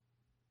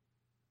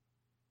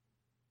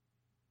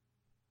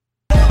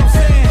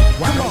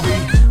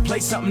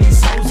something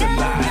these hoes are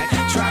like.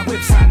 Try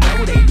whips, I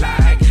know they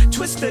like.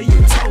 Twister,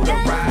 you told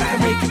her right.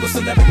 Make you a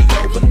celebrity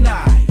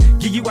overnight.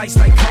 Give you ice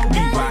like Kobe,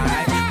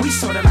 right? We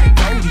sorta like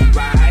Goldie,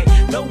 right?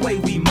 The way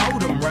we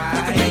mold them, right?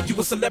 I can make you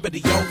a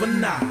celebrity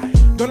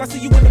overnight. Girl, I see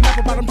you in the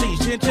map bottom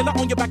jeans. Chinchilla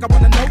on your back, I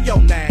wanna know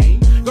your name.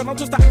 Girl, I'm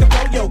just out to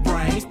blow your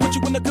brains. Put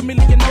you in the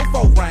chameleon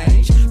no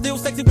range. Still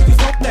sexy when you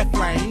smoke that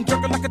flame.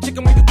 Jerking like a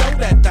chicken when you throw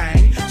that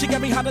thing. She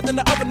got me hotter than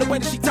the oven, the way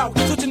that she talk.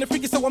 Switching the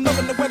freaky, so I'm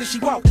loving the way that she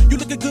walk. You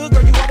looking good,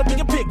 girl, you ought to be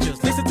in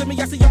pictures. Listen to me,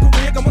 I see your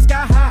career going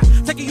sky high.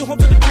 Taking you home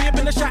to the crib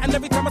in the shot, and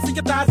every time I see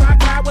your thighs, I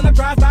cry when I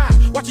drive by.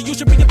 Watching you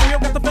should be a thrill.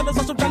 Got the fellas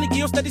on some Johnny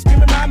Gill, steady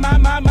screaming, my.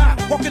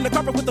 Walking the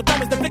carpet with the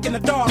thumbs, they're flicking the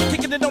dog.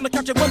 Kicking it on the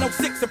couch at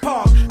 106 and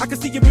Park. I can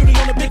see your beauty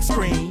on the big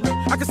screen.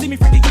 I can see me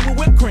freaking you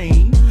with whipped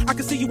cream. I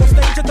can see you on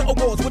stage at the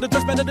awards with a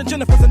dress better than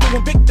Jennifer's and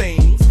doing big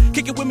things.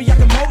 Kick it with me, I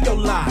can mold your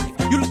life.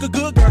 You look a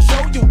good girl,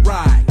 show you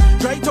right.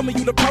 Dre told me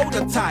you the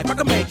prototype. I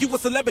can make you a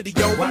celebrity,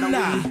 yo, why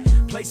not?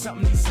 Play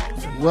something these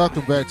hoes.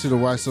 Welcome back to the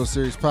Why So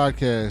Serious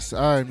podcast.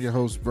 I'm your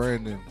host,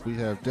 Brandon. We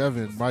have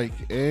Devin, Mike,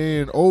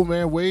 and Old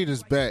Man Wade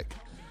is back.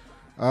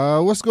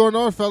 What's going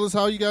on, fellas?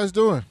 How you guys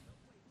doing?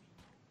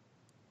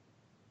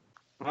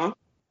 Huh?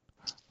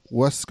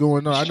 What's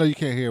going on? I know you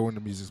can't hear when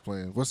the music's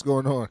playing. What's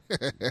going on?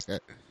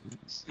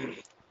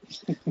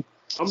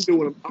 I'm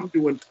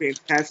doing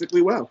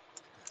fantastically well.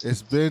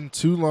 It's been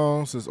too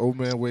long since Old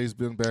Man Wade's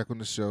been back on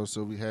the show,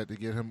 so we had to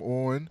get him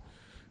on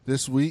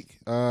this week.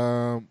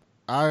 I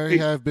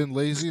have been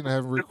lazy and I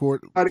haven't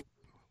recorded. What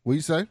do you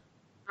say?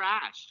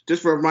 Trash.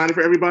 Just for a reminder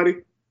for everybody.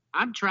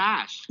 I'm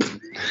trash.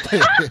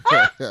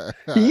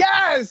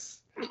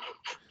 Yes.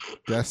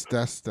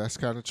 That's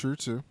kind of true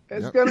too.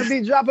 It's gonna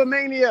be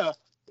Dropomania.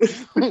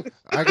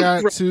 I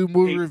got 2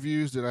 movie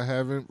reviews that I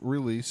haven't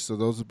released, so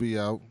those will be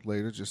out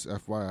later, just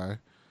FYI.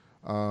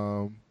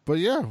 But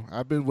yeah,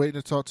 I've been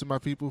waiting to talk to my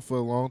people for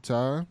a long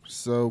time.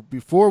 So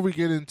before we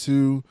get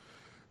into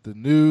the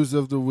news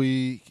of the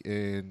week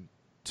and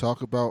talk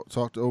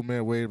to Old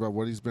Man Wade about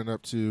what he's been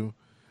up to,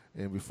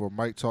 and before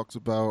Mike talks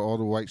about all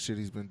the white shit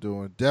he's been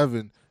doing,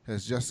 Devin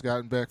has just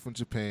gotten back from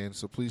Japan,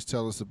 so please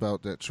tell us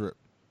about that trip.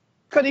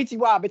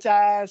 Konnichiwa,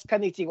 bitches.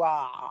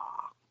 Konnichiwa.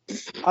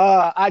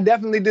 I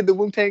definitely did the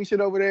Wu-Tang shit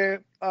over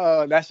there.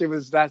 That's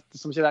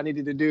some shit I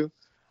needed to do.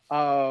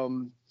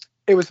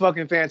 It was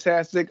fucking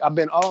fantastic. I've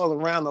been all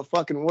around the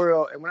fucking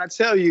world, and when I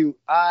tell you,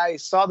 I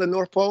saw the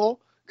North Pole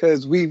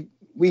because we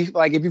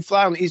like if you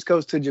fly on the East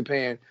Coast to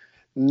Japan,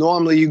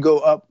 normally you go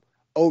up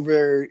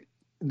over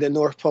the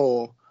North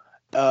Pole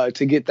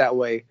to get that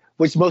way,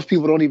 which most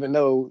people don't even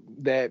know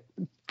that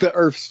the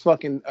Earth's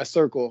fucking a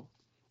circle,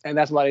 and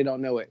that's why they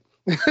don't know it.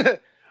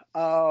 It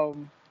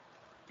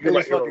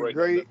was fucking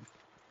great.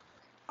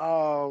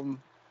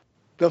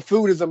 The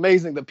food is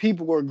amazing. The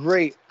people were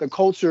great. The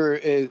culture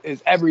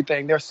is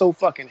everything. They're so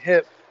fucking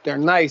hip. They're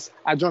nice.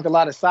 I drank a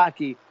lot of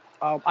sake.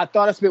 I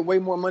thought I spent way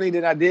more money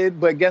than I did,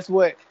 but guess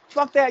what?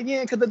 Fuck that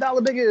yen, because the dollar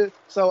bigger.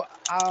 So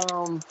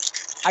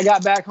I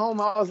got back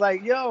home. I was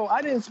like, yo,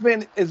 I didn't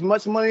spend as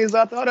much money as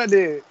I thought I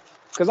did,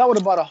 because I would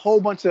have bought a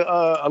whole bunch of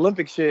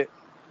Olympic shit.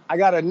 I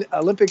got an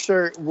Olympic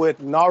shirt with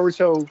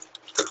Naruto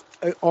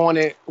on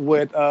it,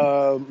 with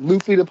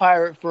Luffy the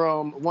pirate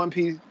from One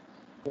Piece.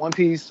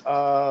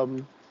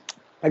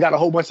 I got a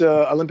whole bunch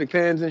of Olympic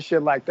pins and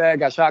shit like that.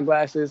 Got shot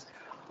glasses.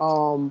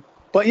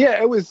 But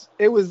yeah, it was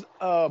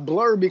a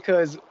blur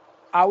because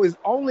I was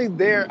only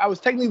there. I was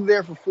technically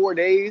there for 4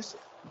 days,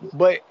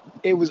 but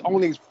it was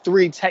only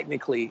 3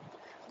 technically.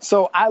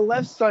 So I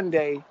left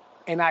Sunday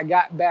and I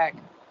got back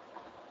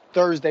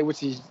Thursday,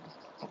 which is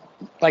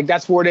like,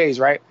 that's 4 days,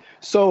 right?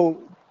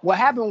 So what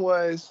happened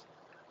was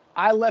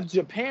I left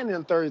Japan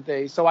on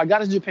Thursday. So I got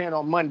to Japan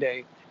on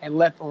Monday and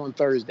left on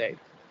Thursday.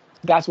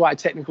 That's why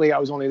technically I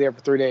was only there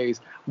for 3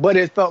 days, but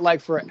it felt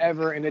like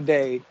forever and a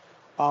day.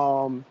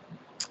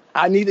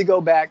 I need to go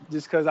back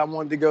just because I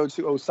wanted to go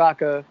to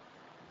Osaka.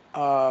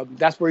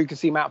 That's where you can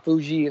see Mount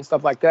Fuji and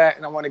stuff like that.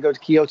 And I want to go to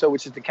Kyoto,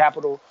 which is the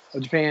capital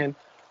of Japan.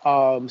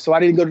 So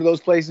I didn't go to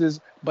those places,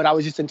 but I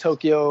was just in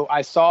Tokyo.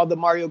 I saw the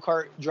Mario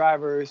Kart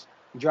drivers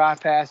drive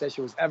past. That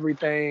shit was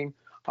everything.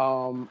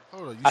 Hold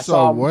on, you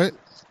saw what?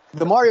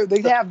 The Mario.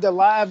 They have the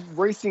live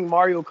racing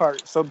Mario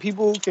Kart, so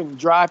people can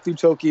drive through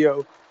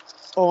Tokyo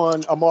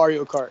on a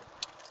Mario Kart.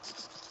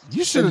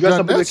 You should have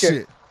done that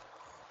shit.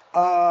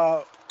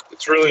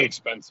 It's really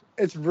expensive.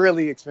 It's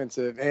really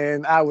expensive,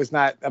 and I was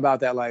not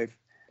about that life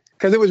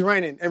because it was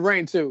raining. It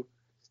rained too.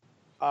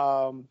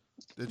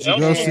 Did you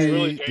go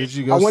see? Did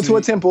you go? I went to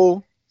a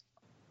temple.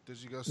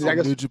 Did you go see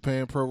New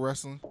Japan Pro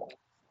Wrestling?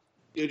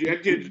 Did you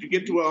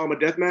get to a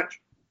death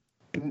match?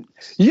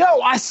 Yo,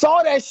 I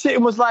saw that shit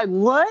and was like,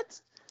 what?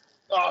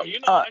 Oh, I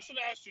should have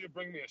asked you to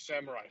bring me a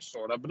samurai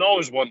sword. I've been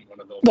always wanting one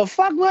of those. The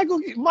fuck,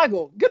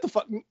 Michael? Get the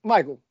fuck,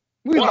 Michael.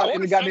 We about to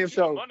end the goddamn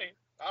show. I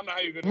don't know how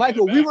you're gonna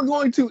Michael, we were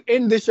going to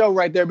end the show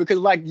right there because,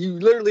 like, you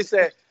literally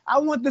said, I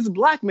want this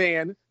black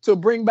man to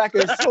bring back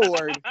a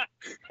sword.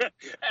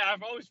 I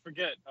always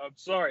forget. I'm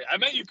sorry. I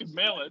meant you could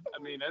mail it.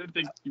 I mean, I didn't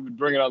think you would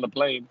bring it on the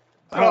plane.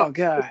 Oh,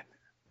 God.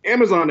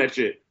 Amazon that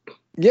shit.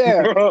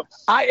 Yeah,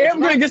 I am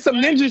gonna get some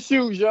ninja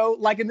shoes, yo.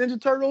 Like in Ninja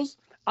Turtles,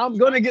 I'm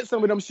gonna get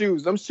some of them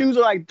shoes. Them shoes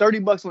are like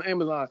 $30 on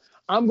Amazon.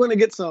 I'm gonna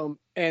get some,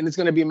 and it's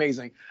gonna be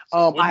amazing.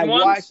 I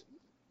watched,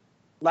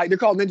 like they're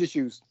called ninja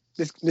shoes.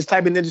 This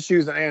type of ninja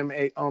shoes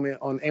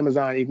on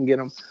Amazon. You can get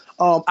them.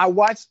 I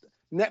watched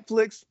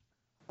Netflix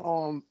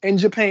in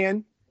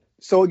Japan,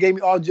 so it gave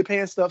me all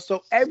Japan stuff.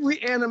 So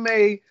every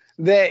anime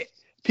that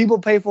people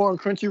pay for on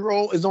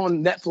Crunchyroll is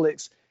on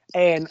Netflix.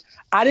 And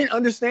I didn't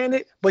understand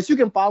it, but you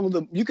can follow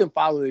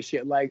this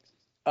shit. Like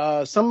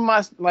some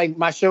of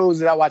my shows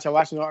that I watched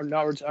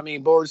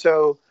Naruto,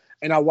 Boruto,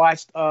 and I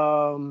watched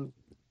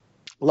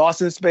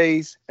Lost in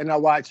Space, and I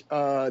watched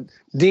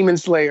Demon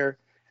Slayer.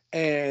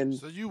 And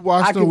so you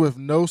watched them with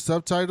no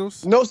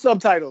subtitles? No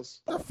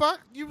subtitles. The fuck?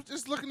 You were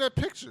just looking at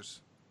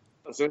pictures.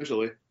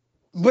 Essentially.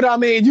 But I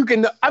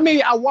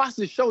watched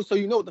the show, so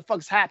you know what the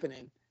fuck's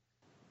happening.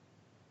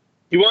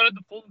 You wanted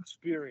the full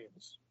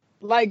experience.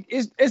 Like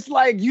it's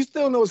like you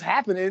still know what's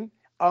happening.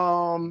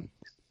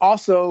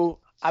 Also,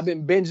 I've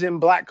been binging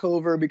Black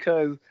Clover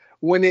because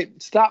when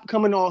it stopped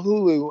coming on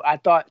Hulu, I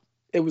thought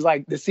it was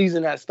like the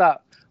season that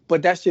stopped.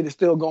 But that shit is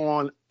still going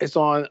on. It's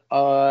on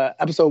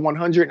episode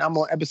 100, and I'm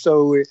on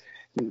episode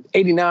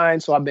 89.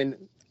 So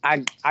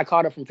I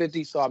caught up from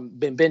 50, so I've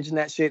been binging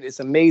that shit. It's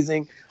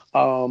amazing.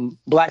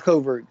 Black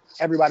Clover,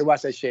 everybody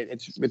watch that shit.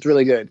 It's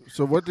really good.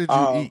 So what did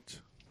you eat?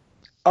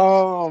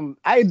 I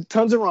ate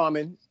tons of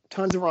ramen,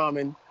 tons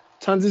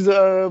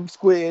of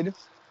squid,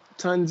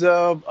 tons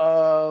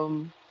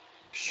of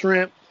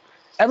shrimp.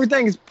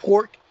 Everything is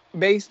pork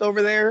based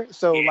over there,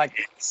 so like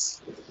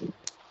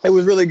it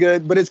was really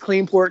good. But it's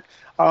clean pork.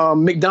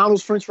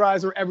 McDonald's French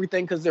fries are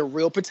everything because they're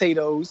real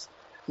potatoes.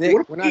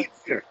 Nick, what am I eating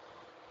here?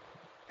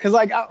 Cause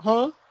like,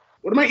 What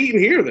am I eating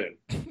here then?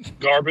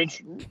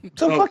 Garbage.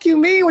 So fuck you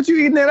mean? What you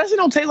eating there? That shit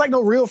don't taste like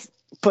no real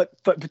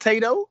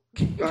potato.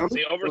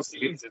 See,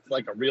 overseas, it's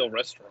like a real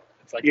restaurant.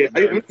 It's like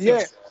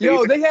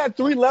Yo, they had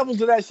 3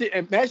 levels of that shit,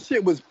 and that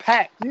shit was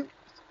packed.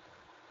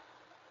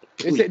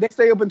 They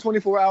stay open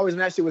 24 hours,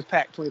 and that shit was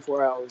packed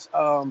 24 hours.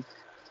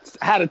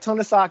 Had a ton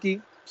of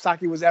sake.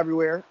 Sake was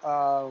everywhere.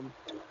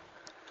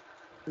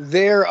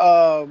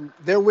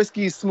 Their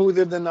whiskey is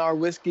smoother than our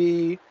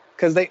whiskey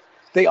because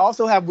they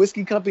also have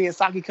whiskey company and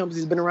sake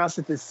companies been around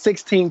since the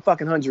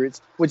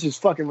 1600s, which is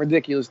fucking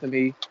ridiculous to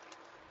me.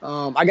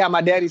 I got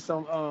my daddy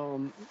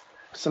some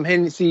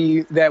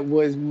Hennessy that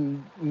was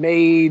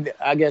made,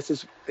 I guess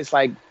it's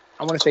like,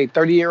 I want to say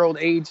 30-year-old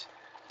age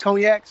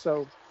cognac,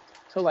 so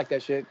he'll like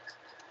that shit.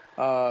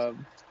 But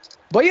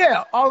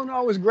yeah, all in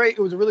all, it was great.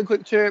 It was a really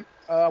quick trip.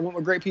 I went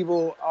with great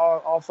people,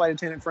 all flight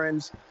attendant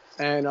friends,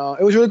 and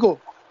it was really cool.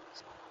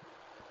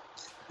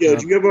 Yeah,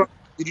 did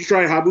you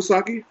try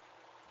Habusaki?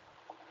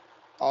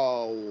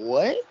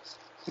 What?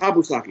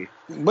 Habusaki.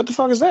 What the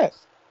fuck is that?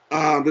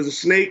 There's a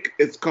snake.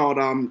 It's called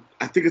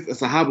I think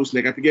it's a habu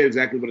snake. I forget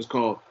exactly what it's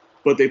called.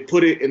 But they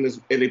put it in the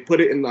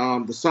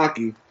sake,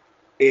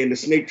 and the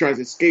snake tries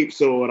to escape.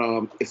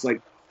 So it's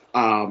like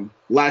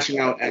lashing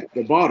out at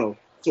the bottle,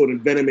 so it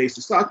envenomates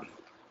the sake.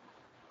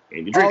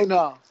 And you drink.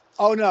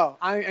 Oh no!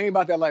 I ain't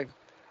about that life.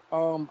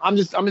 I'm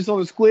just on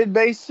the squid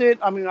based shit.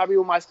 I mean, I be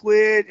with my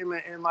squid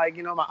and like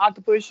my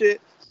octopus shit,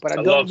 but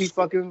I don't be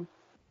fucking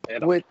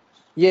with.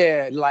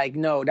 Yeah, like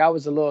no, that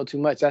was a little too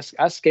much. That's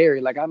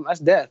scary. Like that's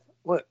death.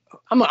 What?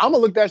 I'm gonna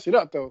look that shit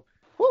up though.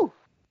 Woo.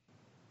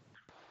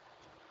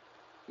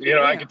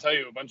 I can tell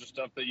you a bunch of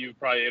stuff that you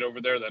probably ate over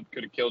there that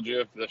could have killed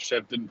you if the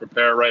chef didn't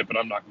prepare right, but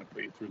I'm not going to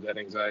put you through that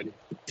anxiety.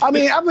 I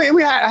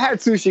had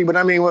sushi, but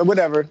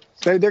whatever.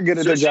 They're good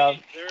at their job.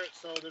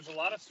 So there's a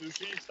lot of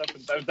sushi stuff.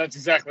 That's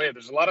exactly it.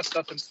 There's a lot of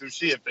stuff in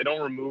sushi. If they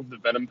don't remove the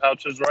venom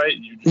pouches right,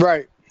 you just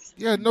right.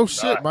 Yeah, no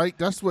shit, Mike.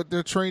 That's what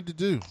they're trained to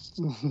do.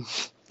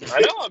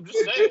 I know. I'm just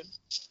saying.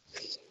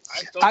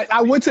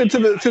 I went to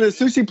the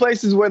sushi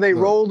places where they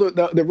roll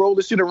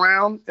the shit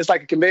around. It's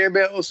like a conveyor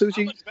belt of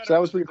sushi. So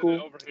that was pretty cool.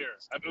 Over here,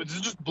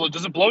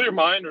 does it blow your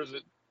mind, or is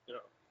it?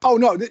 Oh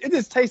no, it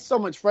just tastes so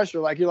much fresher.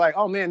 Like you're like,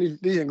 oh man,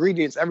 these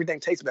ingredients, everything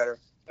tastes better.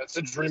 That's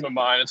a dream of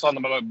mine. It's on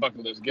the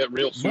bucket list. Get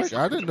real sushi. Mike,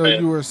 I didn't know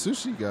you were a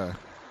sushi guy.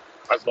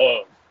 I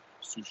love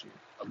sushi.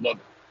 I love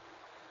it.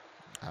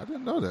 I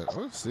didn't know that.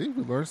 Oh, see,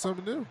 we learned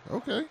something new.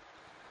 Okay,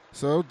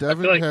 so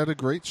Devin had a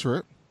great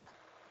trip.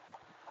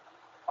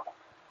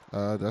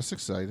 That's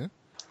exciting.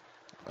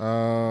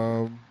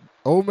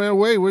 Old man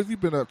Wade, what have you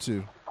been up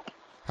to?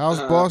 How's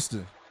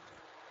Boston?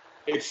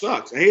 It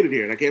sucks. I hate it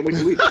here, and I can't wait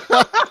to leave.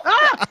 I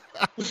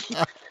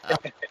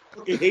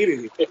fucking hate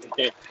it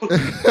here.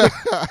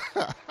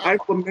 I've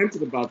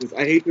lamented about this.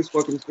 I hate this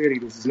fucking city.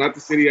 This is not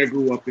the city I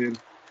grew up in.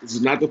 This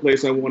is not the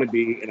place I want to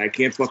be, and I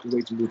can't fucking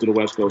wait to move to the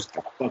West Coast.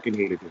 I fucking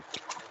hate it here.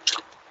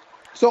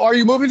 So, are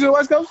you moving to the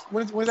West Coast?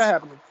 When's that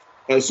happening?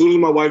 As soon as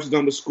my wife's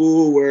done with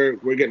school, we're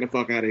getting the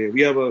fuck out of here.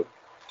 We have a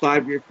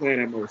 5-year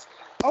plan at most.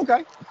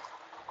 Okay.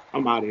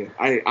 I'm out of here.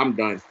 I'm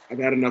done. I've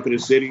had enough of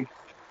this city.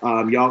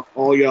 All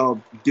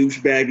y'all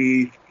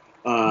douchebaggy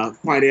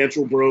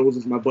financial bros,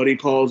 as my buddy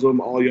calls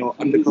them, all y'all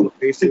undercover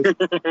faces.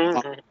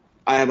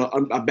 I have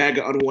a bag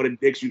of unwanted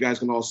dicks. You guys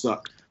can all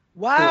suck.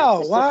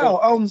 Wow,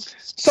 wow.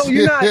 So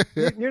you're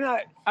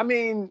not. I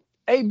mean,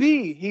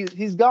 AB,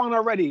 he's gone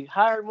already.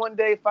 Hired one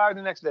day, fired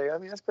the next day. I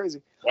mean, that's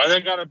crazy. Why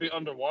they gotta be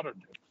underwater?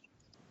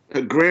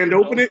 Grand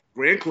open it,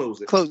 grand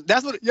close it. Close.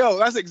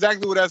 That's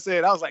exactly what I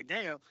said. I was like,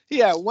 damn. He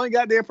had one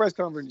goddamn press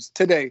conference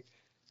today.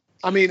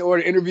 I mean, or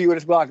an interview with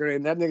his blocker,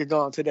 and that nigga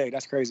gone today.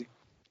 That's crazy.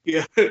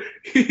 Yeah.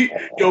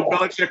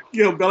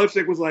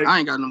 Belichick was like, I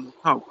ain't got no more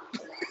hope.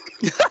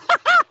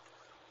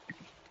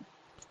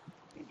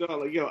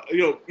 like,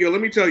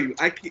 let me tell you,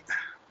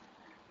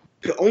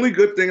 the only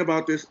good thing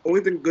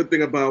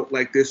about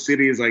like this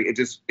city is like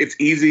it's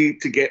easy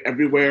to get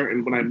everywhere,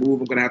 and when I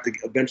move, I'm gonna have to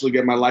eventually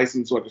get my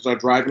license so I can start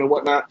driving and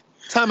whatnot.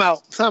 Time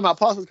out.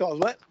 Pause calls.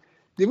 What?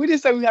 Did we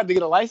just say we have to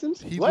get a license?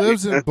 He What?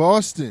 lives in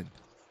Boston.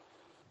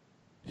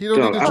 He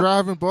don't need to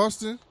drive in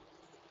Boston.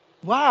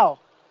 Wow.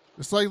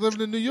 It's like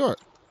living in New York.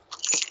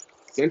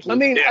 I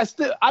mean, I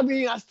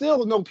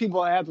still know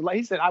people I have to. Like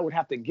he said, I would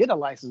have to get a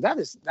license. That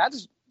is.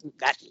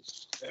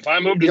 If I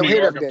move to New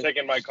York, I'm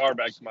taking my car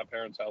back to my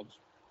parents' house.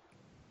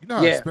 You know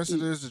how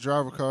expensive it is to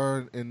drive a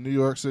car in New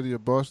York City or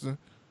Boston?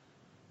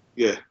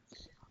 Yeah.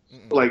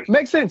 Like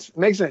makes sense.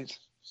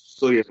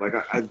 So yeah, like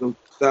I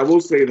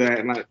will say that,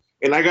 and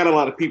I got a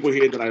lot of people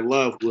here that I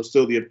love who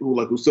still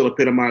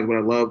epitomize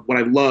what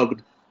I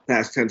loved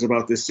past tense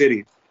about this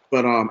city.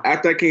 But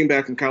after I came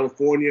back from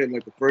California, and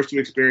like the first two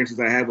experiences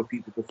I had with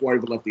people before I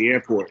even left the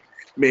airport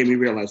made me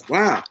realize,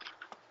 wow,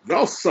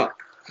 y'all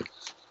suck.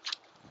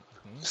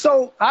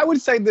 So I would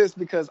say this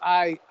because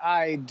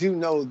I do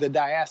know the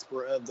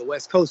diaspora of the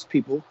West Coast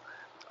people.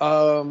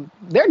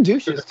 They're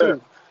douches too.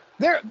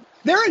 They're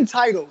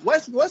entitled.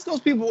 West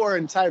Coast people are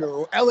entitled.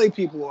 Or LA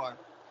people are.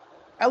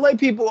 LA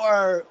people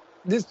are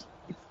this.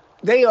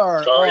 They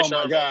are. Sorry, oh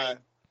my god.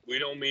 We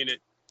don't mean it.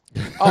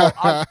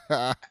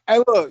 Hey,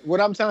 look, what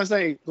I'm trying to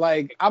say,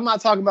 like, I'm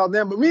not talking about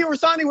them, but me and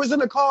Rasani was in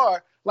the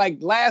car like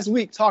last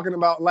week talking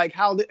about like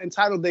how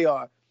entitled they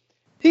are.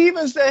 He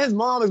even said his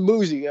mom is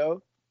bougie,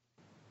 yo.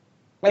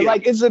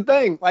 Like it's a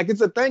thing. Like it's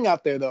a thing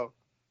out there, though.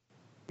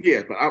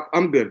 Yeah, but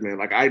I'm good, man.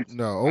 Like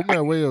old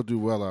man Wayo do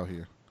well out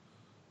here.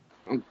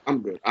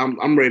 I'm good.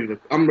 I'm ready to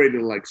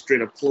like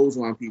straight up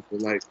clothesline people.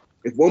 Like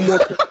if one more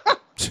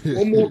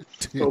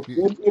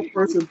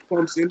person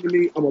bumps into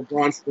me, I'm a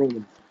Braun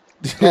Strowman.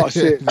 Oh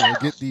shit!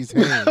 Get these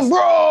hands,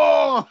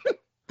 bro.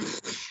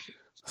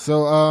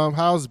 So,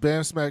 how's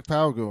Bam Smack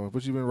Pow going?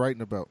 What you been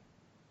writing about?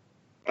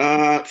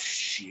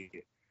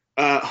 Shit.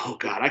 Oh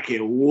God, I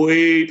can't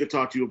wait to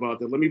talk to you about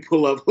that. Let me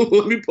pull up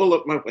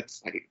my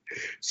website.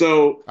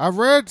 So I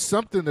read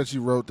something that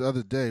you wrote the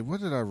other day.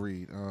 What did I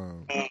read?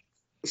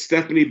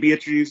 Stephanie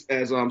Beatriz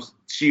as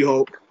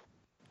She-Hulk.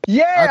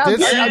 Yeah, I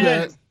did see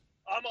that.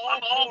 I'm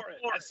all for it.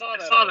 I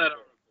saw that.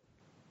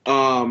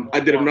 I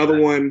did another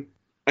one.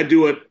 I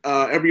do it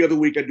every other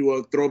week. I do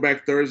a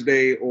Throwback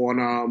Thursday on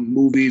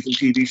movies and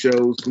TV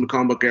shows from the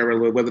comic book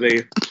era, whether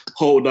they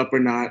hold up or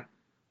not.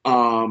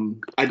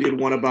 I did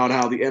one about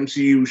how the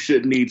MCU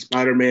shouldn't need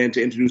Spider-Man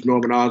to introduce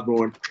Norman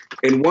Osborn.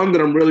 And one that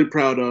I'm really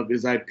proud of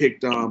is I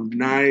picked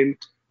 9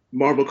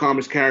 Marvel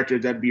Comics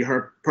characters that'd be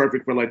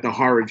perfect for like the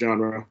horror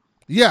genre.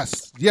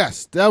 Yes,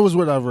 that was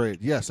what I read.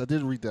 Yes, I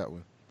did read that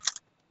one.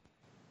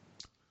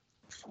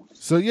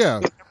 So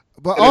yeah,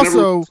 but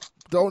also,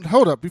 don't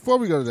hold up before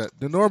we go to that.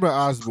 The Norman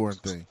Osborn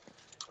thing.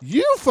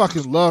 You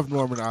fucking love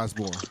Norman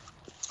Osborn.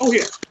 Oh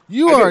yeah,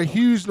 you are a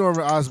huge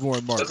Norman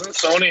Osborn mark. Doesn't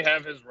Sony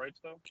have his rights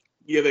though?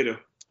 Yeah, they do.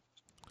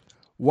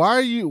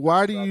 Why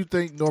do you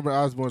think Norman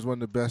Osborn is one of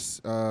the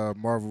best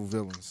Marvel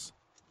villains?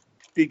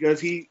 Because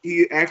he's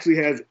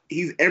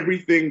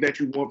everything that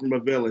you want from a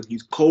villain.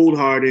 He's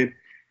cold-hearted.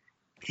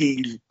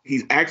 He's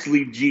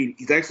actually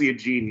a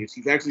genius.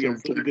 He's actually a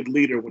really good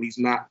leader when he's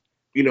not,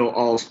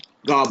 all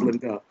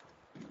goblined up.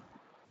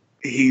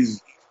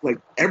 He's like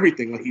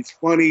everything. Like he's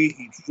funny.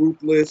 He's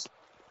ruthless,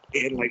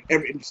 and like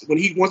when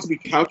he wants to be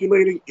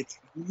calculating, it's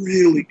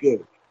really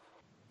good.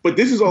 But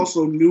this is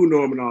also new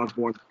Norman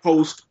Osborn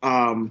post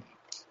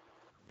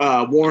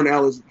Warren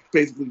Ellis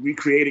basically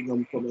recreating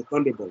him from the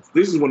Thunderbolts.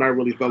 This is when I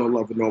really fell in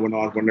love with Norman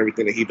Osborn and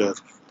everything that he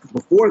does.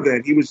 Before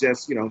then, he was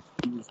just, I'm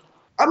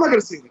not going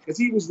to say that because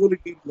he was really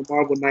deep in the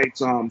Marvel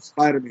Knights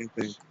Spider-Man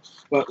thing.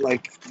 But,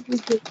 like,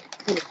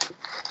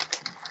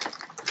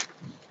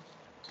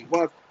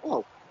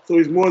 so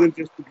he's more than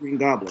just the Green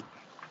Goblin.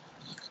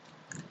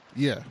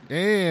 Yeah,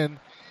 and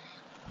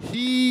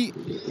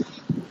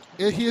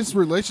his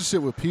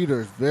relationship with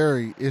Peter is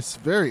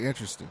very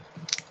interesting.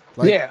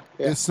 Like, yeah.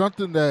 It's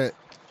something that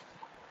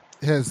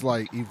has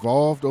like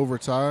evolved over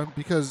time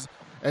because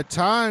at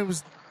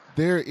times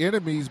they're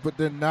enemies, but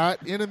they're not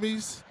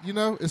enemies.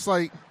 It's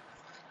like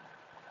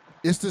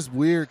it's this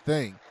weird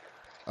thing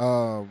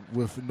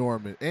with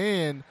Norman,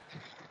 and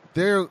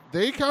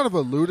they kind of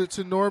alluded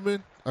to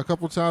Norman a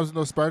couple times in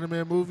those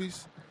Spider-Man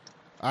movies.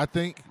 I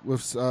think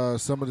with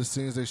some of the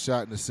scenes they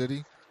shot in the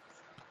city,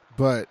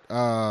 but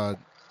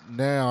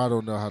now I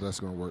don't know how that's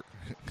going to work.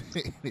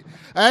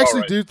 I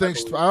actually do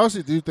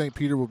think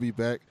Peter will be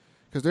back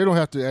because they don't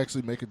have to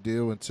actually make a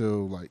deal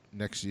until like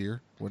next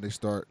year when they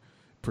start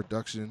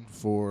production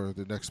for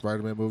the next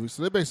Spider-Man movie.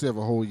 So they basically have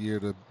a whole year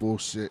to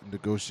bullshit and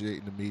negotiate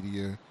in the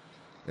media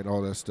and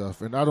all that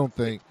stuff. And I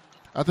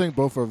think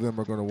both of them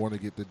are going to want to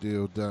get the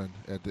deal done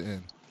at the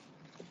end.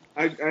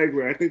 I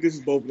agree. I think this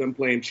is both of them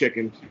playing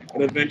chicken,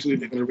 and eventually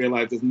they're going to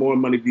realize there's more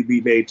money to be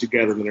made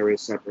together than there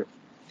is separate.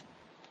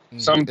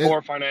 Some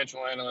poor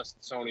financial analyst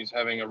at Sony's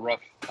having a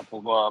rough couple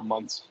of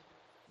months.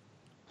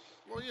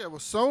 Well, yeah. Well,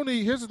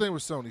 Sony. Here's the thing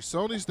with Sony.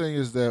 Sony's thing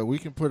is that we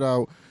can put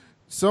out.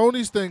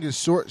 Sony's thing is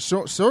short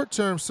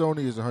term.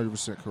 Sony is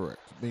 100%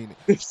 correct. I mean,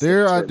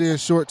 their idea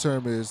short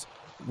term is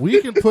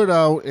we can put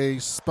out a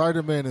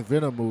Spider-Man and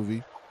Venom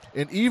movie,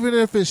 and even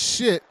if it's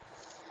shit,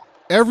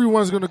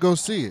 everyone's going to go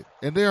see it.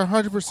 And they're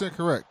 100%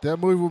 correct. That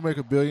movie will make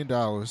 $1 billion.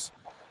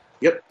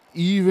 Yep.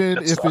 Even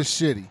if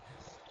it's shitty.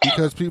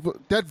 Because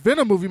that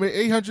Venom movie made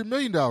 $800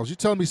 million. You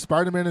telling me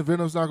Spider-Man and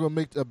Venom's not going to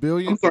make $1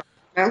 billion? I'm sorry.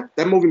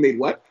 That movie made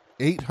what?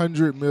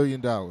 $800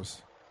 million.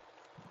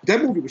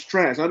 That movie was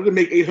trash. How did it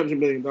make $800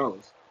 million?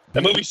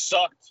 That movie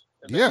sucked.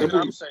 Yeah.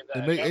 I'm saying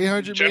that. It made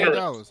 $800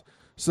 million.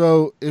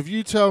 So if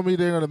you tell me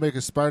they're going to make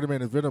a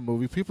Spider-Man and Venom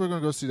movie, people are going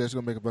to go see that. It's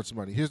going to make a bunch of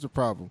money. Here's the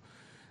problem.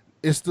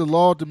 It's the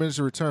law of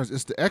diminishing returns.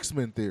 It's the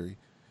X-Men theory.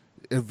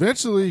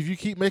 Eventually, if you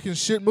keep making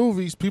shit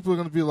movies, people are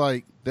going to be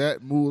like,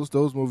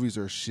 those movies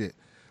are shit.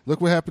 Look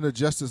what happened to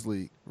Justice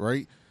League,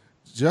 right?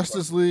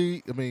 Justice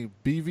League, I mean,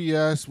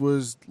 BVS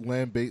was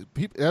land-based.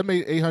 That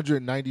made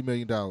 $890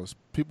 million.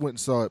 People went and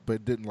saw it,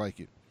 but didn't like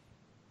it.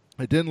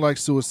 They didn't like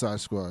Suicide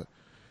Squad.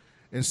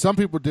 And some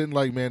people didn't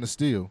like Man of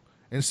Steel.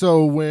 And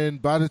so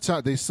by the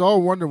time they saw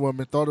Wonder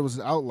Woman, thought it was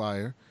an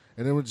outlier,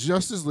 and then when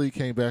Justice League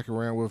came back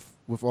around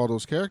with all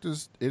those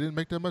characters, it didn't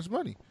make that much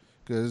money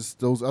because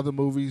those other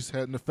movies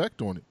had an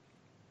effect on it.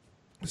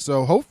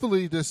 So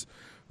hopefully this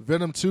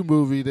Venom 2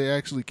 movie, they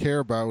actually care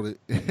about it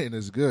and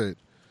it's good.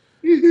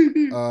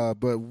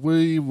 But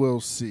we will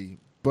see.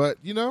 But,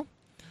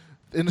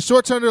 in the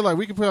short term, they're like,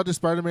 we can put out this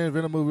Spider-Man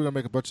Venom movie, we're going to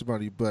make a bunch of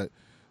money. But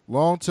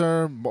long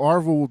term,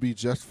 Marvel will be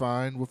just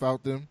fine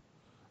without them.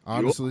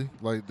 Honestly,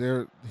 like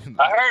they're.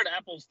 I heard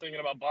Apple's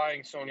thinking about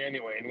buying Sony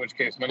anyway, in which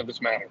case none of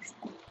this matters.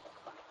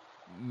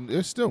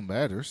 It still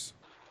matters.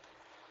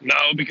 No,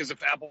 because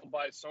if Apple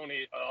buys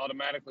Sony,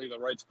 automatically the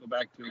rights go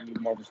back to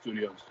Marvel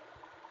Studios.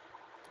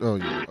 Oh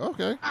yeah,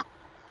 okay.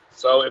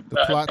 So if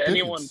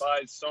anyone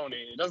buys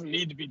Sony, it doesn't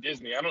need to be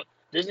Disney.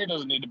 Disney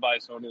doesn't need to buy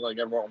Sony like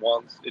everyone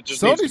wants. It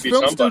just needs to Sony's be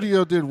film somebody.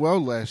 studio did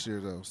well last year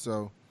though,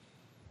 so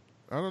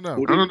I don't know.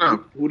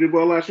 Who did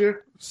well last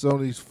year?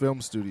 Sony's film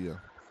studio.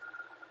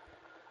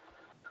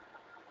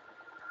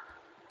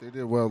 They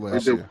did well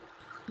last year.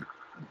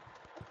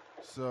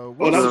 So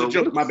that was a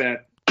joke. My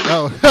bad.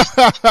 Oh,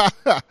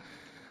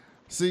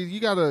 see, you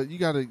gotta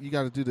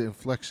do the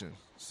inflection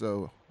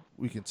so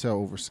we can tell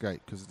over Skype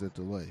because of the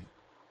delay.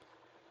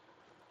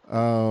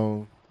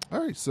 All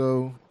right,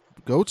 so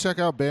go check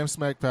out Bam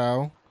Smack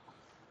Pow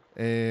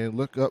and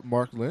look up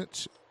Mark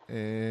Lynch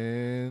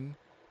and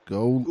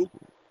go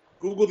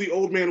Google the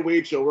Old Man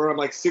Wade Show. We're on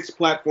like 6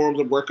 platforms.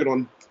 I'm working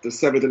on the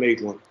 7th and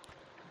 8th one.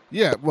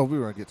 Yeah, well, we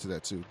were gonna get to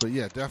that too, but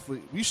yeah,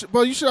 definitely. You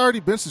should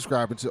already been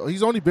subscribing to.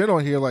 He's only been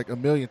on here like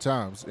 1 million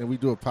times, and we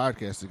do a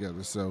podcast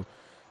together. So,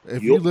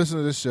 if you listen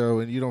to this show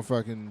and you don't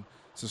fucking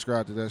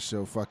subscribe to that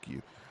show, fuck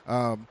you.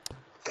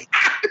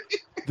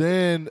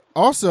 Then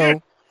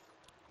also,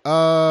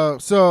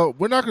 so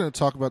we're not gonna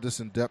talk about this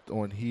in depth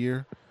on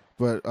here,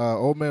 but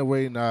Old Man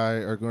Wade and I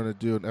are going to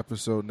do an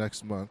episode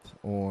next month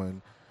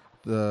on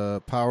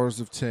the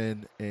Powers of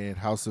 10 and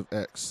House of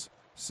X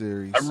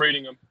series. I'm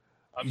reading them.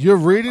 You're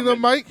reading them,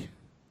 Mike?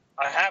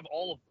 I have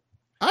all of them.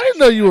 I didn't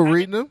know you were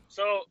reading them.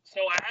 So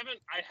I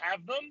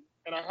have them,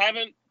 and I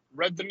haven't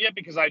read them yet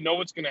because I know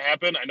what's going to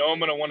happen. I know I'm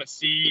going to want to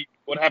see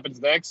what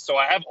happens next. So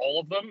I have all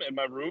of them in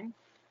my room,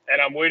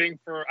 and I'm waiting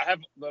for. I have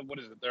what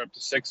is it? They're up to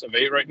 6 of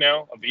 8 right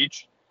now of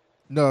each.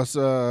 No, it's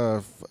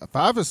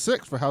 5 or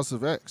 6 for House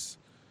of X.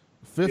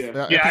 Fifth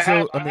Yeah.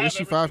 episode. I have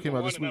issue 5 came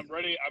out this and week. I'm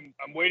ready.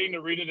 I'm waiting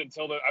to read it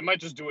until I might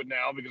just do it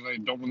now because I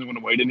don't really want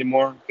to wait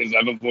anymore because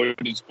I've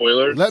avoided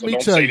spoilers. Let so me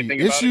don't tell say you, anything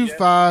about issue it yet.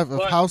 5 of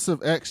But- House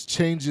of X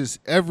changes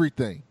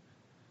everything.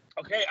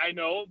 Okay, I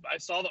know. I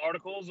saw the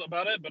articles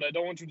about it, but I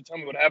don't want you to tell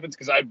me what happens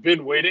because I've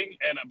been waiting,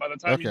 and by the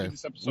time you Okay, do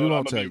this we episode,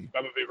 won't I'm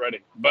gonna be ready.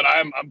 But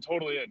I'm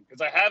totally in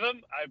because I have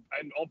them.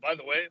 Oh, by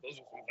the way, those are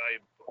some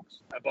valuable books.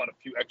 I bought a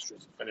few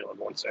extras if anyone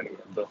wants any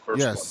of the first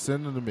Yes, one.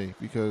 send them to me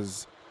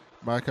because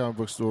my comic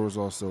book store is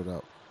all sold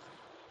out.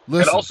 And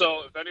Listen,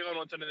 also, if anyone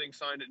wants anything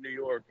signed in New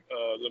York,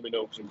 let me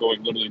know because I'm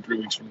going literally 3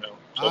 weeks from now.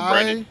 So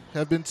Brandon, I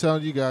have been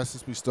telling you guys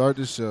since we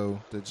started this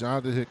show that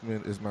Jonathan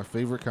Hickman is my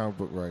favorite comic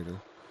book writer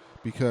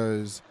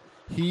because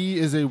he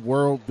is a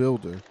world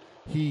builder.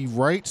 He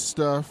writes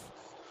stuff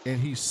and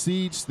he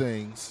seeds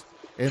things,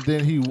 and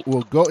then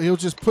he'll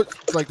just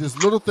put like this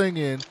little thing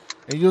in,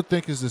 and you'll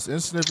think it's this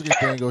insignificant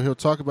thing, or he'll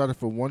talk about it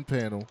for one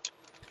panel,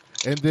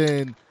 and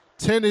then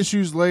 10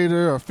 issues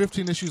later, or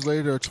 15 issues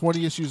later, or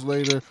 20 issues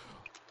later,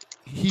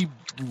 he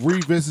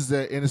revisits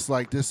that, and it's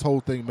like this whole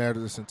thing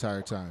mattered this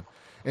entire time.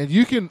 And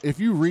you can, if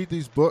you read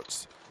these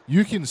books,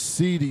 you can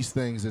see these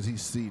things that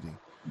he's seeding,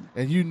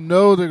 and you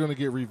know they're going to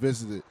get revisited. And you know they're going to get revisited. And you know they're going to get revisited. And you can see these things that he's seeding. And you can, if you read these books, you can see these things that he's seeding. And you know they're going to get revisited. And you know they're going to get revisited. And you know they're going to get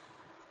revisited.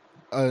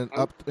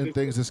 up and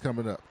things that's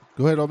coming up.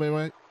 Go ahead, old man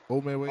Wade.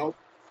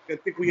 I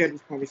think we had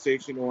this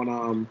conversation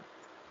on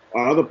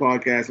our other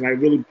podcast, and I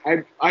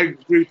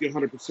agree with you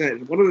 100%.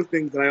 And one of the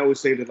things that I always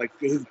say that like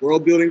his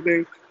world building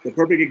thing, the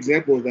perfect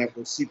example of that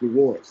was Secret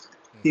Wars.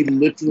 He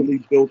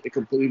literally built a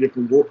completely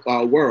different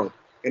world.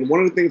 And one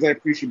of the things I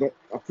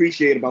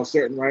appreciate about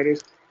certain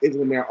writers is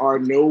when there are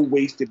no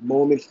wasted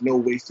moments, no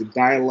wasted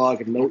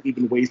dialogue, and no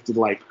even wasted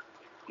like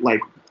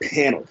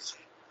panels.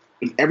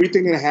 And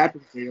everything that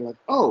happens, you're like,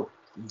 oh,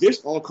 this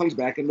all comes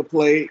back into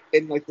play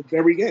in like the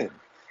very end.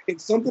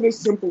 It's something as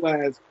simple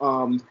as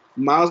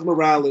Miles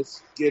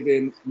Morales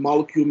giving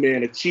Molecule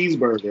Man a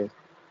cheeseburger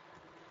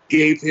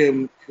gave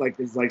him like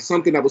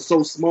something that was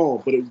so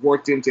small, but it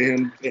worked into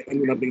him. It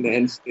ended up being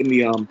in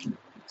the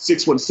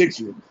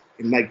 616 room,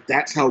 and like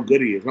that's how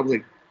good he is. I was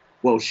like,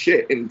 well,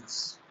 shit. And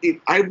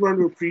I learned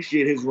to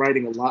appreciate his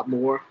writing a lot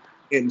more.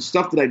 And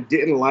stuff that I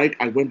didn't like,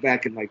 I went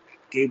back and like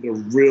gave it a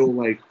real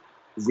like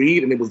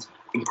read, and it was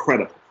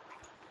incredible.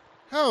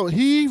 Hell,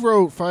 he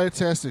wrote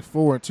Fantastic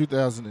Four in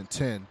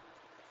 2010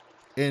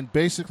 and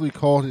basically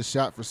called his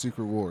shot for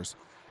Secret Wars.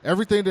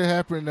 Everything that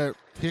happened in that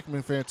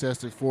Hickman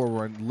Fantastic Four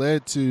run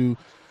led to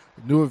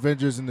New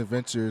Avengers and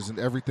Adventures, and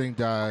Everything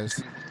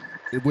Dies,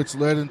 which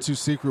led into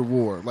Secret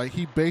War. Like,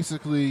 he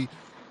basically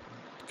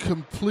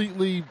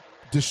completely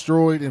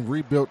destroyed and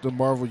rebuilt the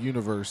Marvel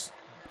Universe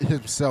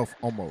himself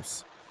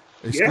almost,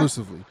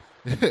 exclusively.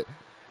 Yeah.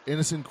 And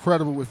it's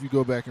incredible if you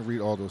go back and read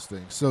all those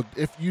things. So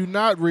if you're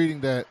not reading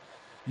that,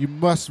 you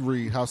must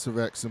read House of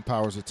X and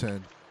Powers of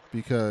 10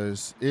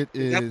 because it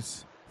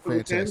is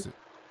fantastic.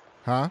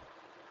 Huh?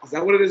 Is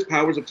that what it is,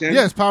 Powers of 10?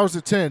 Yes, Powers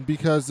of 10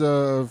 because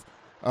of,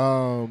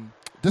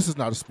 this is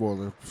not a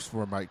spoiler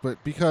for Mike,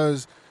 but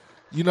because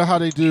you know how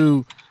they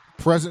do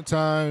present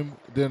time,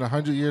 then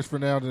 100 years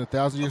from now, then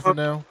 1,000 years from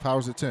now,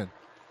 Powers of 10.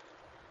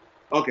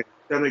 Okay,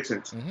 that makes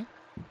sense. Mm-hmm.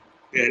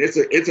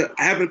 Yeah,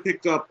 I haven't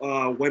picked up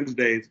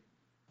Wednesdays,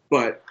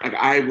 but like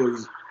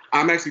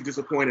I'm actually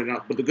disappointed.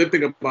 But the good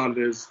thing about it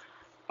is,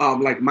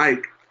 like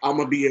Mike, I'm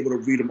gonna be able to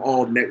read them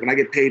all when I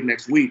get paid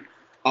next week.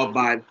 I'll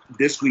buy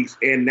this week's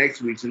and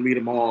next week's and read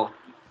them all.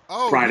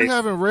 Oh, Friday. You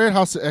haven't read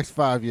House of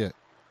X5 yet?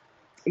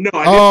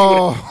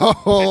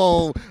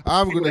 No.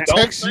 I'm gonna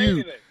text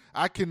you.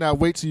 I cannot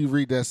wait till you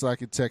read that so I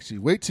can text you.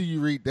 Wait till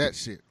you read that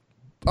shit.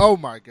 Oh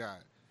my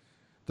god,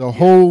 the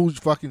whole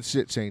fucking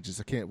shit changes.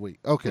 I can't wait.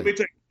 Okay. Let me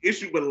take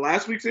issue with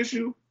last week's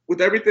issue with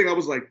everything. I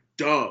was like,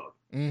 duh.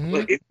 Mm-hmm.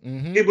 Like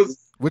it was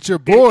with your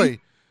boy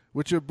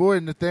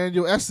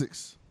Nathaniel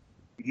Essex.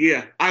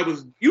 Yeah,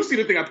 you see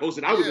the thing I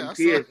posted. I was in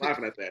tears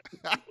laughing at that.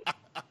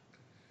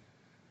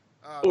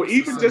 Or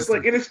even just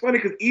like, and it's funny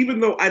because even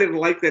though I didn't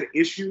like that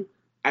issue,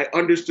 I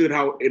understood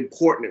how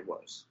important it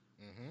was.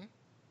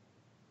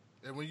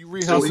 Mm-hmm. And when you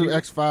read House of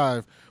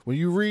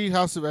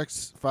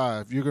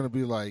X5, you're gonna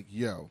be like,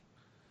 yo,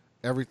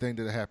 everything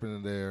that happened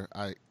in there,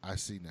 I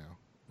see now.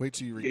 Wait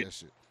till you read that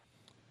shit.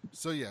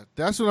 So yeah,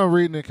 that's what I'm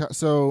reading. What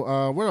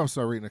else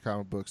am I reading in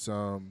comic books?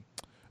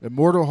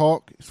 Immortal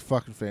Hulk is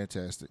fucking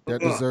fantastic.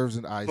 That deserves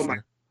an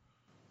Eisner.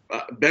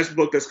 Best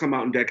book that's come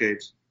out in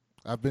decades.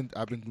 I've been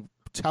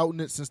touting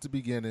it since the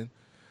beginning.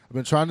 I've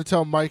been trying to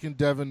tell Mike and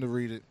Devin to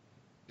read it.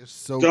 It's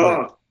so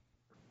good.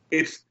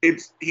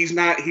 He's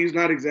not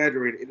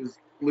exaggerating. It is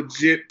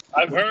legit.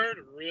 I've heard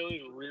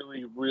really,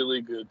 really,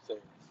 really good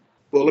things.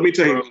 Well, let me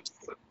tell you,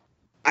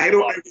 I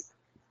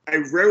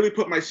rarely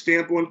put my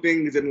stamp on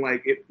things, and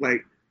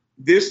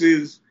this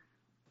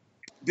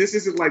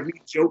isn't like me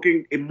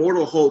joking.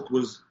 Immortal Hulk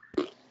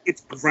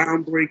it's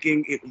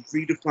groundbreaking. It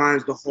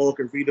redefines the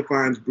Hulk. It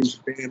redefines Bruce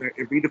Banner.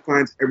 It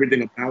redefines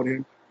everything about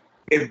him.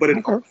 But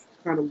it also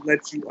kind of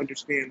lets you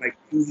understand like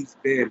who he's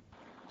been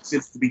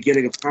since the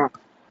beginning of time,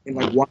 and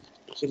like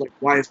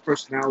why his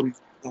personality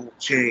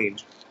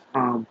changed.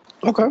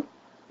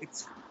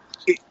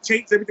 It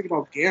changed everything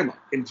about Gamma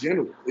in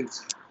general.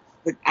 It's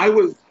like I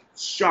was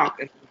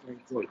shocked at how I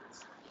enjoyed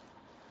this.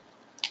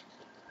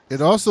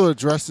 It also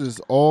addresses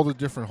all the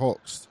different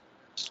Hulks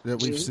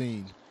that we've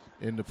seen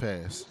in the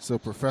past. So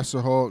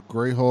Professor Hulk,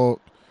 Grey Hulk,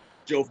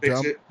 Joe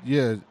Fixit.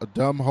 A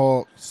dumb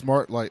Hulk,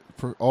 smart, like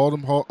all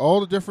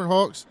the different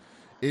Hulks.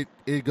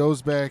 It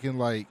goes back and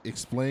like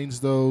explains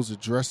those,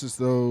 addresses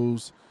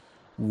those,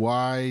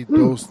 why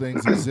those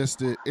things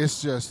existed.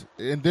 It's just,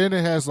 and then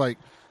it has like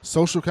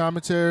social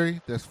commentary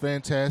that's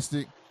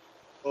fantastic.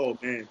 Oh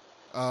man.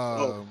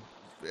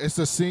 It's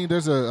a scene.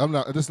 This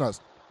is not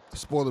a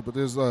spoiler, but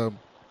there's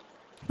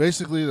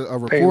basically a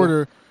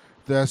reporter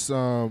that's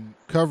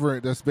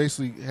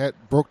basically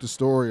broke the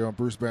story on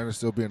Bruce Banner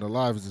still being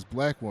alive as this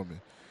black woman.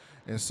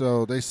 And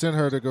so they sent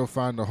her to go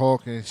find the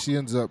Hulk, and she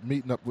ends up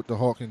meeting up with the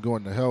Hulk and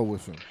going to hell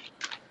with him.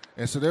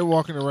 And so they're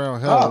walking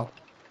around hell,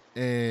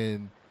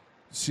 and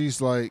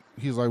he's like,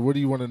 what do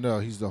you want to know?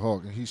 He's the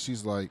Hulk. And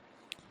she's like,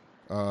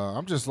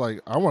 I'm just like,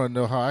 I want to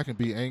know how I can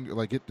be angry,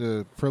 like get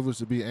the privilege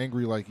to be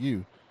angry like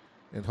you.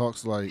 And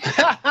Hulk's like,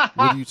 what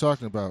are you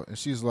talking about? And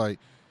she's like,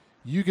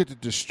 you get to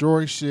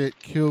destroy shit,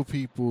 kill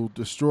people,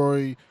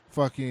 destroy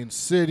fucking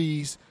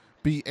cities,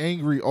 be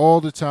angry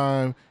all the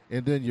time,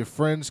 and then your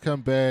friends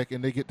come back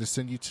and they get to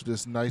send you to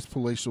this nice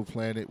palatial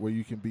planet where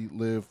you can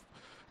live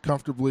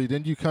comfortably.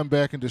 Then you come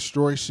back and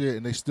destroy shit,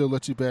 and they still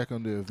let you back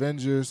on the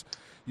Avengers.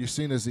 You're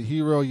seen as a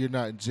hero. You're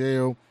not in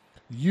jail.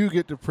 You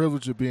get the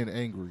privilege of being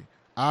angry.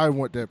 I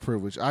want that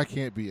privilege. I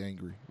can't be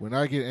angry. When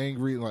I get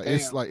angry,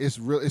 it's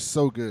real. It's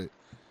so good.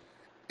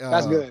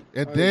 That's good.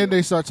 And then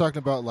they start talking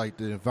about like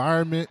the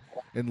environment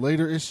and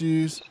later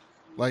issues.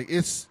 Like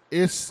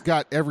it's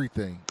got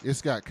everything.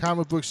 It's got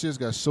comic book shit. It's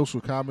got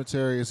social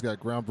commentary. It's got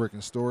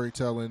groundbreaking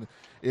storytelling.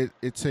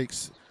 It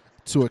takes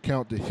to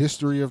account the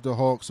history of the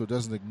Hulk, so it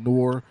doesn't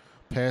ignore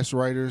past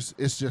writers.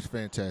 It's just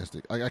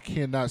fantastic. Like I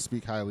cannot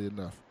speak highly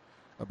enough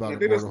about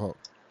Immortal Hulk.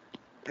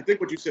 I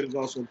think what you said is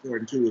also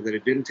important too, is that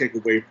it didn't take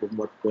away from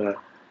what the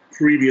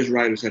previous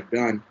writers have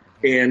done.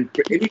 And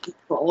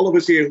for all of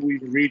us here who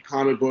even read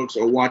comic books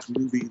or watch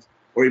movies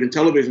or even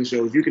television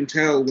shows, you can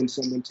tell when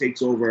someone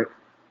takes over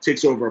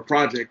a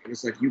project, and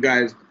it's like you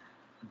guys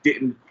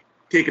didn't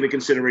take into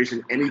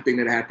consideration anything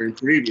that happened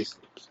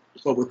previously.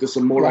 But with this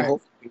Immortal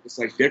Hulk, it's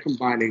like they're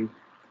combining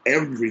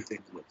everything.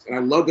 And I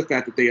love the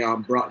fact that they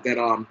brought that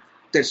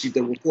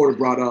the reporter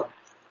brought up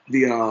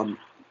the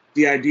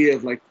idea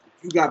of like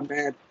you got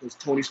mad because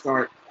Tony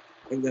Stark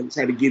and then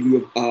tried to give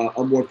you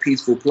a more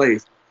peaceful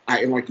place.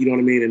 And like, you know what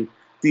I mean? And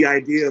the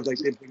idea of like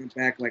they bringing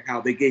back like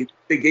how they gave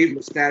him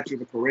a statue in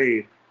the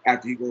parade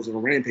after he goes on a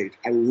rampage.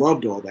 I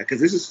loved all that because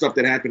this is stuff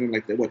that happened in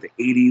like the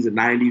 80s and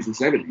 90s and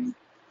 70s.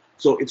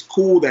 So it's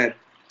cool that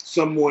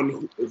someone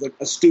who is like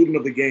a student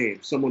of the game,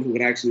 someone who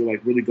would actually like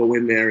really go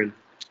in there and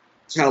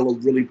tell a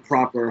really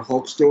proper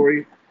Hulk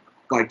story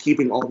by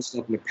keeping all the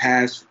stuff in the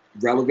past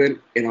relevant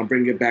and I'm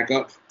bringing it back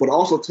up, but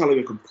also telling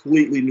a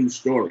completely new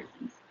story.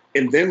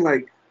 And then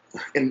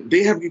and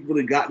they haven't even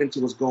really gotten into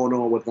what's going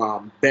on with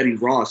Betty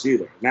Ross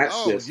either. And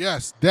that's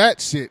yes,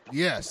 that shit,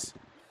 yes.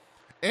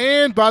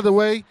 And by the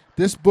way,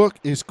 this book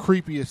is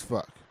creepy as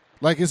fuck.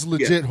 Like it's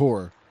legit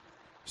horror.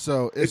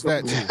 So it's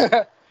that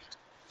too.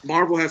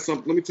 Marvel has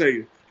something. Let me tell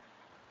you,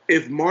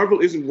 if Marvel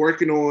isn't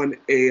working on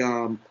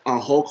a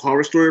Hulk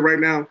horror story right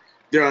now,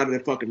 they're out of their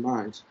fucking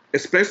minds.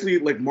 Especially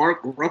like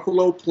Mark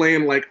Ruffalo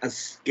playing like a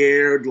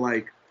scared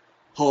like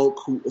Hulk,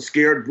 a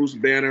scared Bruce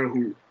Banner.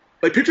 Who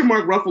like picture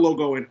Mark Ruffalo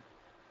going,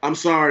 "I'm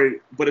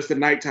sorry, but it's the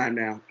nighttime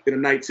now. In the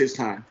night's his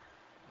time."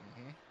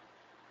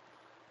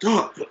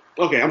 Mm-hmm.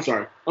 Okay, I'm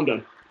sorry. I'm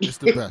done. It's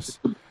the best.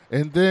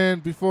 And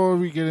then before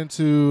we get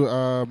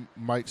into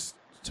Mike's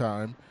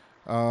time,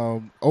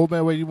 Old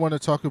Man Wade, you want to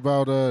talk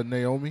about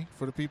Naomi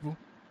for the people?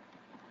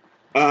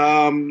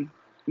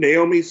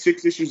 Naomi,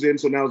 6 issues in,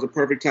 so now is a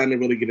perfect time to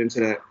really get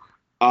into that.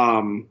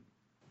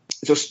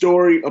 It's a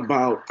story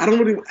about,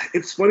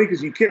 it's funny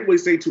because you can't really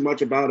say too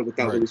much about it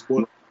without really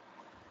spoiling.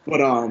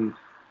 But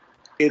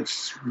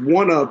it's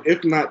one of,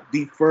 if not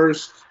the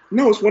first,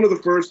 it's one of the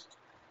first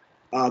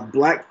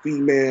black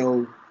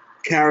female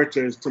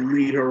characters to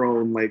lead her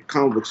own like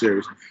comic book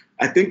series.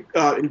 I think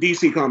in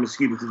DC Comics,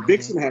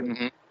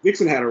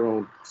 Vixen had her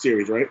own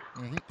series, right?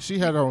 Mm-hmm. She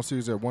had her own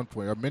series at one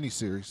point, a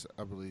mini-series,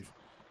 I believe.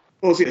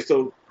 Oh,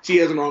 so she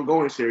has an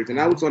ongoing series, and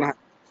that was on.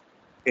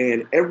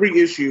 And every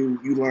issue,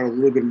 you learn a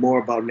little bit more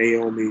about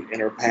Naomi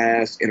and her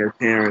past and her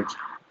parents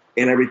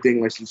and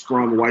everything, like she's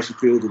from and why she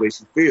feels the way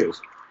she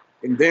feels.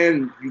 And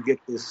then you get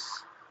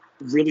this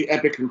really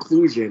epic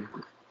conclusion.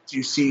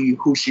 You see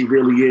who she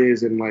really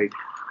is, and like,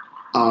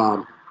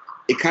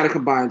 it kind of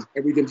combines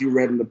everything you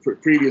read in the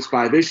previous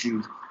 5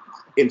 issues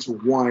into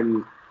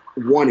one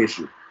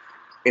issue.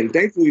 And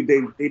thankfully,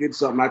 they did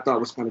something I thought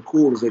was kind of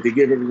cool, is that they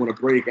gave everyone a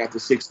break after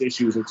 6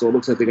 issues, and so it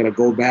looks like they're gonna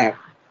go back,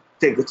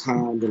 take the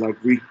time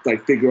to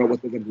figure out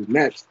what they're gonna do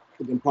next,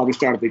 and then probably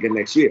start up again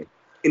next year.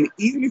 And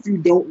even if you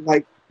don't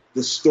like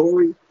the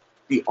story,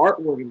 the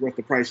artwork is worth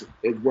the price.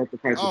 It's worth the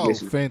price of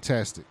admission.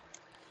 Fantastic!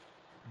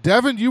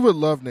 Devin, you would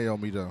love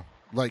Naomi though.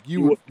 Like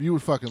you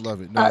would fucking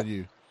love it, not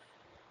you.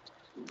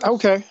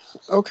 Okay.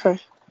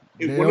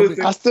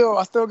 I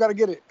still gotta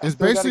get it. It's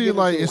basically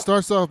like it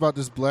starts off about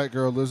this black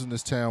girl lives in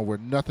this town where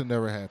nothing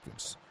ever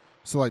happens.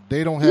 So like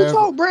they don't have. You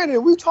told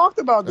Brandon. We talked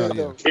about that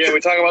though. Yeah, we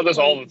talk about this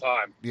all the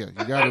time. Yeah,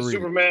 you gotta read.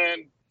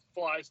 Superman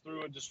flies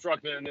through a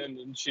destruction,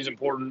 and she's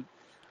important.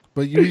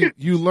 But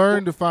you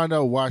learn to find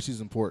out why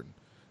she's important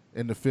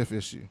in the 5th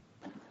issue.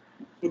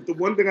 But the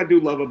one thing I do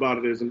love about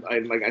it is,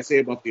 and like I say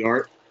about the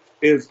art,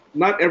 is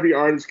not every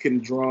artist can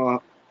draw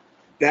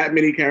that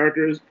many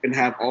characters and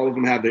have all of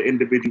them have their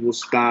individual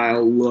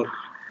style, look,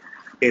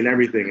 and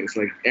everything. And it's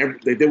like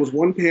there was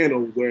one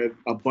panel where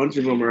a bunch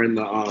of them are in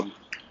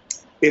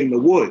the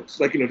woods,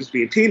 like, just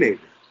being teenagers.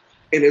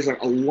 And there's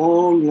like a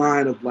long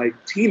line of like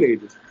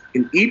teenagers,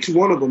 and each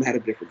one of them had a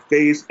different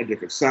face, a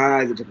different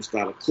size, a different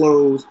style of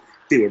clothes.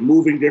 They were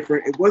moving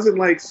different. It wasn't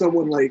like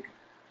someone like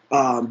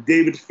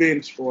David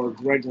Finch or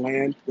Greg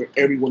Land, where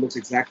everyone looks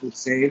exactly the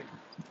same.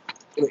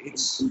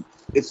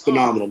 It's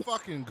phenomenal. Oh,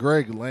 fucking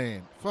Greg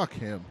Land. Fuck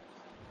him.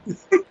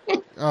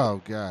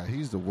 Oh, God.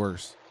 He's the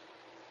worst.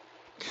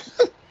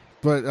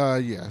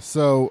 But, yeah.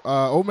 So,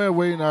 Old Man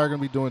Wade and I are going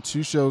to be doing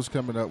 2 shows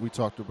coming up we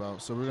talked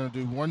about. So, we're going to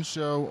do one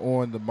show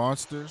on the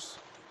monsters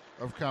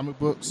of comic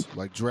books,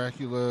 like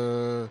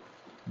Dracula,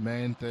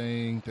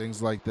 Man-Thing,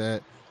 things like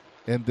that.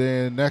 And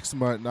then next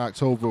month in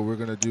October, we're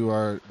gonna do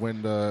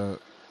when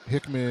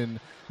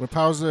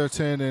Powers of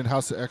 10 and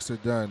House of X are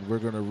done, we're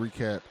gonna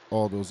recap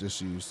all those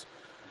issues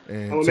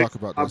and talk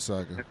about that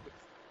saga.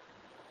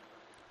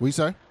 We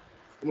say? I'm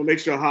gonna make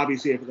sure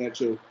Hobby's here for that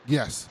too.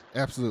 Yes,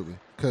 absolutely.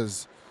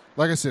 Because,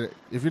 like I said,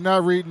 if you're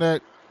not reading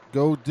that,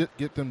 go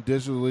get them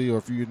digitally, or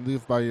if you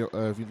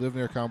live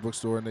near a comic book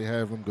store and they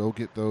have them, go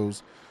get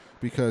those.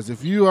 Because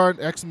if you are an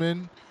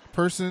X-Men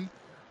person,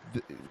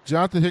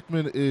 Jonathan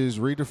Hickman is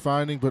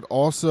redefining, but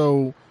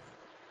also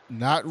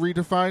not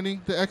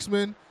redefining the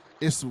X-Men.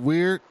 It's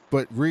weird,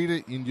 but read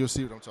it and you'll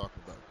see what I'm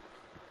talking about.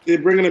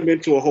 They're bringing them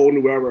into a whole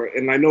new era,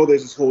 and I know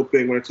there's this whole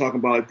thing where they're talking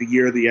about like the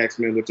year of the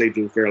X-Men, which they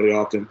do fairly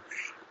often.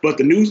 But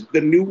the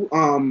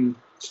new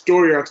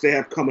story arcs they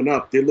have coming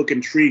up, they look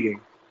intriguing.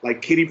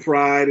 Like Kitty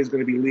Pryde is going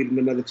to be leading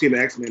another team of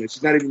X-Men, and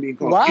she's not even being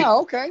called. Wow, Kitty.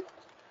 okay.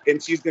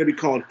 And she's going to be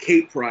called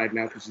Kate Pryde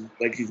now because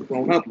she's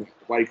grown up now,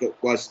 while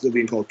she's still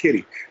being called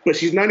Kitty. But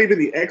she's not even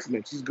the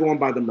X-Men. She's going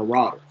by the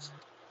Marauders,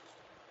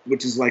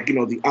 which is like,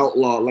 the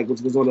outlaw, like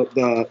which was on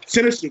the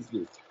Sinister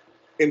group.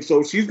 And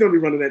so she's going to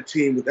be running that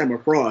team with Emma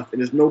Frost,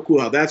 and there's no clue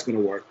how that's going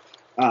to work.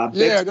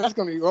 That's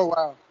going to be, oh,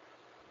 wow.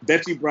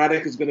 Betsy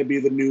Braddock is going to be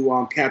the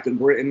new Captain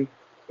Britain,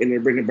 and they're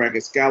bringing back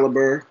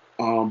Excalibur.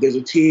 There's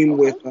a team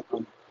with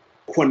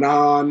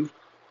Quanon,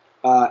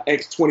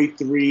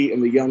 X-23,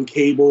 and the Young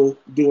Cable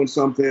doing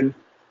something.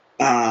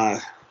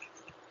 There's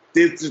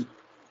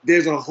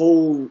a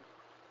whole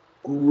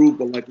group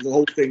of there's a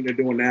whole thing they're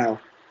doing now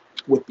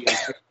with the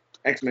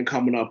X-Men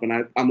coming up,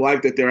 and I'm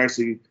like that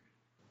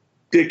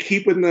they're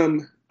keeping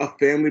them a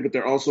family, but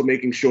they're also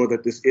making sure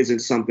that this isn't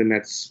something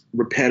that's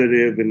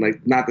repetitive and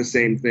not the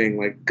same thing.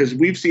 Because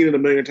we've seen it a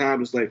million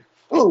times. It's like,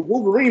 oh,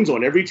 Wolverine's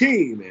on every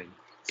team, and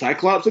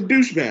Cyclops a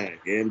douchebag,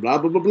 and blah,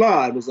 blah, blah,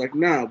 blah. It was like,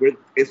 nah,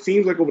 it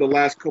seems like over the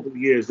last couple of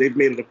years, they've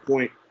made it a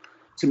point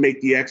to make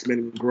the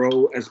X-Men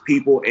grow as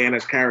people and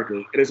as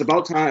characters. And it's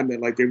about time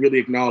that they really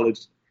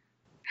acknowledge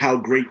how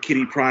great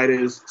Kitty Pryde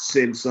is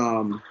since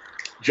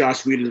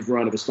Joss Whedon's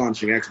run of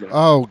Astonishing X-Men.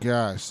 Oh,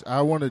 gosh.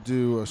 I want to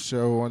do a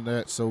show on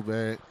that so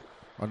bad,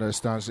 on the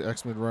Astonishing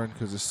X-Men run,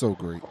 because it's so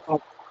great.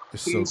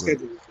 It's so great.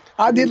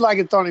 I did like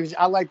it, Tony.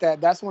 I like that.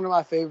 That's one of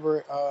my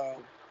favorite,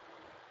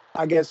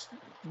 I guess,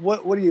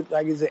 what do you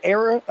like? Is it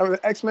Era of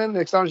X-Men?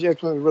 The Astonishing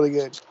X-Men is really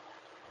good.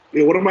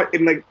 Yeah,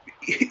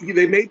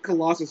 they made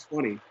Colossus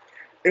funny.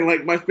 And one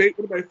of my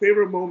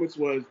favorite moments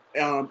was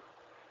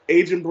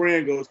Agent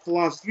Brand goes,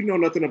 Colossus, you know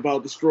nothing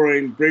about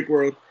destroying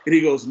Breakworld. And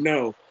he goes,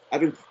 no, I've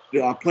been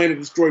planning to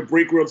destroy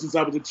Breakworld since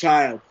I was a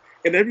child.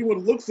 And everyone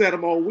looks at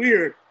him all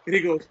weird. And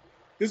he goes,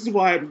 this is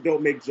why I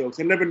don't make jokes.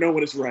 I never know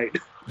when it's right.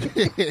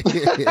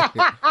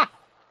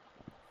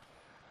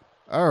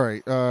 All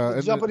right.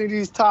 Jumping into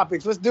these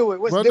topics. Let's do it.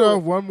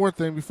 One more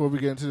thing before we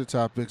get into the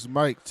topics.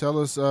 Mike, tell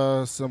us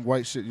some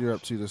white shit you're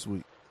up to this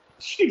week.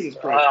 Jesus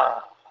Christ.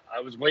 I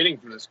was waiting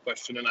for this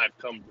question, and I've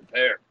come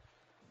prepared.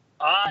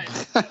 I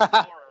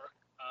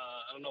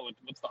don't know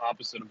what's the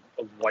opposite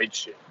of white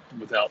shit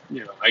without,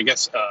 I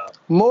guess.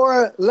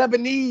 More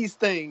Lebanese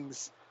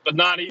things. But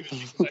not even,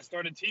 because I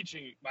started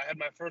teaching. I had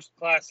my first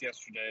class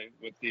yesterday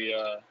with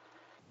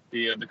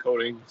the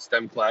coding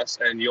STEM class,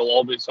 and you'll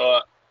always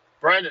saw.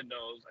 Brandon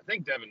knows. I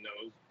think Devin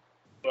knows.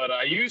 But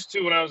I used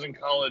to, when I was in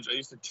college, I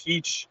used to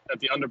teach at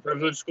the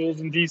underprivileged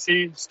schools in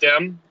D.C.,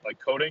 STEM, like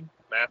coding,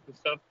 math and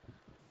stuff.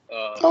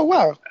 Oh,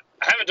 wow.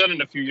 I haven't done it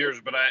in a few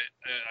years, but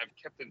I've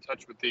kept in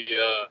touch with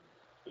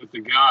the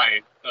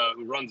guy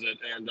who runs it,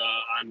 and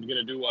I'm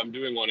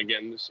doing one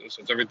again. So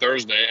it's every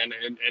Thursday,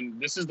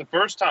 and this is the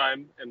first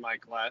time in my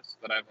class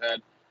that I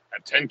have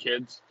 10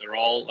 kids. They're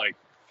all like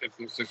 5th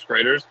and 6th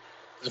graders.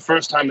 It's the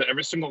first time that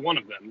every single one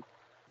of them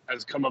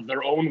has come of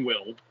their own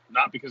will,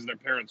 not because their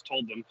parents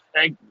told them.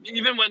 And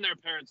even when their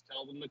parents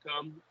tell them to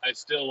come, I'm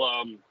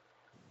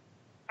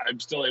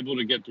still able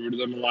to get through to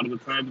them a lot of the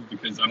time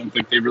because I don't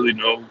think they really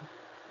know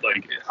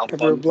how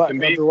fun it can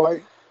be.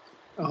 White.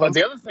 But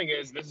the other thing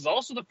is, this is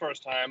also the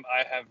first time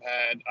I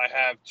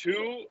have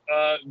 2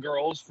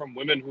 girls from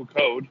Women Who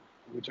Code,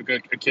 who took a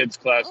kids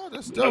class. Oh,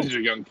 that's dope. These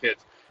are young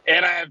kids,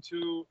 and I have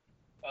 2.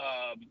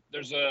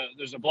 There's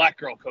a black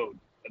girl code.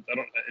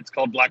 It's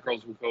called Black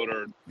Girls Who Code,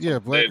 or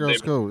Black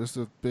Girls Code. It's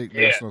a big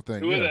national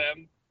thing. 2 of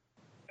them,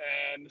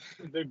 and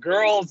the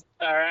girls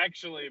are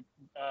actually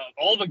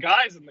all the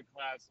guys in the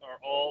class are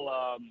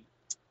all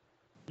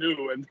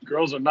new, and the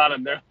girls are not.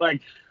 And they're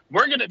like,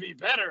 we're gonna be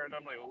better, and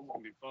I'm like, oh, it's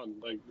gonna be fun.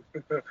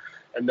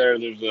 And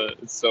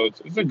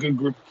it's a good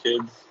group of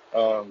kids.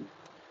 So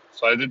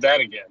I did that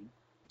again.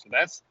 So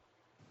that's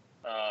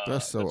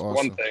so awesome.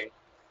 One thing.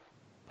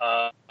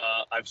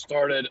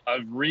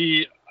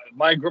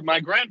 My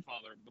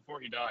grandfather, before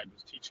he died,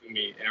 was teaching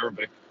me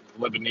Arabic,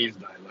 Lebanese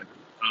dialect,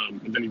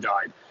 and then he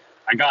died.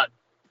 I got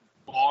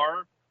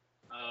far.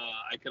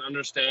 I could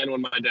understand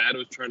when my dad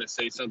was trying to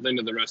say something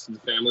to the rest of the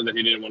family that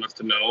he didn't want us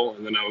to know,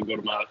 and then I would go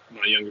to my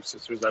younger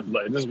sisters. I'd be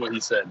like, "This is what he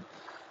said,"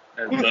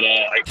 but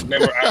I could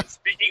never.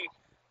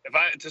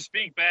 To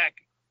speak back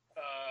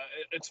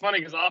It's funny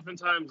because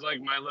oftentimes,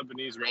 like, my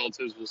Lebanese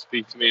relatives will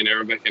speak to me in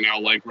Arabic, and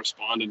I'll like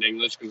respond in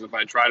English. Because if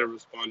I try to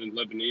respond in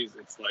Lebanese,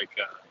 it's like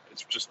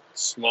it's just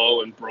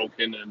slow and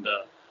broken and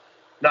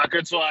not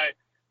good. So I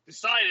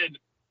decided,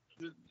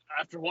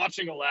 after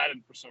watching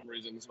Aladdin, for some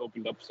reason, it's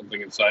opened up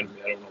something inside of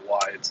me. I don't know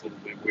why. It's a little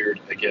bit weird,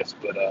 I guess.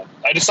 But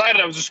I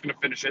decided I was just going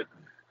to finish it.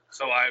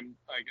 So I'm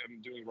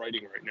doing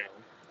writing right now,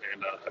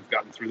 and I've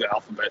gotten through the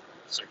alphabet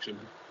section.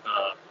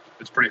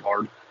 It's pretty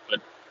hard,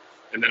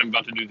 and then I'm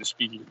about to do the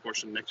speaking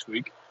portion next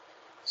week.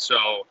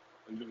 So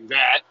I'm doing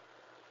that.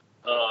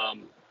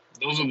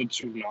 Those are the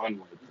two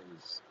non-white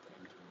things that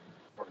I'm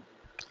doing.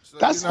 So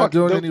That's you're not fucking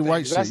doing dope any things.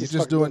 white shit. That's You're just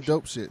just fucking doing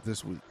dope dope shit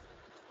this week.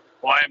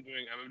 Well, I'm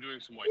doing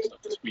some white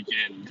stuff this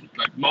weekend.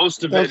 Like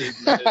most of it is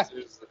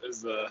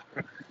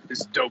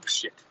dope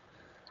shit.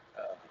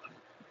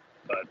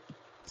 But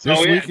This so, yeah,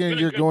 it's weekend been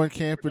a you're good going week.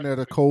 camping at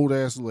a cold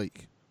ass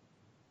lake.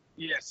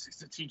 Yes, it's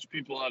to teach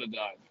people how to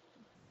dive.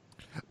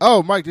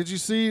 Oh, Mike, did you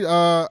see?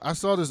 I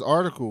saw this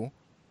article.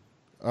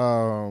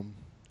 I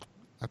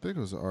think it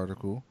was an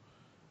article,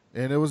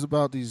 and it was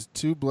about these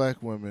two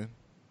black women.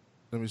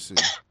 Let me see.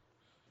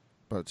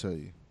 About to tell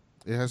you,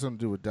 it has something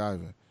to do with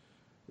diving.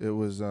 It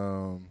was.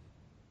 Let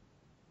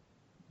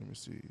me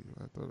see.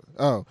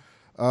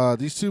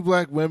 These two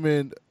black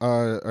women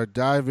are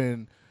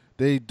diving.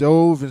 They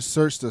dove and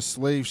searched a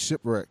slave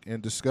shipwreck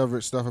and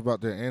discovered stuff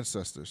about their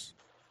ancestors.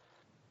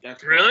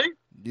 That's Really?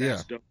 Yeah.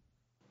 That's dope.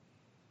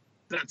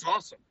 That's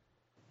awesome.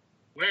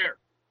 Where?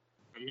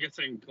 I'm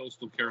guessing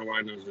coastal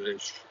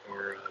Carolinas-ish,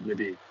 or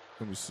maybe.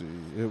 Let me see.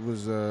 It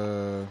was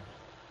the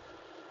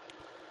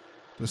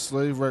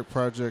Slave Wreck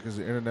Project is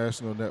an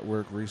international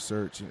network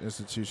research and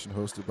institution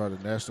hosted by the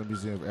National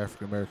Museum of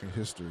African American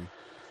History.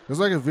 There's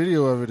like a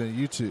video of it on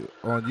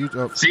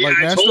YouTube. See, like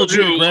I National told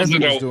you it Geographic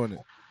wasn't is a- doing it.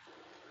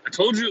 I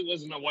told you it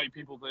wasn't a white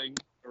people thing,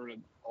 or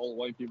an all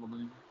white people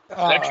thing. It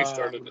actually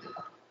started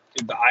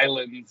in the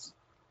islands.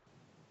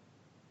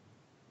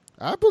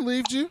 I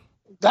believed you.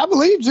 I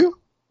believed you.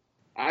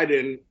 I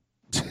didn't.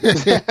 Diving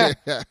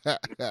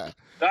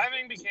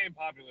became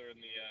popular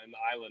in the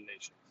island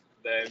nations.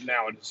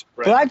 Now it is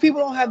spread. Black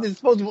people don't have the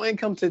disposable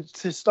income to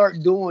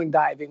start doing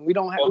diving. We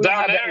don't have. Well, we don't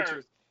down have that there,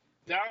 interest.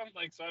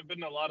 so I've been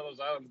to a lot of those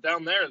islands.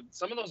 Down there,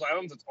 some of those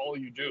islands, it's all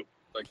you do.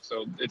 Like,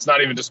 so it's not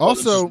even just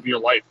Also- it's just your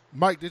life.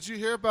 Mike, did you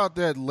hear about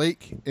that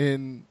lake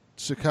in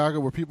Chicago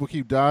where people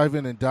keep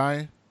diving and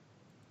dying?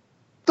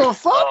 The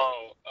fuck?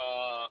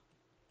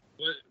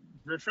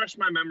 Refresh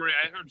my memory.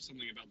 I heard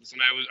something about this,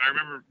 and I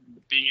remember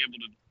being able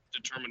to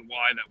determine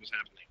why that was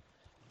happening.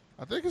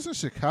 I think it's in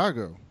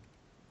Chicago.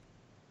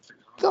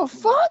 The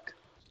fuck?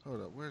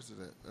 Hold up, where's it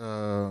at?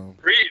 Find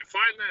that. I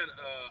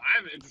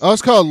have an interesting Oh,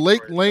 it's called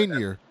Lake story.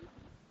 Lanier.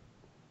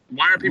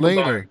 Why are people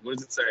Lanier. dying? What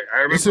does it say? I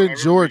remember, It's in I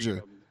remember Georgia.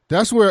 reading them.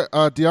 That's where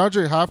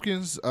DeAndre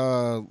Hopkins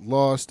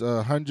lost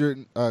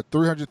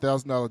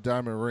 $300,000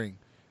 diamond ring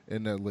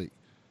in that lake.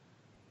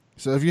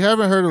 So if you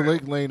haven't heard of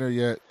Lake Lanier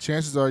yet,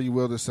 chances are you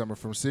will this summer.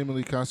 From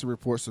seemingly constant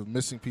reports of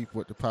missing people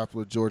at the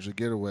popular Georgia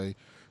getaway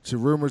to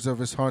rumors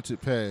of its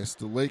haunted past,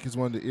 the lake is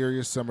one of the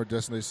eeriest summer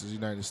destinations in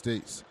the United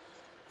States.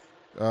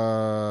 Since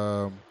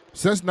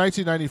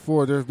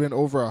 1994, there have been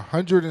over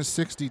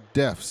 160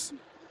 deaths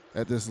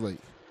at this lake.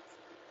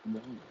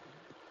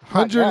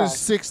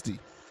 160.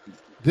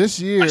 This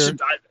I year, should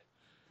dive.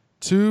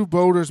 2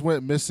 boaters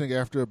went missing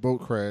after a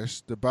boat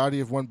crash. The body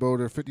of one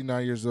boater,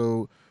 59 years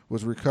old,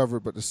 was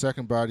recovered, but the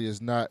second body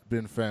has not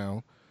been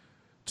found.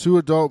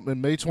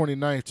 On May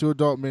 29th, 2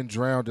 adult men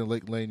drowned in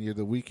Lake Lanier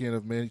the weekend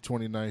of May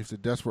 29th. The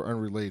deaths were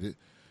unrelated.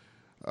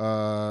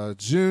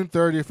 June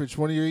 30th, a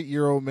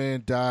 28-year-old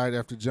man died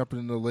after jumping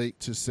in the lake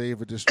to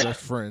save a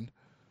distressed friend.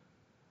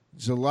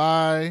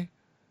 July,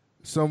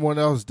 someone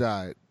else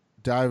died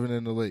diving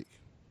in the lake.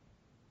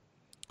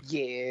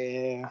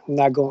 Yeah, I'm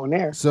not going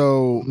there.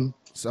 So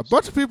a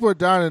bunch of people are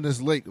dying in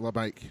this lake,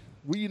 Mike.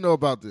 What do you know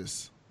about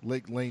this?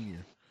 Lake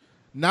Lanier.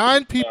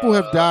 9 people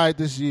have died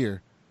this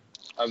year.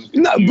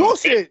 No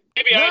bullshit.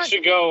 Maybe I What?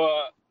 should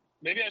go.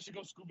 Maybe I should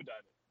go scuba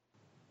diving.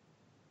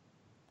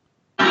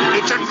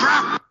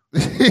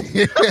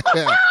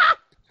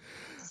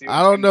 See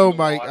I what's don't know, in the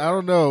Mike. water. I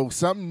don't know.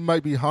 Something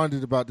might be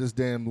haunted about this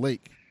damn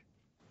lake.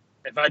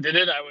 If I did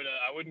it, I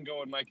wouldn't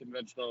go with my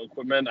conventional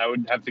equipment. I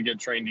would have to get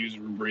trained to use a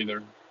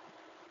rebreather,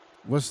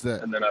 What's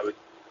that? and then it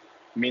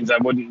means I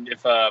wouldn't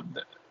if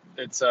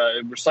it's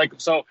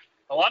recycle. So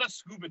a lot of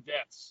scuba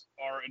deaths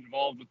are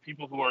involved with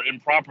people who are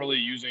improperly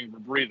using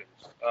rebreathers.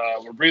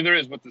 Rebreather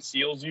is what the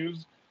SEALs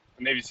use,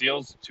 the Navy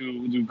SEAls,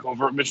 to do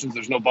covert missions.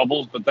 There's no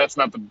bubbles, but that's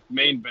not the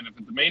main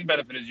benefit. The main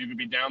benefit is you could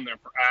be down there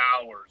for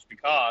hours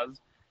because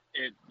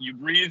you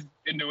breathe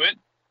into it.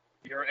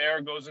 Your air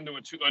goes into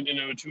a tube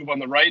on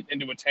the right,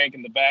 into a tank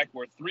in the back,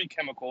 where 3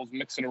 chemicals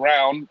mix it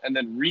around and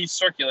then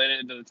recirculate it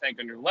into the tank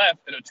on your left,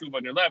 and a tube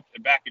on your left,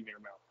 and back into your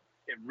mouth.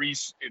 It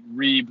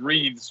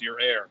rebreathes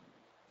your air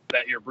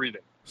that you're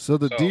breathing. So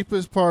the So-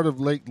 deepest part of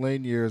Lake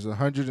Lanier is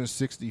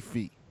 160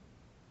 feet.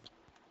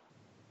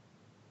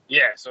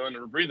 Yeah, so in a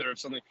rebreather or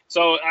something.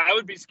 So I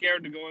would be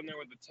scared to go in there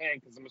with the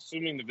tank because I'm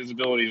assuming the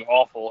visibility is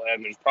awful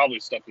and there's probably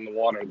stuff in the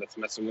water that's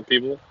messing with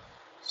people.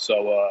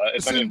 So if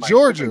It's any in of my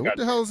Georgia. equipment What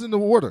the got hell is in the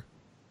water?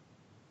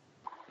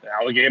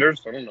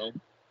 alligators? I don't know.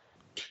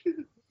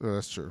 Oh,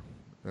 that's true.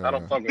 I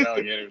don't fuck with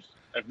alligators.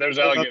 If there's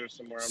alligators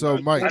somewhere, So,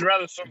 Mike, I'd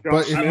rather swim.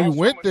 But if I'd you also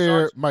went swim with there,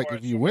 sharks Mike, before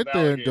if I you swim went with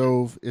there and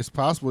alligators. dove, it's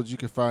possible that you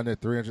could find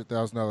that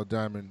 $300,000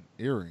 diamond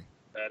earring.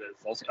 That is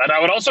also, and I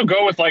would also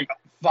go with like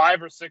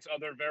 5 or 6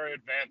 other very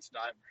advanced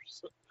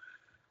divers,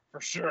 for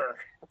sure.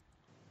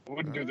 I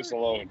wouldn't do this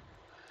alone.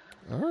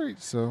 All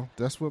right, so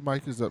that's what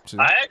Mike is up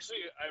to.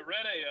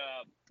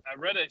 I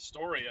read a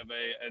story of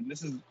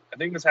I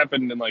think this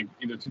happened in like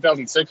either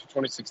 2006 or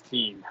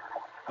 2016,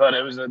 but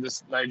it was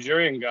this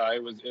Nigerian guy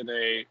was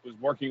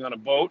working on a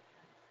boat,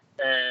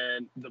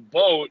 and the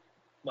boat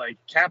like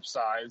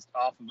capsized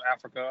off of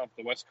Africa, off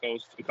the west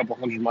coast, a couple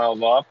hundred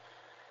miles off,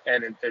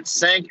 and it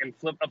sank and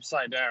flipped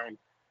upside down.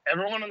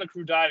 Everyone on the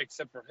crew died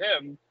except for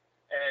him,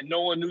 and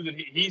no one knew that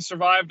he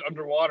survived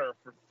underwater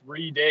for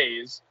 3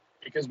 days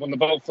because when the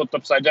boat flipped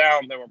upside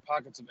down, there were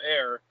pockets of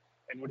air.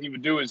 And what he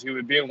would do is he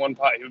would be in one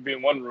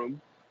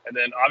room, and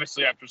then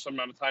obviously after some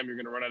amount of time you're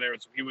going to run out of air.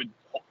 So he would,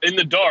 in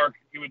the dark,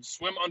 he would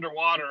swim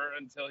underwater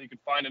until he could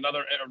find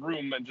another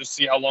room and just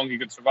see how long he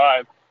could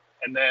survive.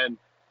 And then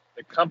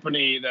the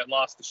company that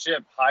lost the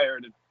ship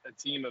hired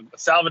a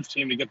salvage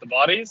team to get the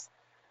bodies,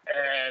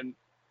 and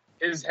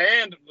his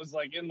hand was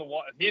like in the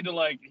water. He had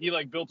to he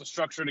built a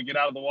structure to get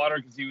out of the water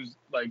because he was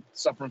like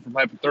suffering from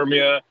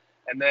hypothermia.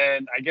 And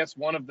then I guess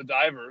one of the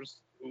divers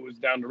who was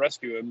down to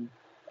rescue him,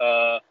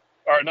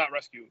 or not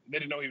rescue, they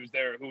didn't know he was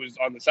there, who was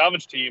on the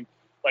salvage team,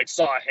 like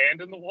saw a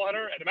hand in the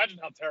water. And imagine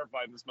how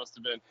terrifying this must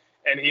have been.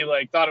 And he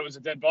like thought it was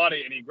a dead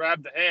body, and he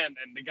grabbed the hand,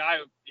 and the guy,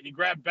 he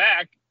grabbed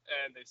back,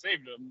 and they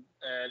saved him.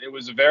 And it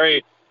was a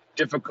very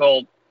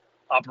difficult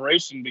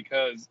operation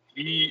because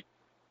he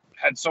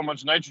had so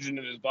much nitrogen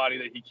in his body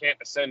that he can't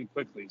ascend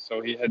quickly.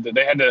 So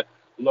they had to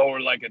lower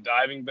like a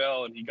diving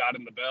bell, and he got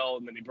in the bell,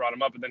 and then he brought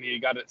him up, and then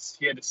he had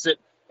to sit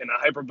in a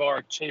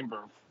hyperbaric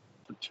chamber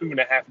for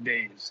 2.5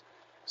 days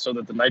so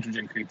that the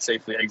nitrogen could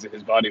safely exit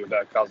his body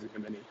without causing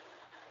him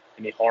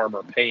any harm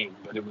or pain.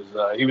 But it was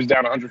he was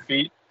down 100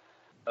 feet.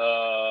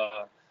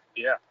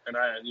 Yeah, and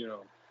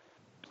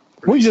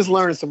we just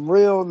learned some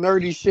real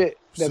nerdy shit.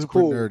 That's Super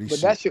cool, nerdy but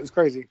shit. that shit was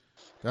crazy.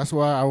 That's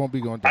why I won't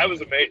be going down. I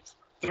was amazed.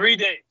 3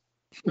 days.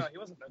 No, he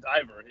wasn't a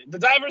diver. The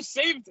diver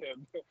saved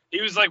him.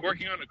 He was like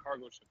working on a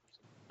cargo ship or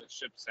something. The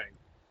ship sank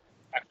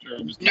after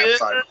it was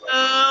capsized.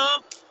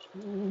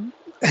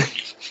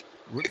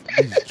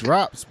 These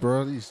drops,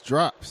 bro. These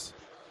drops.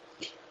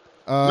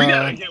 We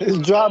gotta get It's one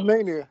of Drop those.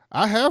 Mania.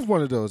 I have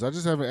one of those. I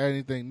just haven't added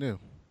anything new.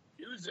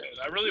 Use it.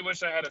 I really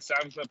wish I had a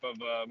sound clip of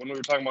when we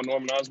were talking about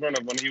Norman Osborn,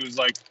 of when he was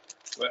like,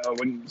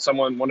 when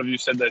one of you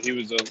said that he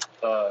was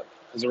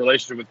has a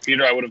relationship with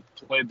Peter. I would have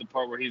played the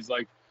part where he's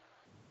like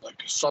a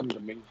son to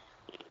me.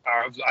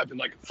 I've been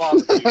like a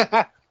father to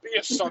you. Be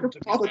a son to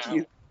me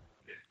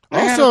now.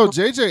 Also,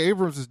 J.J.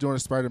 Abrams is doing a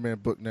Spider-Man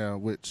book now,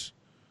 which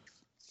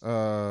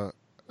I'm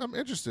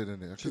interested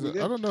in it because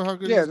I don't know how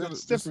good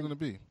this is going to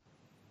be.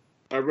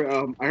 I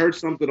heard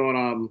something on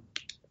I'm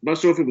not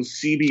sure if it was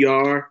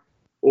CBR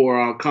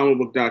or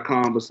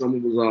comicbook.com, but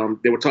someone was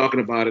they were talking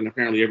about it, and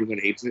apparently everyone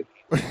hates it.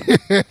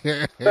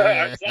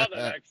 I saw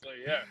that actually.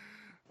 Yeah.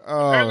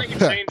 Apparently he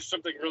changed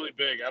something really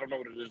big. I don't know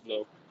what it is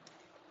though.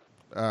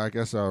 I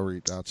guess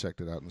I'll check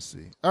it out and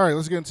see. All right,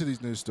 let's get into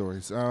these news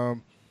stories.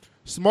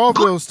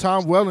 Smallville's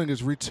Tom Welling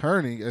is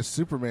returning as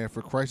Superman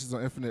for Crisis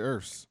on Infinite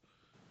Earths.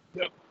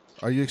 Yep.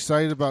 Are you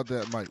excited about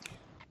that, Mike?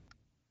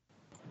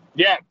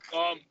 Yeah.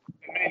 I mean,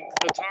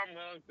 the Tom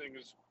Welling thing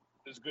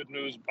is good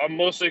news. I'm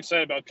mostly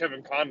excited about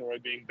Kevin Conroy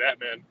being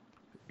Batman.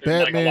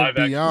 Batman like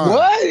Beyond.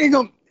 What?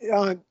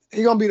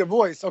 He gonna be the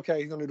voice.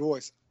 Okay, he's gonna do the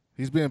voice.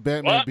 He's being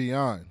Batman What?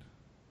 Beyond.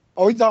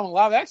 Oh, he's talking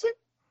live action?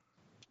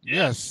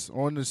 Yes,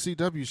 on the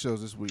CW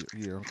shows this week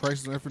here on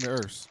Crisis on Infinite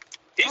Earths.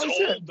 He's Oh, old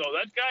shit. though.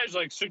 That guy's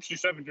like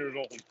 67 years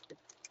old.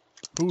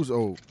 Who's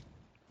old?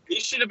 He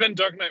should have been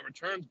Dark Knight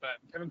Returns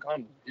Batman. Kevin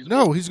Conroy.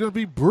 No, he's going to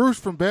be Bruce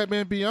from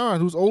Batman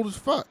Beyond, who's old as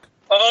fuck.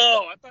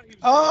 Oh, I thought he was.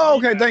 Oh,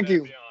 okay, thank Batman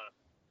you. Beyond.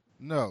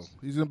 No,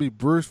 he's going to be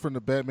Bruce from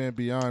the Batman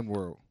Beyond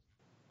world.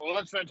 Well,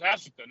 that's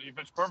fantastic then. He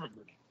fits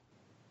perfectly.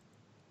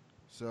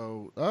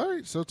 So, all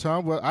right. So,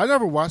 Tom, well, I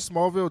never watched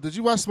Smallville. Did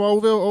you watch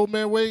Smallville, Old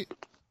Man Wade?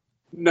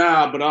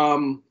 Nah, but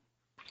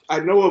I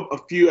know a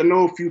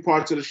few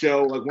parts of the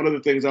show. Like one of the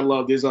things I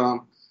loved is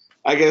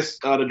I guess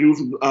the dude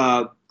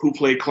who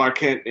played Clark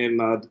Kent and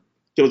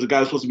there was a guy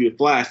who was supposed to be a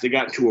Flash. They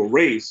got into a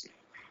race,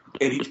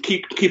 and he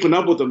keeping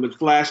up with them. The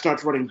Flash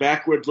starts running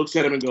backwards, looks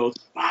at him, and goes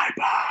bye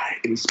bye,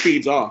 and he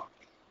speeds off.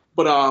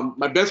 But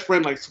my best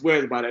friend like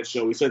swears by that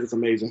show. He says it's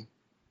amazing.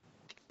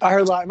 I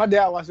heard a lot. My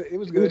dad watched it. It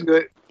was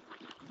good.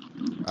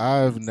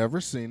 I've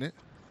never seen it,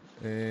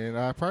 and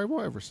I probably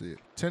won't ever see it.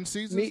 10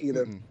 seasons? Me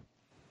either. Mm-mm.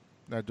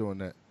 Not doing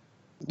that.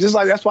 Just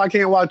like that's why I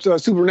can't watch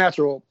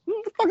Supernatural.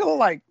 What the fuck I look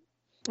like?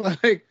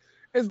 Like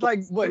it's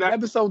like what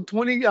episode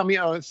 20? I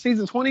mean,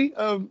 season 20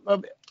 of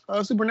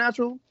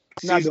Supernatural.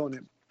 Not doing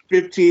it.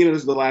 15, and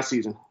this is the last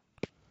season.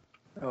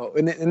 Oh,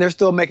 and they're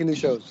still making new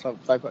shows. So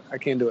I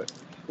can't do it.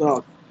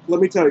 So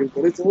let me tell you,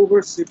 when it's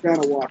over, sit down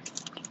and watch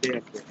it. Damn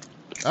good.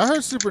 I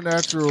heard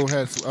Supernatural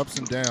had some ups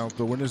and downs,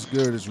 but when it's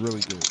good, it's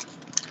really good.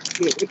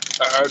 Yeah,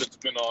 I heard it's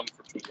been on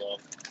for too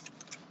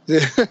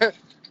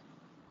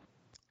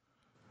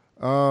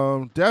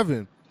long.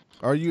 Devin,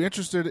 are you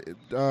interested?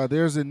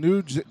 There's a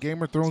new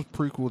Game of Thrones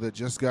prequel that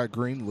just got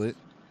greenlit,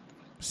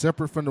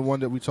 separate from the one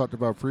that we talked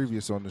about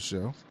previous on the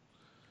show.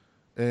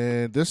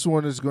 And this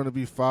one is going to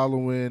be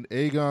following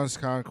Aegon's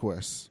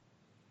conquest.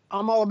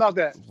 I'm all about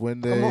that.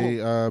 When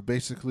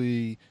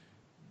they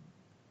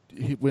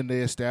when they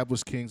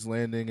established King's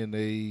Landing and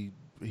he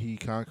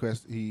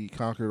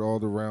conquered all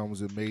the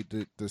realms and made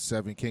the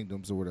 7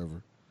 kingdoms or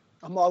whatever.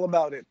 I'm all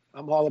about it.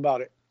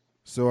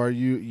 So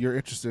you're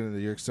interested in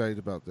it? You're excited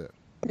about that?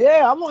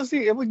 Yeah, I want to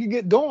see if we can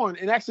get Dawn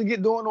and actually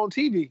get Dawn on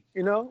TV.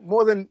 You know,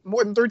 more than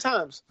 3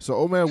 times. So,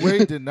 Old Man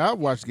Wade did not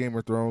watch Game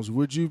of Thrones.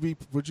 Would you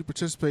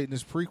participate in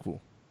this prequel?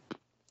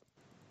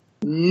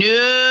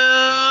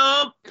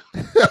 Nope.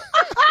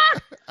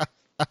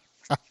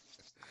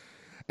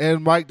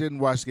 And Mike didn't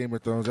watch Game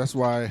of Thrones. That's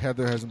why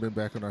Heather hasn't been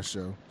back on our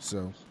show.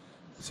 So,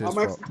 it's his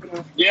fault.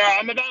 Yeah,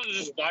 I'm about to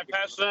just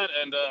bypass that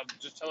and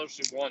just tell her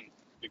she won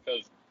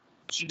because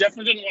she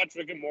definitely didn't watch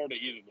Rick and Morty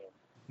either, though.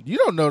 You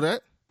don't know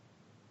that.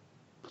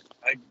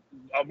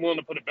 I'm willing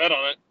to put a bet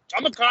on it.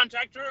 I'm gonna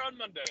contact her on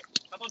Monday.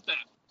 How about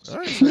that? All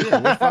right, so yeah,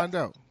 we'll find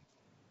out.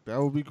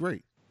 That would be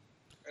great.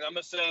 And I'm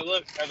gonna say,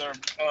 look, Heather,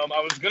 I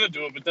was gonna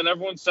do it, but then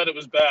everyone said it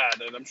was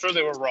bad, and I'm sure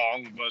they were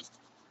wrong. But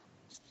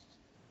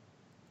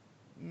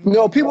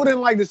No, people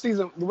didn't like the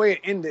season the way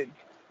it ended.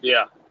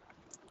 yeah,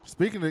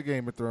 Speaking of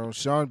Game of Thrones,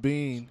 Sean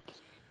Bean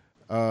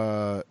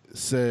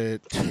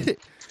said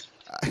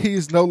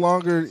he's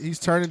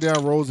turning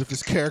down roles if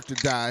his character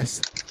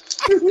dies.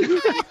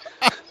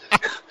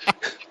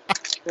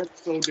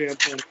 That's so damn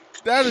funny.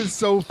 That is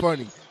so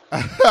funny.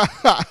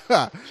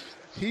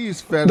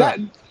 He's fed up.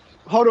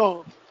 Hold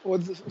on.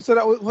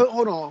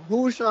 Hold on.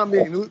 Who was Sean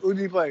Bean? Who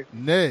did he play?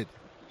 Ned.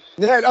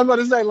 Ned. I'm about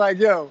to say,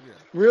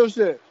 real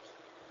shit.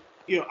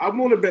 I'm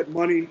going to bet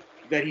money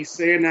that he's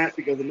saying that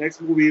because the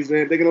next movie he's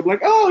in, they're going to be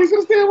like, oh, he's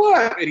going to stay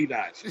alive. And he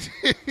dies.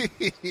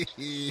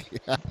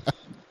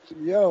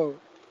 Yo.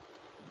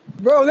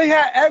 Bro, they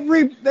had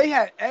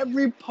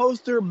every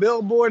poster,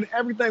 billboard,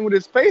 everything with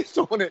his face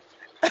on it.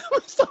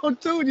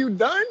 Episode 2, you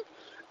done?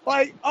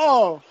 Like,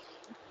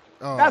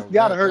 that's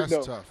gotta hurt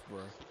that's though. Tough, bro.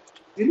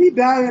 Did he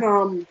die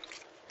in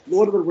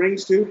Lord of the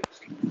Rings too?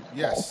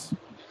 Yes,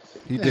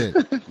 he did.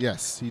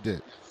 Yes, he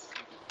did.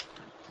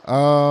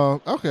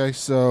 Okay,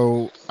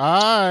 so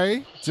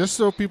just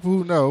so people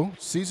who know,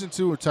 season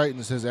 2 of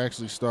Titans has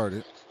actually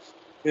started.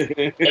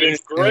 it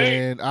is great.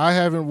 And I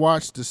haven't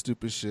watched the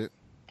stupid shit.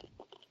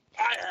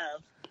 I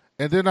have.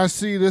 And then I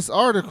see this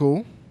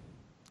article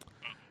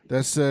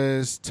that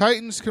says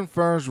Titans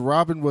confirms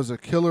Robin was a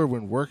killer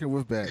when working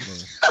with Batman.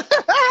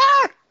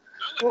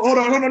 Hold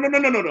on,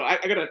 no. I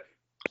gotta.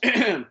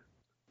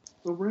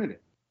 So Brandon,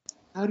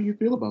 how do you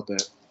feel about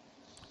that?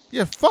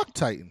 Yeah, fuck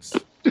Titans.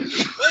 Wait a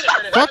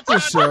minute, Fuck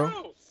that's this not show.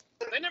 true.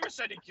 They never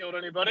said he killed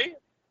anybody.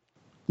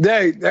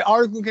 The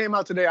article came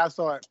out today. I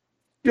saw it.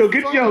 Wait,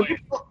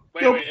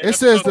 It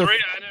says episode the- 3,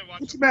 I didn't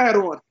watch What's it. mad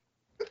on?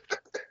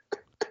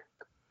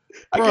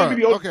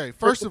 Bruh, okay,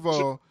 first of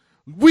all,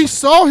 we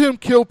saw him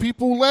kill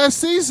people last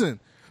season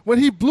when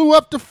he blew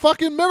up the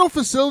fucking mental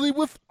facility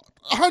with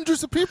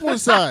hundreds of people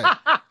inside.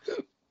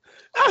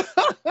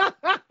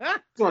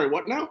 Sorry,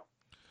 what now?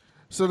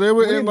 So they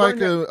were We in like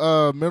burned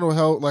a mental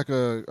health, like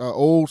a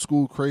old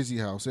school crazy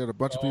house. They had a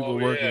bunch of people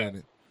working yeah. in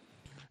it,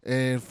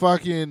 and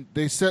fucking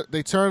they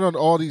turned on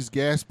all these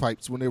gas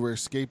pipes when they were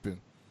escaping,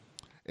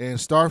 and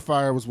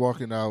Starfire was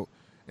walking out,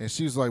 and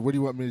she was like, "What do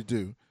you want me to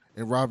do?"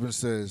 And Robin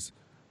says,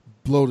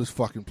 "Blow this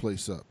fucking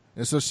place up."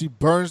 And so she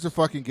burns the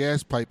fucking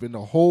gas pipe, and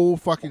the whole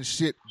fucking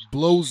shit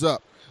blows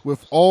up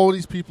with all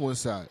these people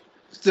inside.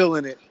 Still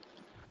in it.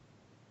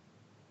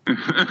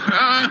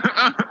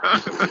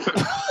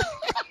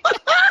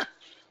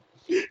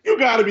 You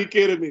gotta be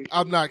kidding me.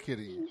 I'm not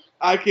kidding you.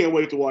 I can't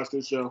wait to watch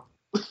this show.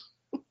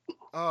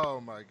 Oh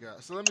my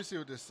god! So let me see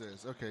what this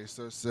says. Okay,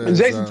 so it says And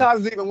Jason Todd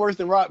is even worse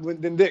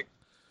than Dick.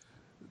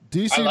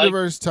 DC I like-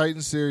 Universe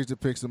Titans series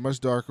depicts a much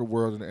darker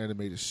world in the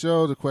animated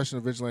show. The question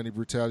of vigilante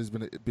brutality has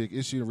been a big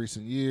issue in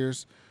recent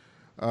years.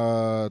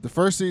 The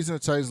first season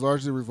of Titans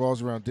largely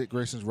revolves around Dick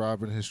Grayson's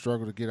Robin and his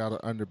struggle to get out of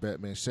under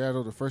Batman's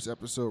shadow. The first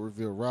episode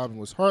revealed Robin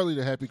was hardly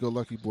the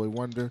happy-go-lucky boy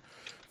wonder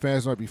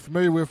fans might be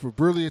familiar with, a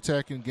brutally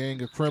attacking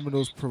gang of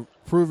criminals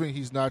proving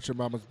he's not your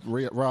mama's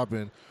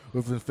Robin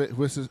with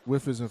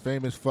his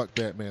infamous "fuck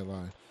Batman"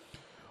 line.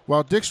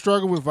 While Dick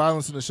struggled with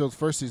violence in the show's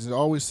first season, it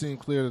always seemed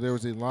clear that there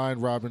was a line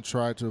Robin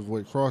tried to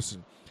avoid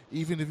crossing.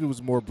 Even if it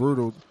was more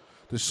brutal,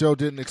 the show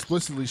didn't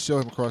explicitly show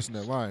him crossing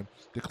that line.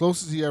 The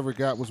closest he ever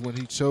got was when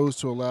he chose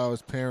to allow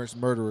his parents'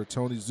 murderer,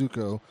 Tony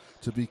Zuko,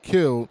 to be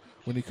killed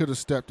when he could have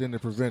stepped in to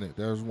prevent it.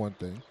 That was one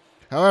thing.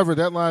 However,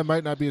 that line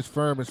might not be as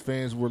firm as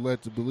fans were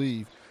led to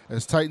believe,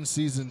 as Titan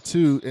Season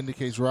 2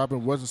 indicates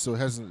Robin wasn't so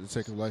hesitant to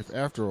take a life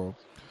after all.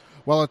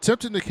 While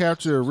attempting to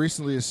capture a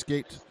recently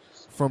escaped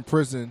from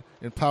prison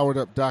and powered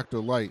up Dr.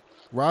 Light,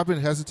 Robin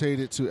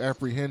hesitated to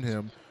apprehend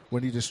him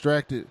when he's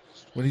distracted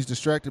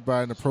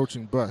by an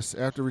approaching bus.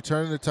 After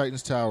returning to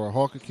Titan's Tower,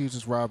 Hawk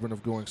accuses Robin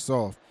of going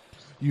soft.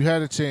 You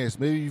had a chance.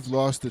 Maybe you've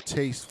lost the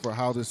taste for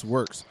how this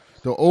works.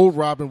 The old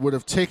Robin would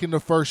have taken the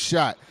first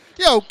shot.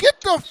 Yo, get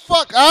the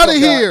fuck out of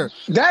here.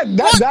 That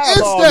What dialogue is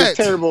that? is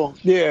terrible.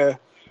 Yeah.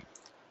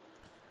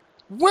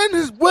 When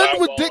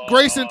would Dick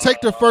Grayson take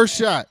the first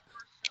shot?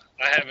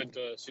 I haven't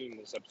seen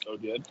this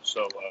episode yet,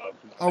 so.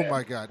 Oh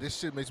my God, this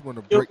shit makes me want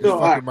to break this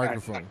fucking Alright.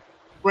 microphone.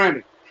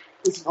 Brandon,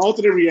 it's an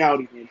alternate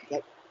reality,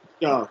 man.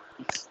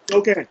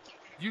 Okay.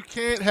 You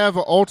can't have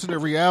an alternate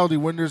reality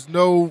when there's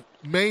no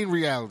main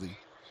reality.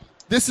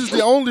 This is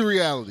the only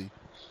reality.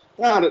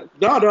 No, the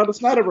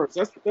Snyderverse.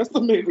 That's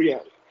the main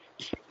reality.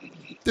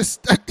 This,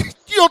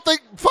 you don't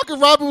think fucking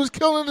Robin was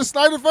killing the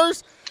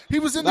Snyderverse? He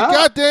was in the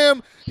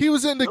goddamn. He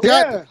was in the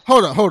Yeah.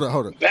 Hold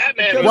on.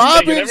 Batman was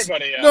taking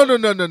everybody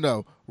out.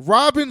 No.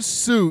 Robin's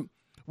suit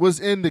was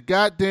in the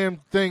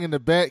goddamn thing in the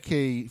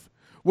Batcave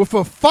with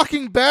a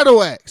fucking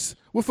battle axe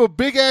with a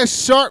big ass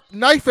sharp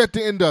knife at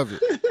the end of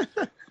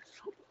it.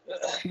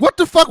 What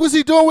the fuck was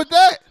he doing with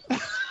that?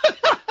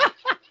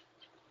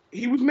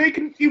 He was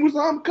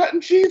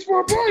cutting cheese for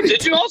a party.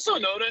 Did you also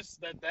notice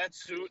that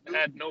suit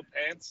had no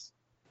pants?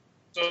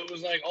 So it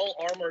was like all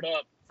armored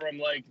up from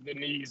like the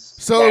knees.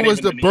 So it was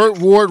the Burt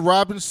Ward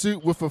Robin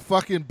suit with a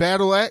fucking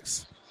battle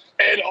axe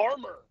and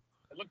armor.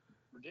 It looked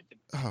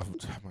ridiculous. Oh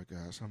my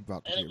gosh, I'm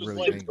about to And it get was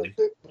really like angry.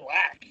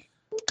 black.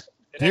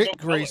 It had Dick no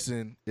color.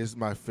 Grayson is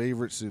my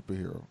favorite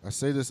superhero. I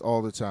say this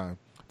all the time.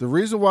 The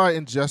reason why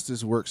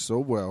Injustice works so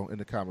well in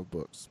the comic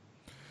books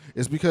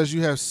is because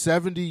you have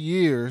 70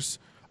 years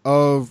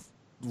of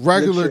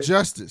regular Legit.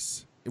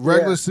 Justice,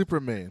 regular Yeah.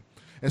 Superman.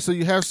 And so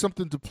you have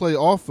something to play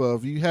off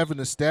of. You have an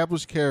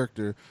established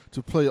character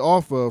to play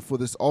off of for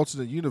this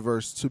alternate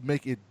universe to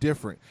make it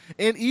different.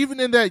 And even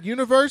in that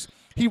universe,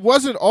 he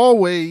wasn't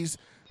always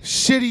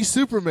shitty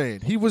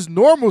Superman. He was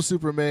normal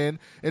Superman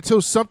until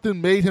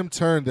something made him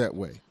turn that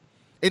way.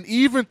 And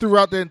even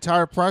throughout the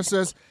entire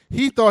process,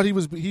 he thought he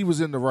was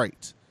in the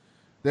right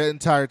that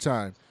entire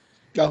time.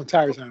 The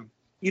entire time.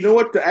 You know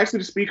what?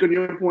 To speak on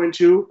your point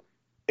too,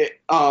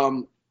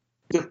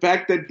 the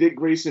fact that Dick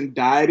Grayson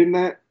died in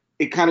that,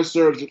 it kind of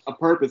serves a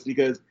purpose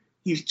because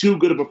he's too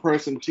good of a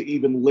person to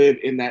even live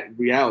in that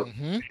reality.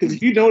 Because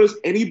if you notice,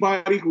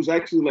 anybody who's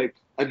actually like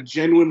a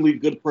genuinely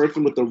good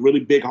person with a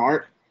really big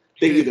heart,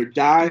 they either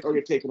die or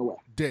get taken away.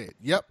 Dead.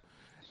 Yep.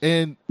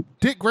 And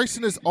Dick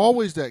Grayson is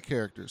always that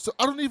character. So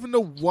I don't even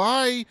know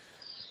why.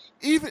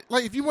 Even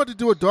like if you want to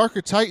do a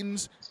Darker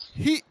Titans,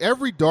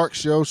 every dark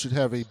show should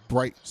have a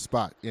bright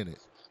spot in it.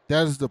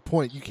 That is the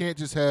point. You can't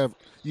just have.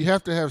 You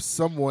have to have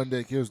someone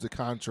that gives the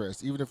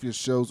contrast, even if your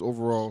show's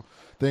overall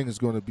thing is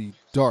going to be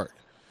dark.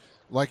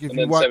 Like if And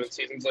you then watch 7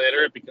 seasons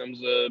later, it becomes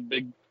a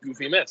big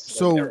goofy mess. like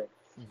So Arrow.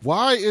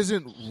 why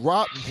isn't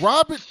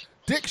Robin?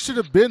 Dick should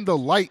have been the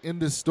light in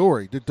this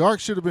story. The dark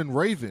should have been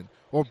Raven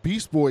or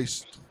Beast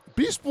Boy's.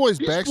 Beast Boy's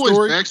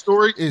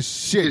backstory is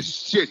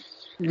shit.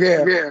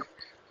 Yeah.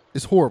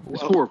 It's horrible.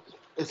 It's horrible.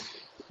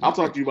 I'll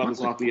talk to you about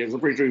this off the air. I'm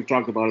pretty sure you've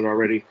talked about it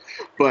already.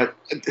 But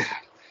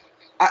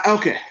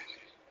okay.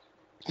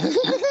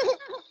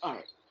 All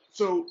right.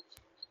 So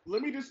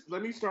let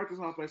me start this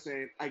off by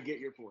saying I get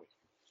your point,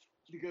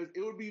 because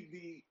it would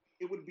be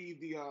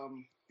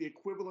the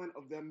equivalent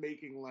of them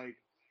making like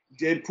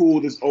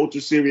Deadpool this ultra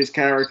serious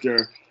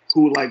character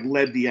who like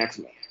led the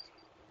X-Men.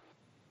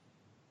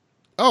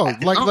 Oh,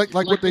 like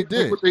what they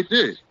did. What do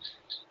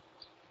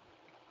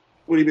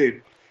you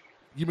mean?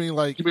 You mean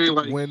like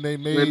when they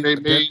made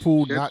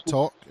Deadpool not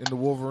talk in the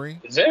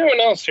Wolverine? Does anyone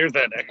else hear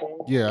that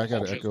echo? Yeah, I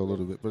got to echo a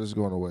little bit, but it's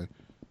going away.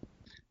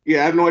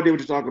 Yeah, I have no idea what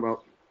you're talking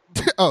about.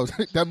 Oh,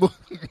 that movie.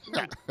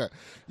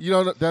 You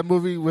know that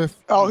movie with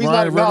He's not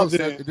Ryan Reynolds? involved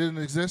in it. It didn't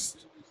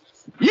exist.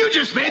 You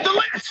just made the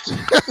list.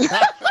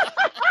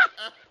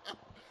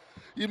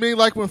 You mean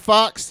like when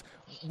Fox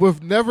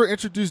would never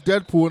introduced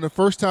Deadpool, and the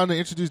first time they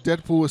introduced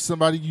Deadpool was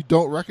somebody you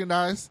don't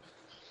recognize?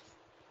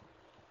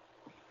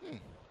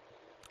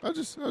 I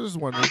just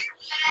wondering.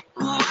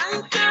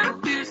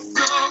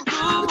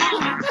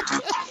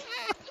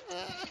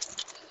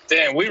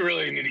 Damn, we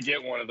really need to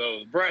get one of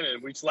those.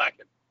 Brandon, we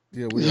slacking.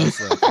 Yeah, we are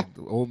slacking.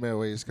 The old man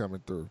way is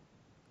coming through.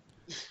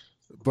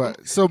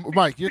 But so,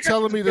 Mike, you're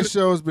telling me the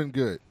show has been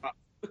good.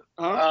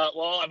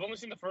 Well, I've only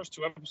seen the first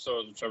 2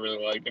 episodes, which I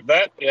really like. If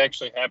that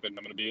actually happened,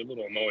 I'm going to be a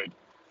little annoyed.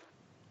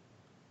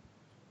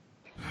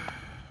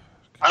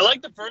 I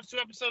like the first 2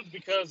 episodes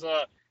because,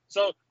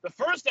 so the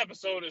first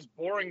episode is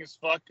boring as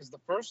fuck because the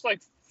first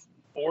like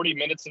 40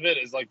 minutes of it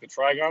is like the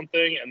Trigon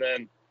thing, and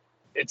then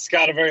it's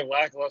got a very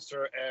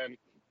lackluster and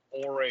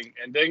boring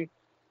ending.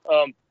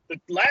 The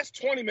last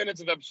 20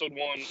 minutes of episode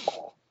 1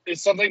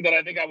 is something that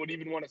I think I would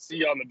even want to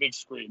see on the big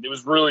screen. It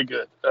was really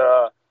good.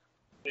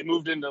 They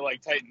moved into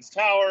like Titan's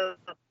Tower.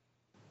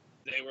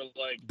 They were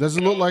like. Does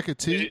it look like a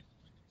T?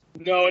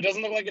 No, it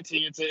doesn't look like a T.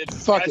 It's a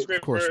Fuck it.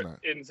 Of course skyscraper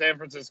not. in San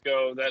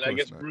Francisco that I course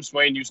guess not. Bruce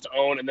Wayne used to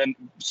own, and then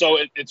so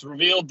it's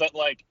revealed that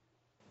like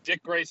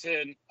Dick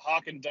Grayson,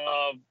 Hawk and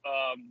Dove,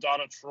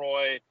 Donna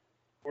Troy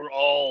were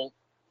all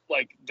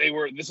like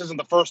this isn't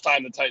the first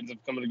time the Titans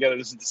have come together.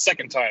 This is the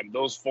second time.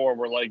 Those four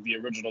were like the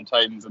original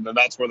Titans, and then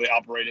that's where they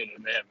operated,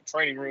 and they have a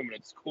training room, and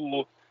it's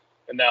cool.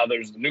 And now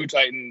there's the new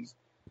Titans.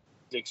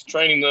 Dick's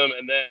training them,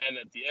 and then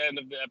at the end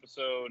of the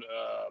episode,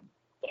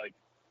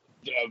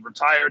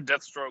 retired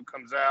Deathstroke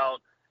comes out,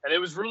 and it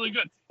was really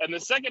good. And the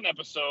second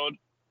episode,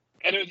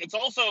 and it's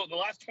also the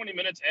last 20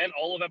 minutes and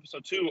all of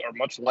episode 2 are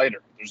much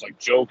lighter. There's like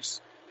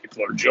jokes,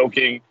 people are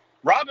joking.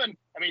 Nightwing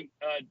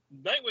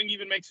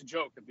even makes a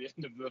joke at the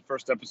end of the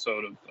first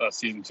episode of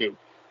season 2,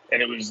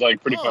 and it was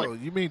like pretty funny.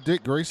 You mean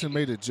Dick Grayson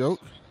made a joke?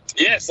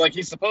 Yes, like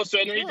he's supposed to,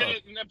 and he did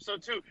it in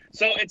episode 2.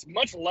 So it's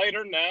much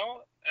lighter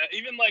now.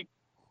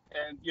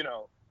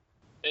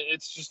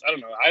 It's just, I don't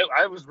know.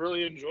 I was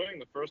really enjoying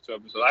the first 2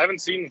 episodes. I haven't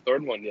seen the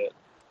third one yet.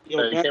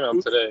 It came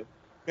out today.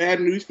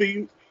 Bad news for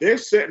you. They're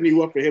setting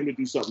you up for him to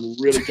do something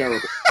really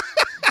terrible.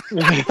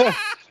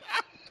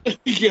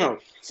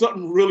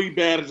 Something really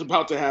bad is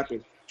about to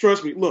happen.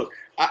 Trust me. Look,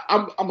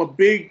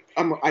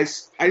 I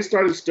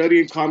started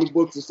studying comic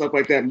books and stuff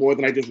like that more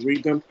than I just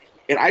read them,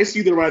 and I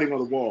see the writing on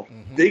the wall.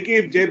 Mm-hmm. They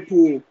gave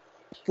Deadpool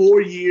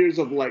 4 years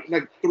of like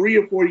 3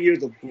 or 4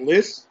 years of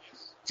bliss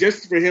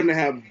just for him to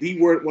have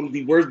one of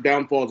the worst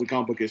downfalls in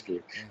comic book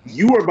history.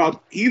 Mm-hmm.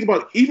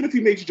 Even if he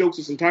makes jokes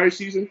this entire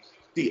season,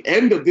 the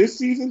end of this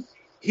season,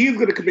 he's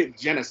going to commit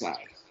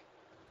genocide.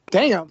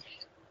 Damn.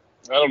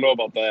 I don't know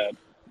about that.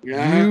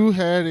 Yeah. You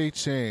had a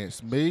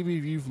chance. Maybe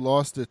you've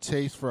lost the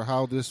taste for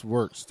how this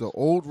works. The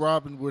old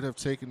Robin would have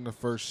taken the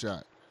first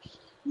shot.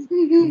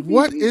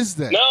 What is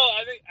that? No,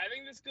 I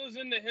think this goes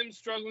into him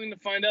struggling to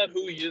find out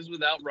who he is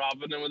without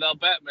Robin and without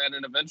Batman,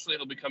 and eventually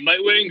he'll become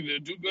Nightwing, the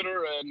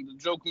do-gooder, and the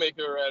joke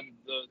maker, and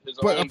his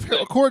own thing.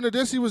 But according to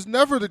this, he was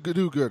never the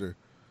do-gooder.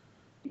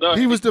 No,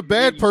 he was the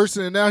bad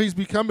person, and now he's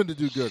becoming the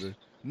do-gooder.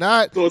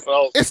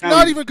 It's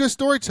not even good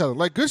storytelling.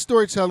 Like, good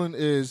storytelling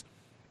is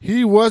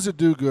he was a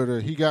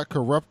do-gooder. He got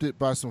corrupted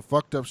by some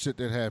fucked up shit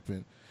that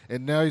happened,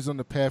 and now he's on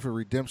the path of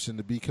redemption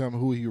to become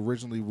who he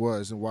originally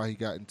was and why he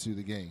got into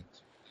the game.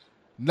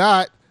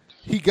 Not,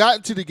 he got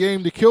into the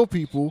game to kill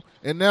people,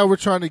 and now we're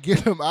trying to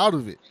get him out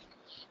of it.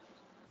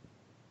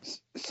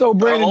 So,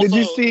 Brandon, did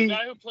you see... The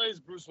guy who plays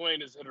Bruce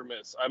Wayne is hit or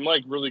miss. I'm,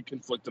 really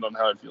conflicted on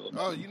how I feel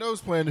about him. You know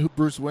who's playing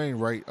Bruce Wayne,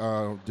 right,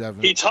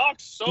 Devin? He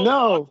talks so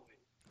No.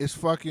 It's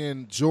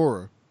fucking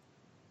Jorah.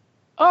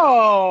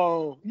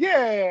 Oh,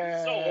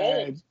 yeah. So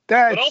old.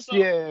 That's, but also,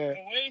 yeah. the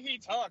way he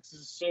talks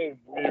is so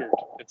weird.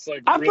 It's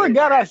like I really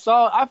forgot weird.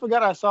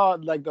 I saw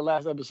like the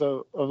last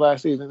episode of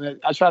last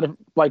season. I try to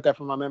wipe that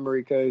from my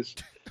memory because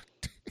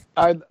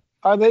are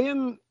they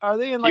in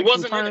like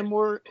some time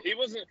more? He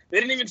wasn't. They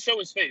didn't even show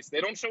his face.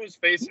 They don't show his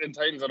face in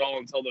Titans at all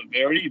until the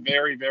very,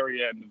 very,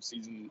 very end of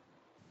season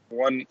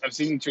 1 of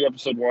season 2,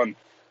 episode 1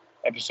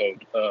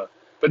 episode.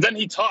 But then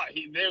he taught.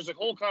 There's a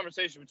whole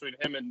conversation between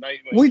him and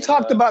Nightwing. We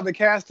talked about the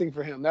casting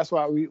for him. That's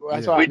why we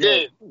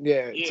did.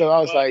 Yeah. So I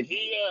was like,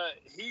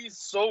 he's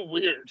so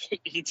weird.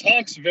 He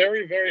talks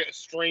very, very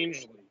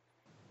strangely.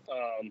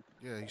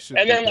 He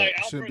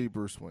shouldn't be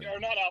Bruce Wayne. Or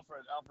not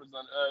Alfred. Alfred's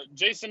not.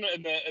 Jason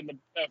in the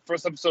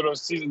first episode of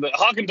season, the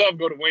Hawk and Dove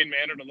go to Wayne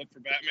Manor to look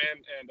for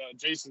Batman, and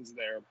Jason's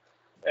there.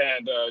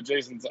 And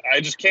Jason's,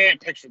 I just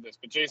can't picture this,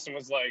 but Jason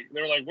was like, they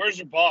were like, "Where's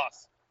your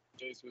boss?"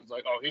 Jason was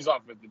like, "Oh, he's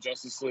off with the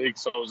Justice League."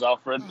 So is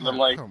Alfred. And I'm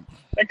like,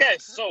 that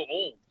guy's so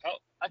old.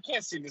 I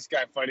can't see this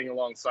guy fighting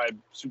alongside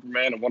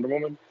Superman and Wonder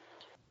Woman.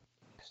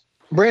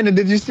 Brandon,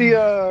 did you see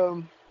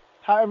how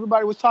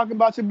everybody was talking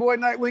about your boy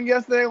Nightwing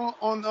yesterday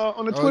on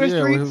the Twitter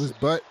streets? With his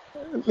butt.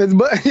 His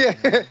butt,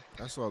 yeah.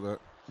 I saw that.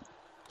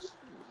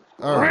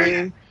 All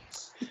right.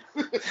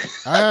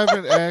 I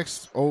haven't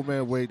asked Old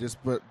Man Wade this,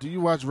 but do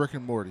you watch Rick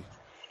and Morty?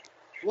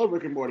 Love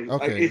Rick and Morty.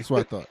 Okay, that's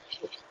what I thought.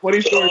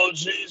 Funny story. Oh,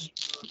 jeez,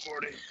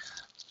 Morty.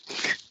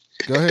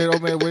 Go ahead,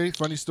 Old Man Wade.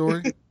 Funny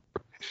story.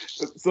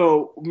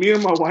 So me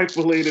and my wife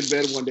were laying in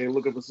bed one day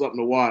looking for something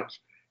to watch,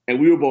 and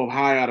we were both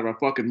high out of our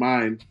fucking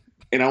mind.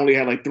 And I only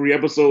had like 3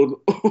 episodes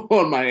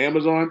on my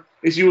Amazon,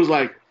 and she was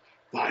like,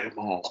 "Buy them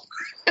all."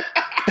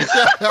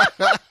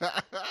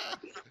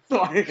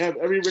 So I have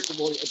every Rick and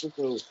Morty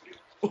episode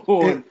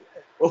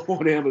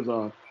on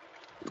Amazon.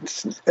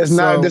 It's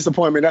not a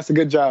disappointment. That's a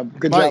good job.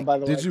 Good Mike, job, by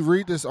the way. Did you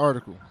read this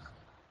article?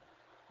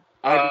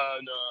 No, I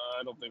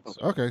don't think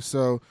so. Okay,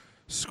 so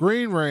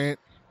Screen Rant,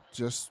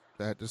 just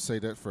had to say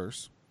that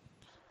first,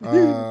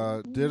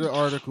 did an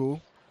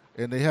article,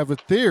 and they have a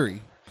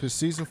theory, because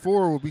season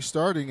 4 will be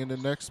starting in the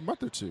next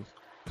month or two,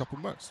 couple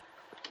months.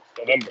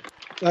 November.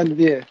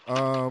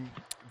 Yeah.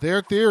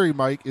 Their theory,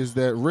 Mike, is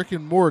that Rick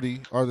and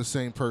Morty are the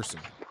same person.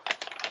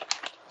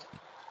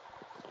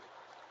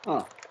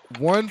 Huh.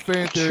 One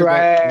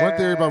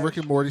theory about Rick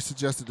and Morty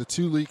suggested the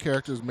 2 lead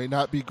characters may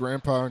not be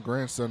grandpa and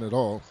grandson at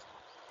all,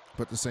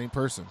 but the same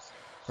person.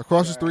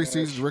 Across the 3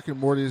 seasons, Rick and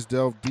Morty has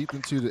delved deep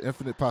into the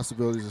infinite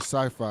possibilities of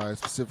sci-fi,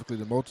 specifically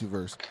the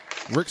multiverse.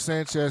 Rick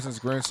Sanchez and his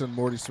grandson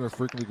Morty Smith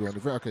frequently go on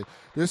the Okay,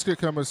 this could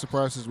come as a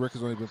surprise since Rick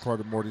has only been part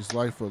of Morty's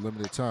life for a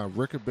limited time.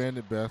 Rick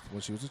abandoned Beth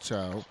when she was a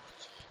child.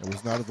 and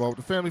was not involved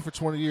with the family for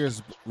 20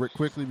 years. Rick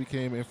quickly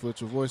became an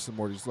influential voice in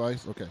Morty's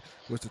life. Okay,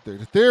 what's the theory?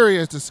 The theory,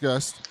 as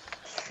discussed,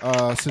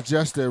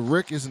 suggests that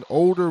Rick is an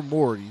older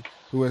Morty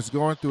who has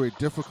gone through a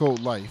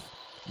difficult life,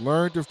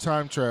 learned of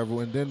time travel,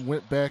 and then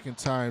went back in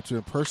time to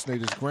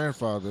impersonate his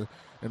grandfather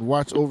and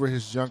watch over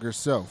his younger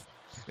self.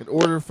 In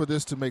order for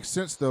this to make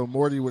sense, though,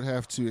 Morty would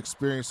have to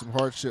experience some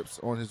hardships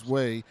on his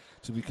way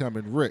to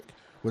becoming Rick.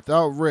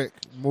 Without Rick,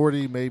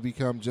 Morty may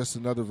become just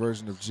another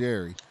version of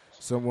Jerry,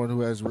 someone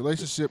who has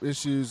relationship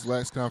issues,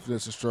 lacks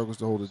confidence, and struggles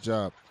to hold a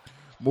job.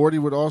 Morty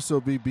would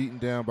also be beaten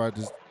down by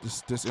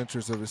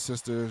disinterest of his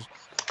sisters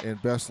and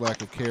Beth's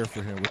lack of care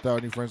for him. Without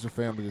any friends or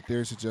family, the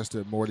theory suggests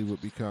that Morty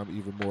would become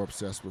even more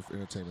obsessed with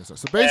entertainment. So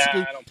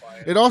basically, I don't buy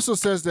it. it also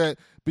says that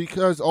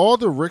because all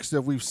the Ricks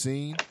that we've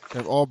seen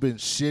have all been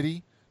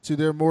shitty to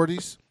their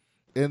Mortys,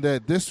 and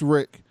that this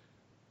Rick,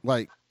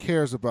 like,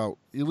 cares about,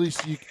 at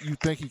least you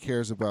think he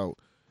cares about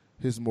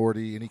his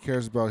Morty, and he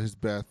cares about his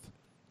Beth,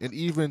 and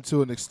even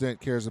to an extent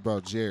cares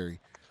about Jerry.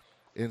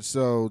 And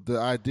so the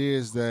idea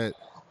is that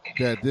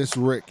this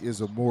Rick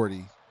is a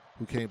Morty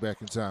who came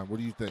back in time. What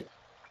do you think?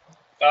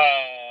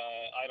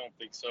 I don't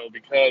think so,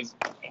 because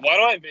why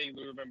do I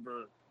vaguely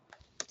remember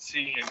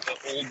seeing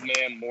the old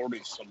man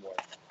Morty somewhere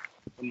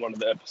in one of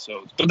the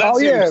episodes? But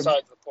that's even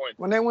besides the point.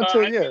 When they went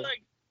to, I feel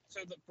like,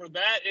 for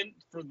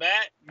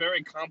that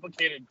very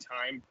complicated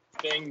time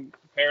thing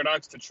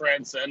paradox to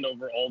transcend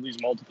over all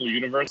these multiple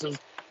universes,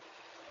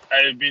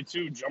 it'd be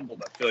too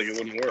jumbled. I feel like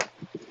it wouldn't work.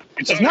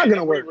 It's not going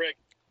to work.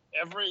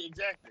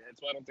 Exactly.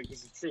 That's why I don't think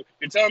this is true.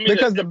 You're telling me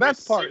because that the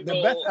best part,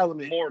 the best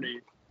element,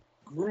 Morty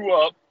grew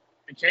up,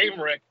 became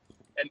Rick,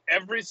 and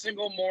every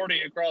single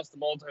Morty across the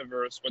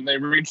multiverse, when they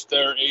reached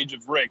their age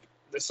of Rick,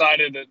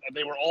 decided that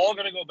they were all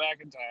going to go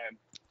back in time,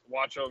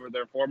 watch over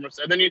their former.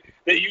 And then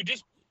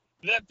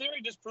that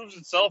theory just proves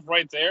itself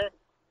right there.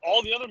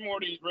 All the other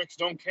Morty Ricks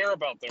don't care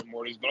about their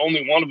Mortys, but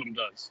only one of them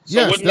does. So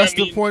yes, that's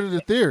the point of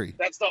the theory.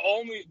 That's the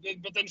only.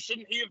 But then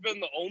shouldn't he have been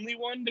the only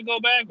one to go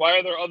back? Why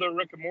are there other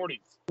Rick and Mortys?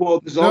 Well,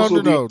 there's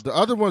no. The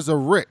other ones are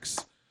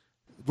Ricks.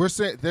 They're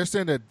saying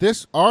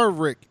that our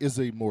Rick is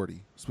a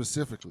Morty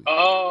specifically.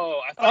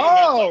 Oh, I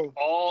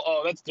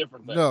thought that's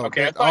different then. No,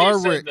 okay. Our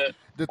Rick.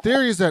 The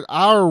theory is that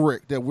our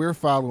Rick that we're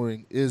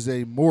following is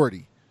a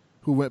Morty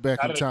who went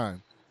back in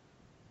time.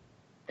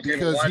 Okay,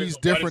 because he's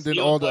different than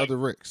all the other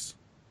Ricks.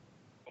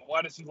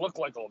 Why does he look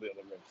like all the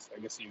other Ricks? I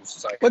guess he was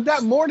psychic. But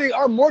that Morty,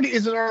 our Morty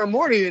isn't our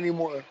Morty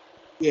anymore.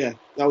 Yeah,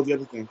 that was the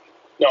other thing.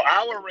 No,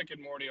 our Rick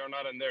and Morty are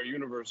not in their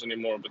universe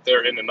anymore, but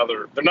they're in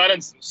another. They're not in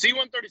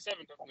C-137.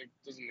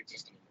 Doesn't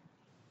exist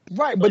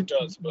anymore. Right, but,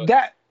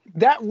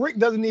 that Rick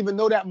doesn't even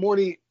know that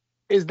Morty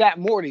is that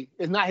Morty.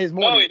 It's not his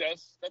Morty. No, he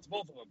does. That's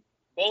both of them.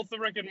 Both the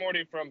Rick and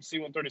Morty from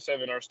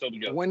C-137 are still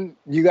together. When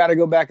you got to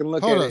go back and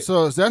look at it.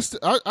 So is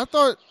that? I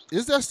thought,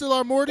 is that still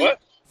our Morty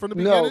from the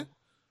beginning? No,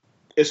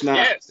 it's not.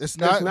 Yes. It's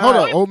not. Hold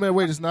on, old man.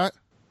 Wait, it's not.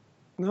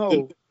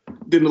 No.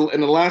 In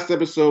the last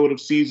episode of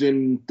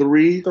season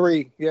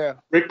 3, yeah,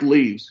 Rick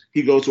leaves.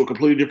 He goes to a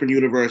completely different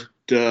universe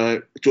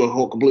to a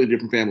whole completely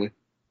different family.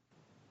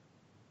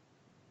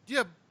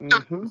 Yeah.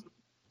 Mm-hmm.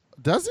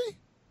 Does he?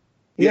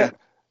 Yeah.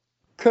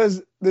 Because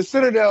after the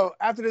Citadel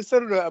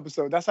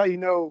episode, that's how you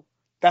know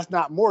that's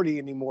not Morty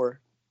anymore.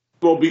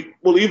 Well,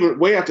 even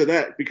way after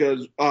that,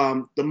 because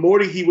the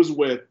Morty he was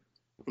with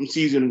from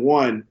season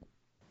 1,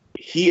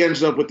 he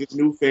ends up with this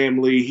new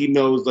family. He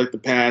knows like the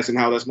past and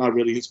how that's not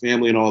really his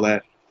family and all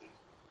that.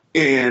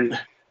 And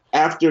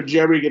after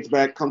Jerry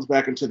comes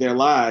back into their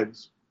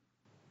lives,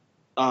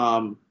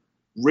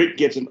 Rick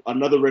gets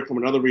another Rick from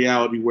another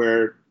reality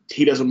where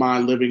he doesn't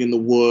mind living in the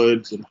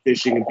woods and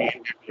fishing and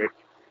being Rick.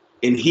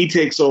 And he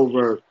takes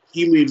over.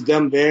 He leaves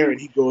them there, and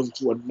he goes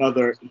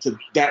into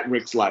that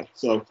Rick's life.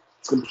 So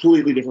it's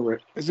completely different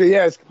Rick. So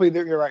yeah, it's completely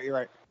different. You're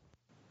right.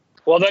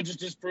 Well, that just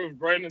disproved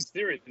Brandon's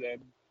theory then.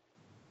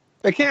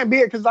 It can't be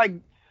it because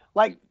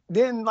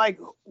then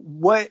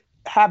what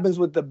happens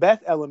with the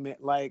Beth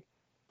element? Like,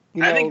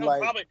 I think he'll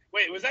probably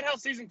wait. Was that how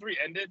season 3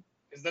 ended?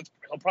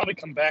 He'll probably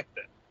come back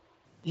then.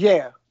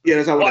 Yeah. Yeah,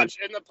 that's how it Watch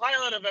in the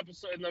pilot of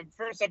episode, in the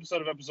first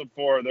episode of episode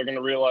 4, they're going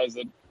to realize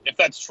that if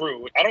that's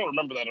true, I don't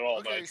remember that at all.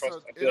 Okay, but I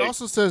trust. So it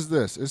also says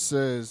this. It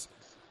says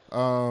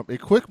a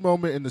quick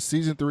moment in the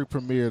season 3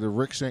 premiere, the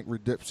Rick Shank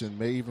redemption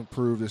may even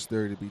prove this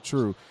theory to be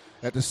true.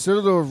 At the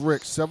Citadel of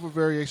Rick, several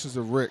variations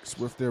of Ricks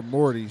with their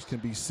Mortys can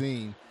be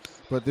seen,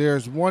 but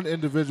there's one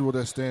individual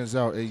that stands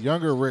out. A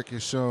younger Rick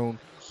is shown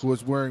who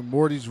is wearing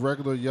Morty's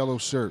regular yellow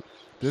shirt.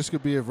 This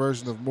could be a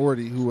version of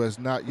Morty who has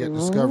not yet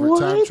discovered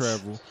time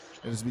travel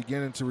and is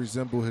beginning to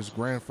resemble his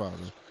grandfather.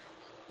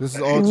 This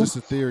is all just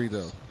a theory,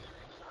 though.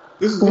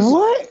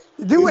 What?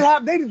 They would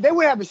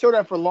have to show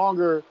that for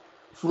longer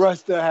for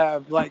us to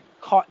have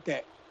caught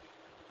that.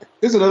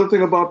 There's another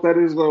thing about that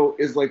is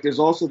there's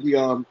also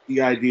the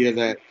idea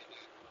that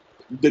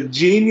the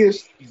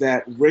genius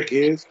that Rick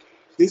is,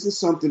 this is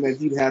something that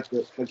he'd have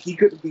to he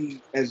couldn't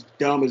be as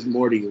dumb as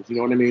Morty is. You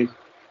know what I mean?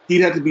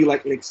 He'd have to be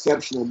like an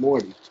exceptional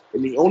Morty,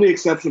 and the only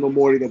exceptional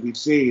Morty that we've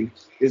seen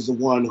is the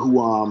one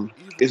who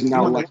is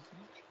now like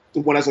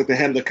the one that's like the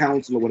head of the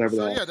council or whatever.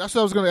 So yeah, that's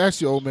what I was going to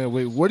ask you, old man.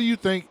 Wait, what do you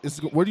think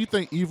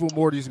Evil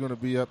Morty is going to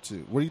be up to?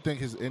 What do you think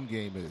his end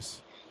game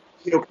is?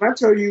 Can I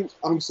tell you,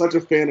 I'm such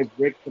a fan of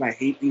Rick that I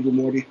hate Evil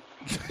Morty.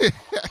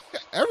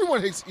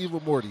 Everyone hates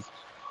Evil Morty.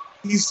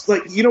 He's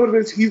like, you know what it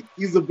is?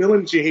 He's the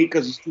villain that you hate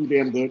because he's too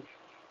damn good.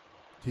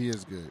 He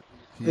is good.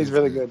 He's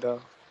really good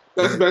though.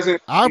 That's the best thing.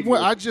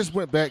 I just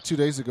went back 2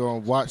 days ago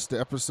and watched the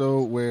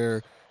episode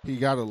where he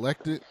got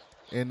elected,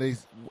 and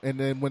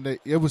then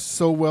it was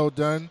so well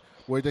done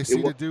where they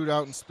see the dude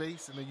out in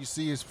space, and then you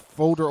see his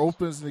folder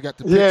opens and they got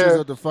the pictures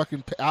of the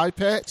fucking eye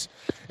patch,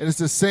 and it's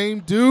the same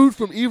dude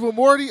from Evil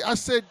Morty. I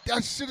said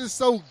that shit is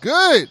so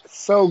good,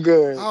 so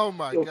good. Oh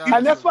my god!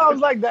 And that's why I was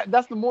like that.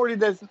 That's the Morty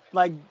that's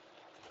like.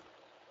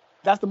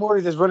 That's the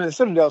Morty that's running the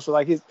Citadel. So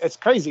like it's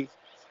crazy.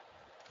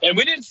 And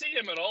we didn't see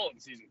him at all in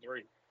season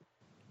 3.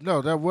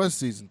 No, that was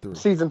season 3.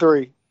 Season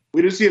 3.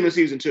 We didn't see him in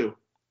season 2.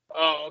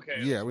 Oh,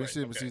 okay. Yeah, we didn't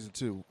see him in season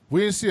 2.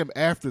 We didn't see him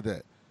after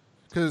that.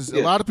 Because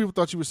a lot of people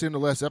thought you were seeing the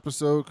last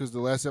episode because the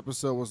last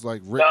episode was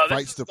like Rick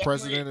fights the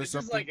president or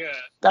something.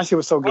 That shit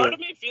was so good. Part of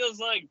me feels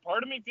like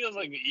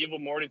the Evil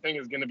Morty thing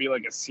is going to be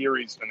like a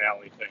series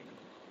finale thing.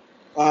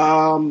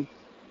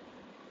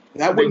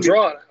 That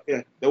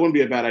wouldn't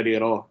be a bad idea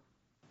at all.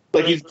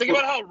 Like, think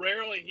about how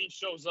rarely he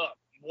shows up.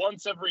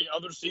 Once every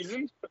other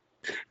season.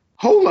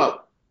 Hold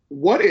up.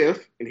 What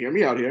if, and hear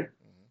me out here,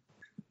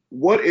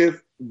 what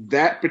if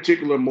that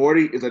particular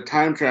Morty is a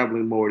time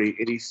traveling Morty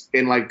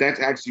and that's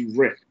actually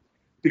Rick?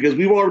 Because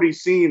we've already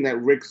seen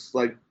that Rick's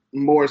like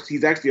more,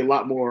 he's actually a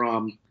lot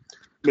more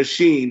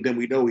machine than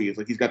we know he is.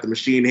 Like, he's got the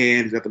machine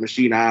hand, he's got the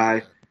machine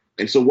eye.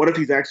 And so what if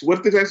this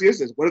actually is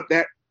this? What if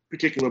that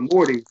particular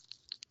Morty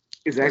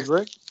is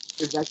actually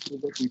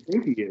what we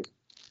think he is?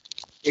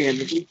 And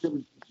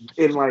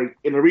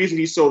the reason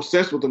he's so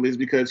obsessed with him is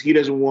because he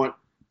doesn't want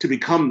to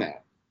become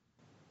that.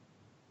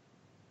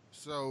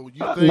 So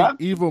you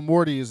think Evil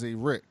Morty is a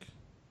Rick?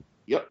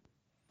 Yep.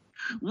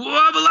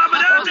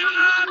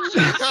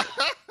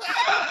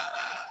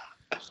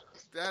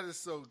 That is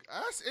so.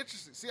 That's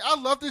interesting. See, I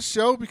love this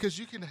show because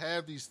you can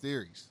have these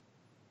theories.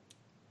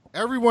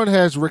 Everyone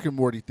has Rick and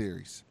Morty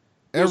theories.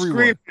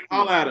 Everyone.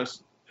 All at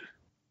us.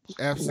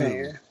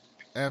 Absolutely. Man.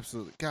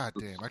 Absolutely. God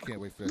damn, I can't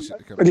wait for that shit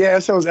to come. But yeah,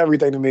 it shows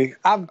everything to me.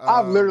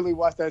 I've literally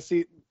watched that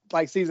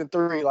season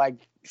 3 like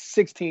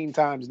 16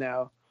 times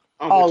now,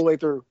 all the way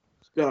through.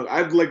 No,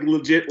 I've like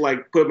legit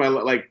put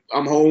my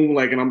I'm home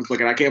and I'm just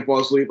and I can't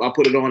fall asleep. I'll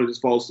put it on and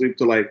just fall asleep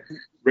to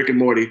Rick and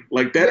Morty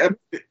like that.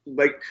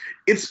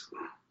 It's.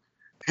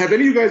 Have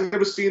any of you guys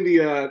ever seen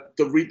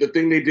the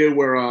thing they did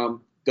where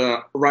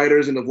the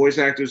writers and the voice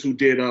actors who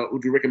do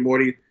Rick and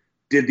Morty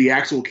did the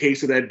actual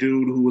case of that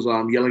dude who was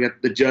yelling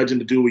at the judge and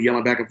the dude were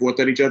yelling back and forth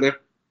at each other?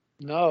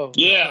 No.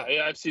 Yeah,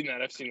 I've seen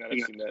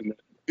that.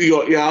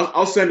 Yeah,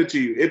 I'll send it to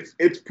you.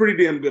 It's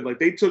pretty damn good. Like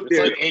they took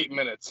like 8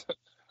 minutes.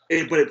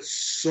 But it's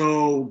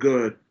so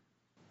good.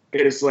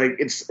 And it's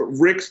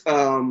Rick's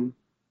the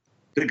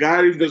guy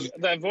who does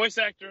the voice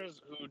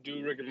actors who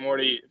do Rick and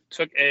Morty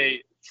took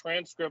a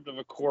transcript of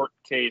a court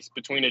case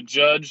between a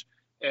judge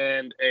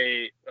and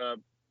a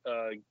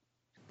I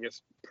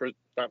guess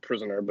not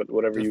prisoner, but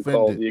whatever you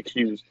call the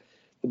accused,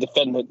 the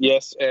defendant.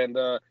 Yes, and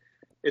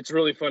it's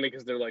really funny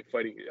because they're like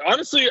fighting.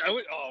 Honestly, I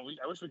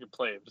wish we could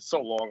play it. It's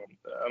so long.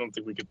 I don't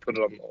think we could put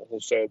it on the whole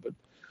show, but.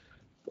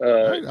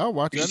 I'll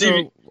watch it.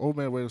 I know Old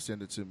Man Wade will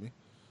send it to me.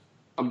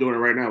 I'm doing it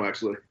right now,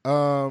 actually.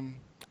 All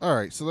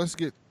right, so let's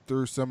get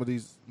through some of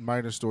these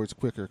minor stories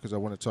quicker because I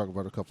want to talk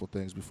about a couple of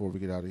things before we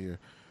get out of here.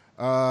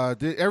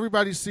 Did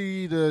everybody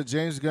see the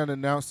James Gunn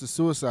announce the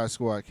Suicide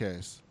Squad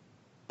cast?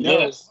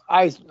 Yes.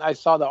 I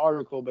saw the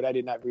article, but I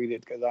did not read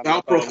it because I'm.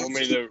 You want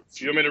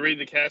me to read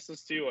the cast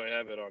list to you? I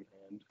have it on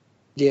hand.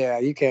 Yeah,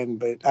 you can,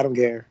 but I don't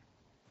care.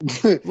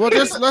 Well,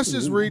 let's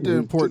just read the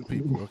important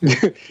people.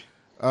 Okay.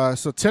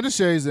 So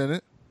Tinashe's in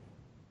it.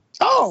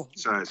 Oh,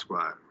 Suicide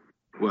Squad.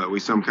 What? We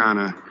some kind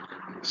of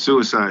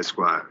Suicide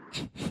Squad?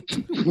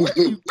 Where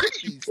do you get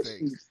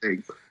these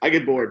things? I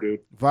get bored, dude.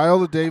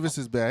 Viola Davis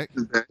is back.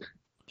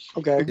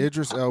 Okay.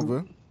 Idris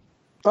Elba.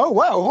 Oh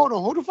wow! Hold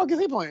on. Who the fuck is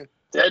he playing?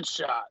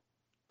 Deadshot.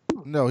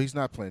 No, he's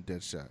not playing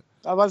Deadshot.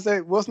 I was about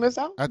to say Will Smith's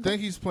out. I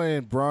think he's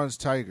playing Bronze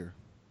Tiger.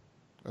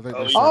 I think.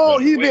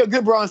 He'd be a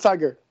good Bronze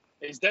Tiger.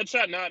 Is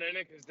Deadshot not in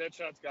it? Because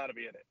Deadshot's got to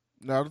be in it.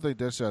 No, I don't think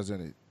Deadshot's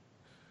in it.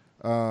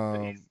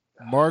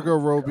 Margot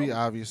Robbie,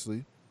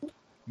 obviously.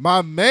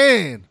 My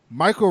man,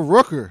 Michael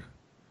Rooker.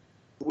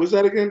 What's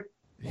that again?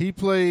 He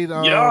played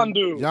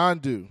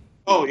Yondu.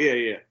 Oh,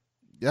 yeah.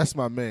 That's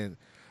my man.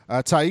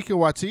 Taika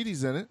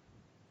Waititi's in it.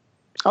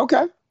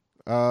 Okay.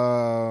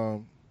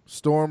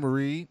 Storm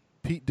Reed,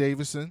 Pete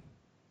Davidson.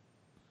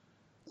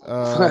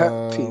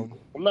 I'm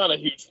not a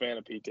huge fan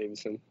of Pete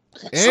Davidson.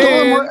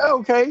 Storm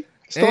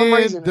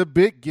and the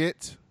big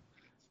get,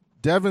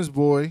 Devin's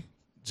boy,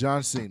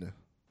 John Cena.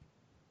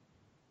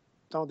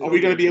 Are we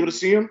going to be able to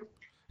see him?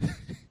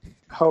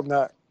 Hope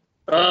not.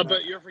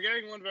 But you're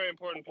forgetting one very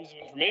important piece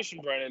of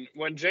information, Brennan.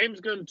 When James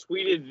Gunn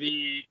tweeted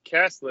the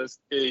cast list,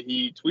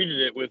 he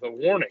tweeted it with a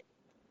warning.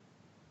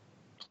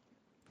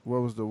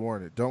 What was the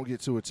warning? Don't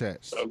get too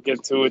attached. Don't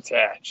get too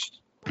attached.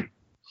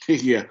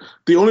 Yeah.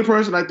 The only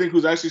person I think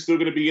who's actually still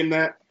going to be in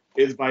that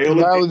is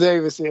Viola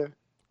Davis, yeah.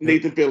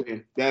 Nathan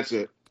Fillion. That's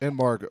it. And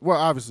Margot. Well,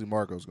 obviously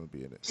Margot's going to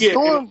be in it.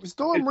 Yeah,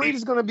 Storm Reed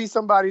is going to be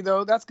somebody,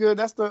 though. That's good.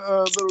 That's the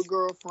little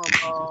girl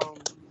from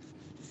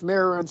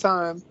Mirror in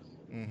Time.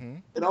 Mm-hmm.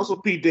 And also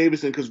Pete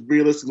Davidson, because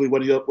realistically,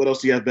 what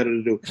else do you have better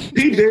to do?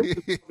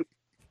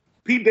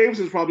 Pete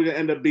Davidson's probably going to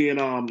end up being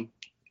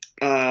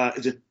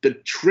is it the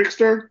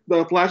Trickster,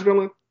 the Flash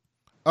villain?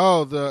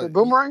 Oh, the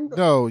Boomerang?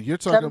 No, you're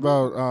talking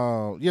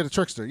about the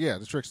Trickster. Yeah,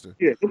 the Trickster.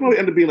 Yeah, he'll probably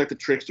end up being like the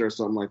Trickster or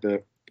something like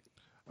that.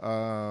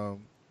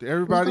 Did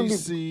everybody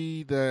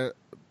see that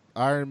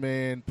Iron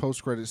Man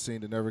post-credit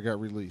scene that never got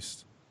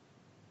released?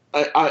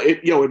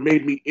 It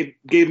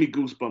gave me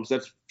goosebumps.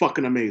 That's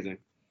fucking amazing.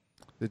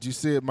 Did you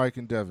see it, Mike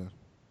and Devin?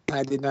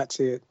 I did not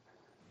see it.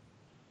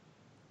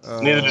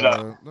 Neither did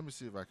I. Let me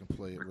see if I can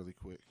play it really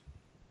quick.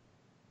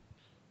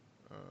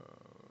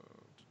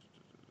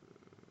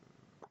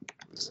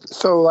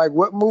 So, like,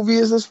 what movie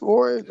is this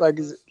for? Like,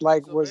 is it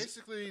like so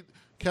basically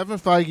Kevin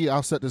Feige?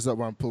 I'll set this up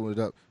while I'm pulling it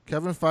up.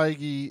 Kevin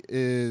Feige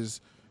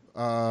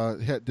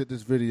did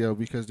this video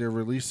because they're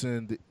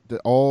releasing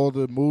all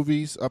the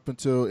movies up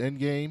until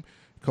Endgame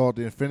called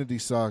the Infinity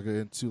Saga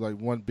into like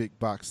one big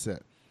box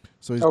set.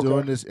 So he's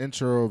doing this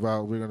intro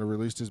about we're going to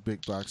release this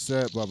big box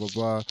set, blah blah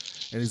blah,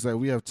 and he's like,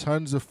 we have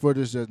tons of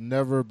footage that's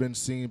never been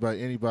seen by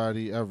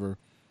anybody ever,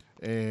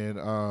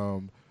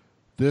 and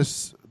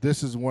this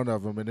is one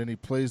of them. And then he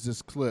plays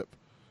this clip.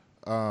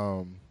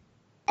 I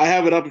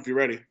have it up if you're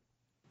ready.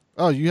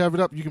 Oh, you have it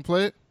up? You can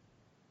play it?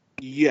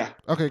 Yeah.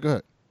 Okay, go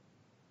ahead.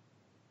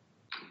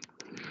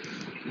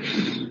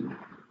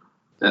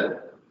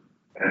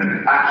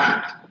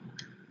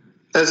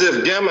 As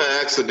if gamma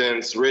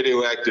accidents,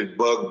 radioactive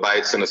bug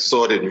bites, and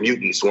assorted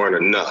mutants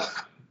weren't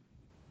enough,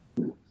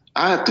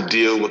 I have to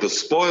deal with a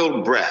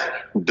spoiled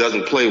brat who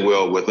doesn't play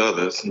well with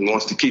others and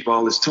wants to keep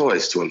all his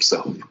toys to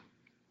himself.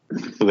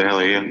 Who the hell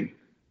are you?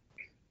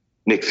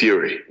 Nick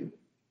Fury,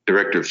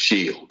 director of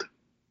S.H.I.E.L.D.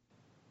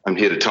 I'm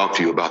here to talk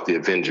to you about the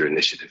Avenger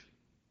Initiative.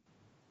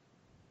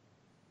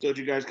 So did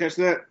you guys catch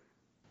that?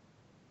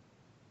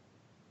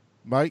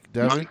 Mike,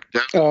 Devin?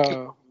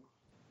 Yeah.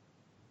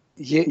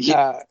 Did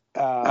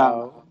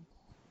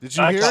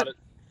you hear it?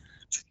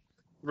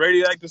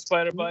 Radioactive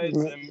spider bites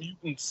and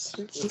mutants.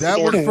 That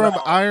was from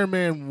Iron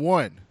Man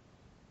 1.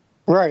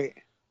 Right.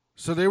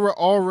 So they were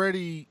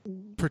already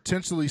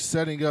potentially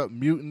setting up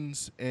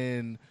mutants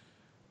and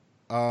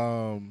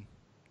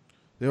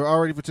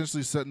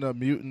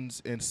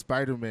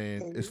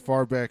Spider-Man as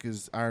far back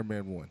as Iron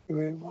Man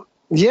 1.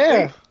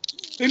 Yeah.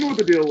 They knew what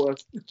the deal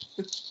was.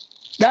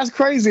 That's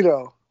crazy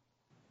though.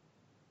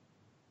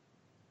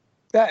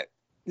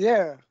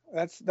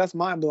 That's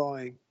mind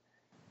blowing.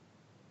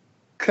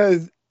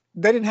 Cause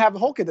they didn't have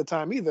Hulk at the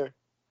time either.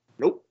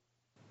 Nope.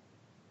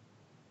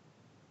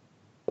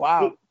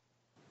 Wow.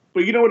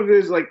 But you know what it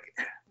is? Like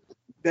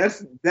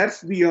that's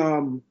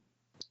the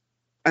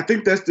I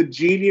think that's the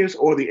genius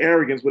or the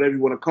arrogance, whatever you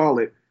want to call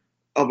it,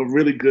 of a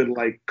really good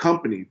like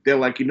company. They're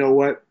like, you know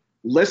what?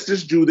 Let's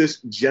just do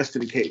this just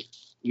in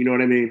case. You know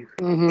what I mean?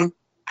 Mm-hmm.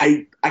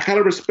 I kind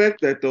of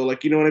respect that though.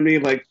 Like, you know what I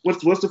mean? Like,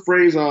 what's the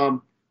phrase?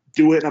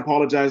 Do it and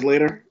apologize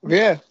later.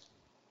 Yeah.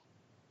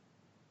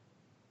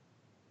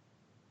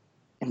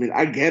 I mean,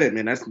 I get it,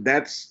 man.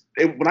 That's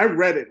it. When I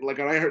read it, like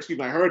I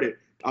heard it,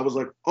 I was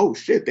like, oh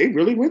shit, they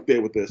really went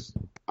there with this.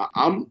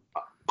 I'm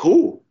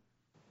cool.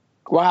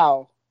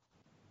 Wow.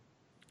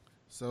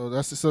 So there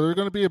are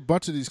going to be a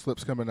bunch of these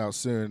clips coming out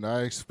soon.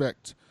 I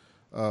expect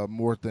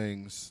more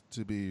things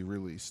to be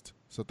released.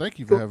 So thank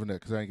you for having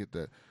that because I didn't get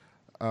that.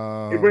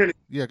 Hey, Brandon,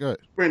 yeah, go ahead.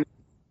 Brandon,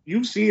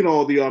 you've seen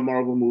all the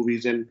Marvel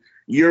movies, and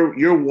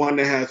you're one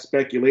that has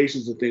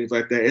speculations and things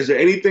like that. Is there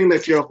anything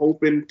that you're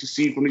hoping to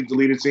see from these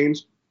deleted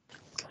scenes?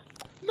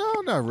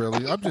 No, not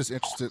really. I'm just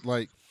interested,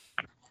 like,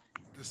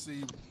 to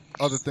see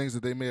other things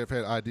that they may have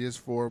had ideas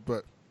for.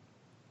 But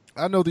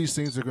I know these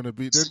scenes are going to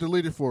they're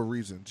deleted for a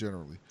reason,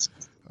 generally.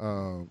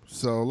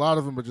 So a lot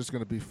of them are just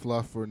going to be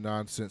fluff or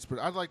nonsense. But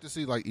I'd like to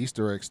see, like,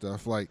 Easter egg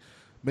stuff, like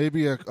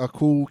maybe a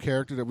cool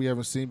character that we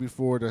haven't seen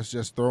before that's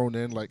just thrown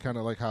in, like kind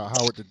of like how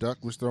Howard the Duck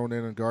was thrown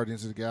in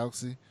Guardians of the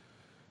Galaxy.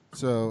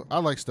 So I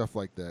like stuff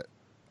like that.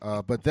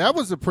 But that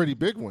was a pretty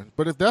big one.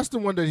 But if that's the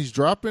one that he's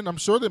dropping, I'm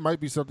sure there might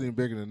be something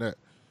bigger than that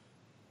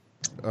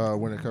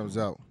when it comes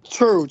out.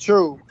 True.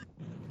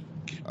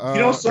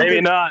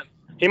 Maybe not.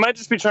 He might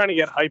just be trying to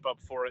get hype up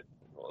for it.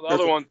 Well, the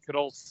other ones could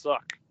all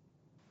suck.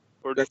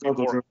 Or just be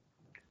boring.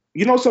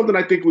 You know something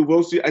I think we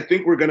will see? I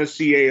think we're going to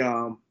see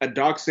a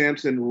Doc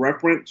Samson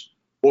reference,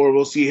 or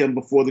we'll see him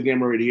before the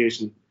gamma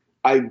radiation.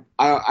 I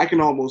can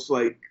almost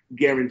like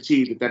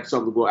guarantee that that's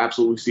something we'll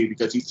absolutely see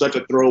because he's such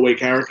a throwaway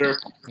character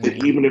that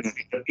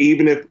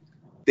even if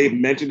they've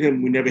mentioned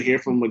him, we never hear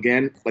from him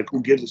again. Like,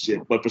 who gives a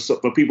shit? But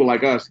for people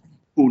like us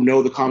who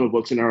know the comic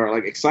books and are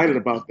like excited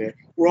about that,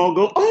 we're all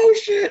go, oh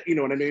shit, you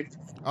know what I mean?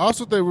 I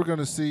also think we're going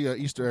to see an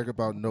Easter egg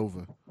about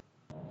Nova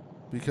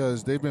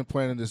because they've been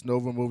planning this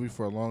Nova movie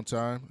for a long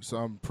time. So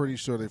I'm pretty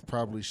sure they've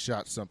probably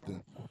shot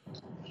something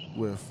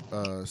with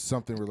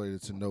something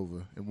related to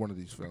Nova in one of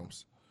these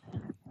films.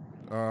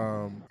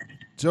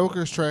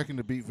 Joker's tracking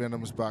to beat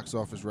Venom's box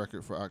office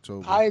record for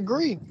October. I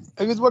agree.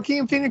 Because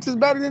Joaquin Phoenix is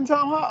better than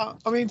Tom.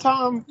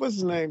 What's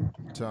his name?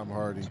 Tom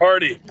Hardy.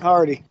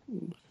 Hardy.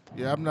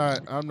 Yeah, I'm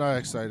not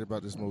excited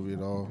about this movie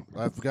at all.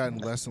 I've gotten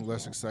less and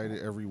less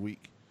excited every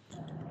week.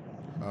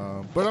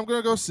 But I'm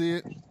gonna go see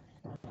it.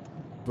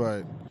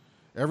 But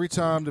every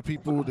time the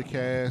people, the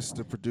cast,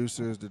 the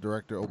producers, the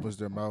director opens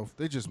their mouth,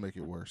 they just make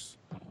it worse.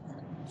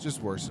 It's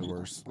just worse and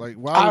worse. Like,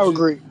 why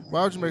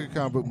would you make a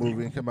comic book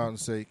movie and come out and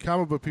say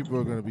comic book people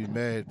are going to be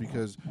mad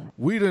because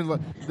we didn't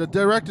like? The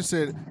director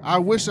said, "I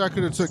wish I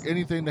could have took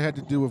anything that had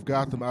to do with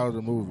Gotham out of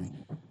the movie."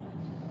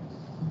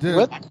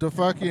 The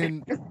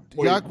fucking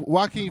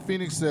Joaquin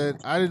Phoenix said,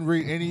 "I didn't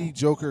read any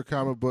Joker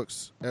comic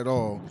books at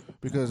all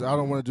because I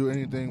don't want to do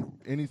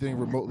anything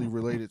remotely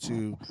related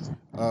to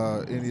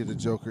any of the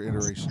Joker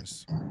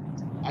iterations."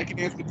 I can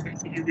answer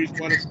the reason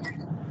why.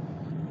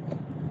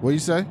 What you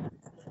say?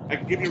 I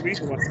can give you a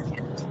reason why.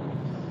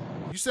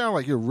 You sound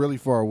like you're really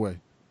far away.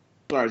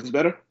 Sorry, is this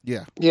better?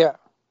 Yeah. Yeah.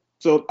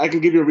 So I can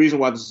give you a reason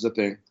why this is a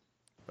thing.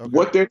 Okay.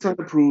 What they're trying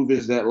to prove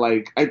is that,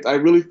 like, I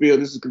really feel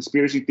this is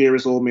conspiracy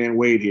theorist old man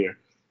Wade here.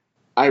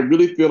 I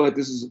really feel like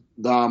this is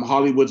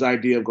Hollywood's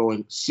idea of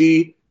going,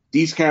 see,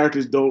 these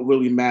characters don't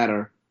really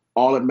matter.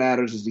 All that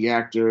matters is the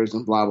actors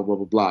and blah, blah, blah,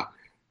 blah, blah.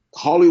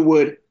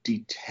 Hollywood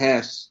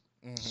detests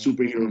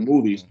superhero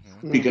movies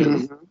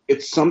because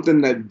it's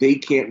something that they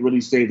can't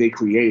really say they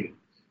created.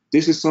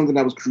 This is something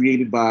that was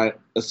created by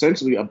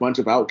essentially a bunch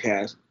of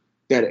outcasts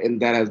that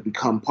has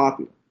become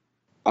popular.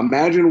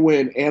 Imagine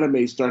when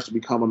anime starts to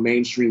become a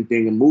mainstream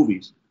thing in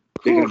movies.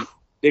 They're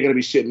gonna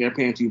be shitting their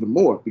pants even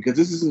more because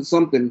this isn't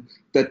something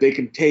that they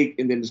can take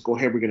and then just go,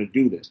 hey, we're gonna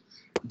do this.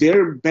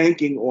 They're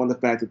banking on the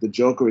fact that the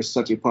Joker is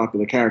such a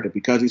popular character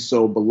because he's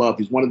so beloved.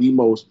 He's one of the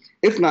most,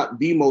 if not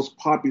the most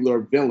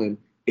popular villain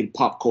in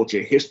pop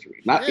culture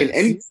history. Not in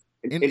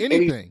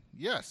anything.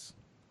 Yes.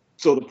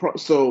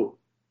 So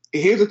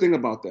here's the thing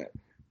about that.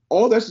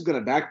 All this is going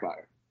to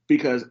backfire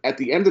because at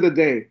the end of the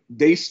day,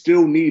 they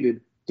still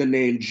needed the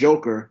name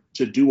Joker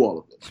to do all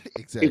of this.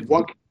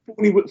 Exactly.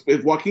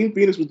 If Joaquin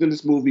Phoenix was in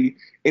this movie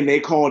and they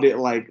called it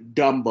like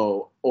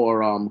Dumbo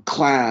or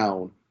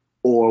Clown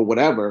or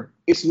whatever,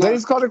 it's not. They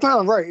just called it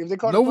Clown, right? If they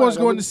called no one's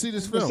going to see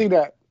this film. See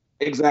that.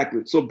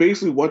 Exactly. So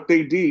basically, what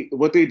they did,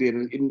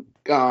 and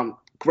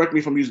correct me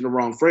if I'm using the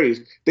wrong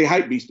phrase, they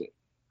hype beasted.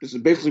 This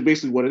is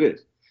basically what it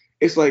is.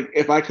 It's like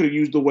if I could have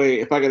used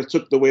if I could have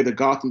took the way the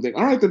Gotham thing,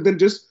 all right, then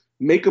just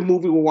make a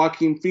movie with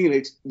Joaquin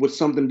Phoenix with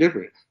something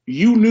different.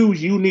 You knew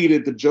you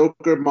needed the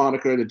Joker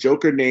moniker, the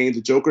Joker name,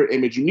 the Joker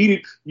image.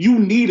 You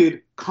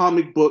needed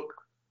comic book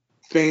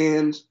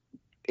fans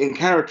and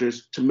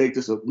characters to make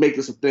this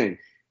a thing.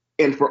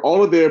 And for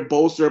all of their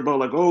bolster about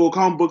like, oh,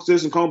 comic books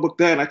this and comic book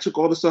that, and I took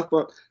all this stuff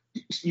up,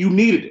 you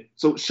needed it.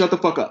 So shut the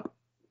fuck up.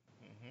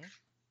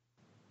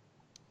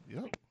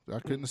 Yep, I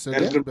couldn't have said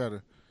that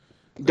better.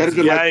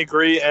 I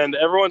agree, and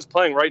everyone's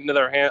playing right into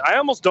their hand. I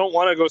almost don't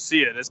want to go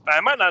see it.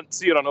 I might not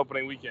see it on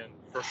opening weekend,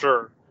 for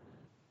sure.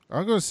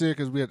 I'm going to see it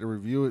because we had to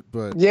review it,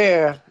 but...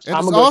 Yeah. And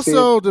it's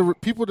also the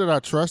people that I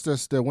trust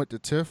that went to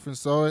TIFF and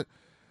saw it,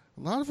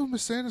 a lot of them are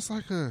saying it's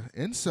like a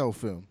incel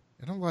film.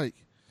 And I'm like,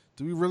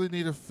 do we really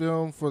need a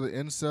film for the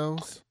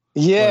incels?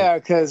 Yeah,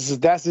 because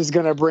that's just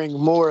going to bring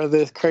more of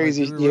this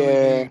crazy... do we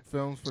really need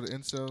films for the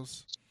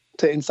incels?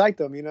 To incite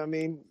them, you know what I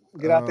mean?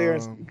 Get out there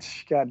and...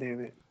 God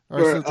damn it. All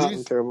right,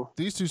 so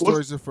these two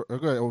stories are for... go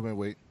ahead, old man,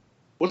 wait.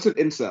 What's an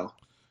incel?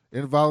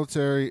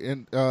 Involuntary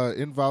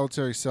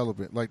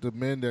celibate. Like the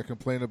men that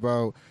complain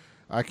about,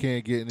 I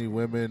can't get any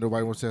women,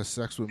 nobody wants to have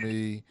sex with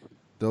me.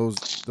 Those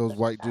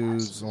white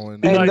dudes on...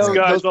 Nice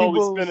guys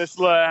always finish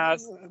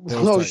last.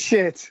 Oh,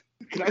 shit.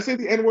 Can I say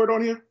the N-word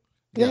on here?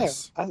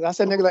 Yes. Yeah. I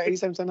said nigga like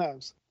 87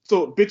 times.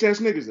 So, bitch-ass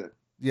niggas then?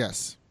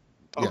 Yes.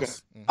 Okay.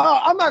 Yes. Mm-hmm.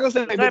 Oh, I'm not going to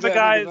say the type of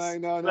guys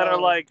that are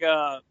like...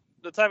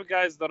 the type of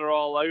guys that are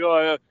all like,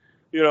 oh,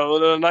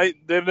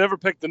 they've never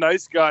picked the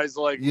nice guys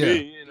like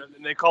me,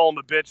 and they call them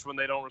a bitch when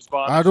they don't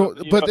respond.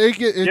 It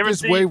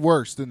gets way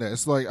worse than that.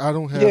 It's like I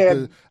don't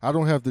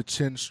have the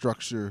chin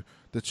structure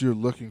that you're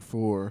looking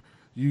for.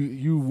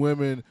 You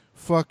women,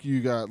 fuck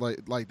you guys.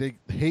 Like they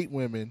hate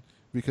women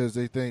because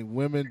they think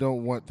women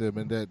don't want them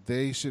and that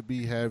they should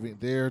be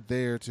they're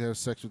there to have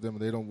sex with them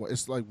and they don't want.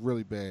 It's like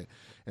really bad.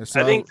 And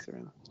so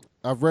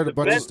I've read a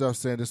bunch of stuff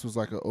saying this was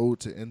like an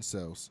ode to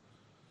incels.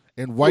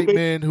 And white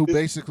men who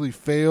basically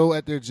fail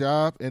at their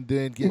job and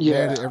then get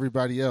mad at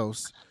everybody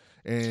else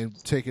and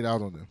take it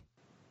out on them.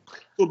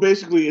 So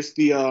basically, it's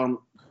the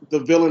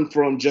villain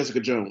from Jessica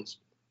Jones,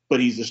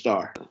 but he's the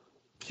star.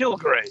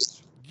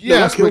 Kilgrave.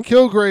 Yes, but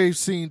Kilgrave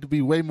seemed to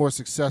be way more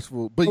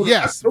successful. But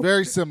yes,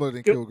 very similar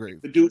than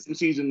Kilgrave. The dude from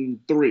season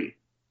 3.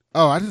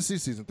 Oh, I didn't see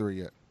season 3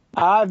 yet.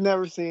 I've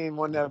never seen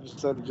one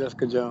episode of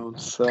Jessica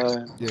Jones.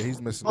 So. Yeah,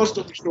 he's missing. Long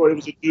story short, it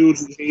was a dude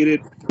who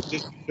hated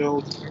Jessica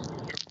Jones.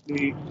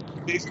 He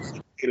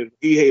basically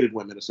hated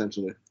women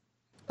essentially.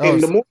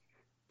 And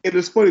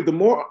it's funny,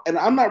 and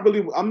I'm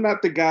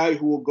not the guy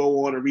who will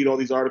go on and read all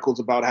these articles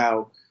about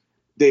how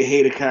they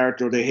hate a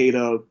character or they hate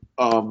a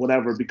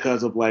whatever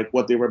because of like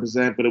what they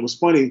represent. But it was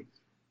funny.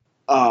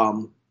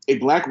 A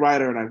black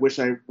writer, and I wish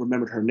I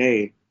remembered her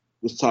name,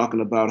 was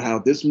talking about how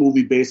this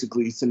movie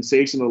basically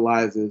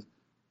sensationalizes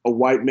a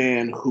white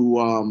man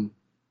who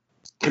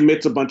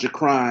commits a bunch of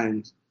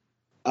crimes,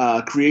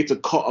 creates a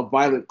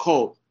violent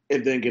cult,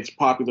 and then gets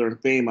popular and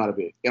fame out of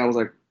it. And I was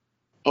like,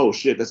 oh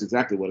shit, that's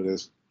exactly what it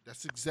is.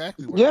 That's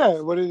exactly what it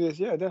is. what it is.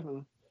 Yeah,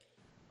 definitely.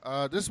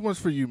 This one's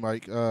for you,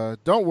 Mike.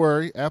 Don't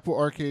worry, Apple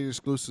Arcade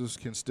exclusives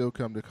can still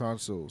come to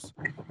consoles.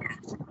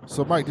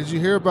 So, Mike, did you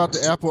hear about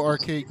the Apple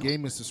Arcade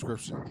gaming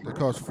subscription that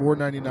costs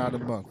 $4.99 a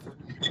month?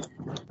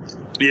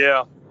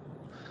 Yeah.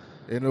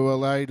 And it will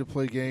allow you to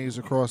play games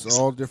across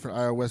all different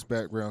iOS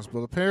backgrounds. But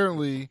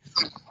apparently,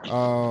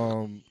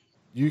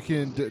 you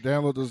can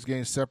download those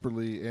games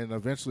separately, and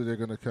eventually they're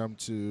going to come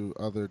to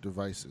other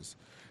devices.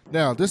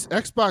 Now, this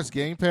Xbox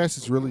Game Pass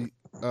is really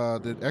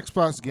the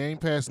Xbox Game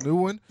Pass new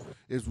one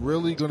is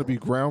really going to be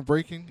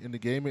groundbreaking in the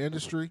gaming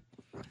industry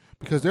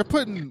because they're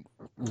putting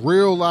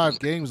real live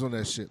games on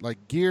that shit.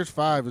 Like Gears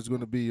 5 is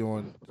going to be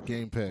on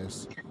Game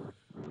Pass.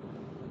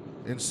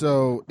 And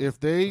so if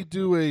they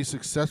do a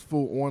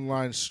successful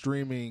online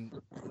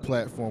streaming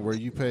platform where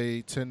you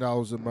pay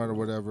 $10 a month or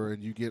whatever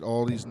and you get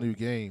all these new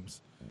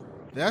games,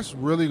 that's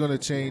really going to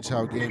change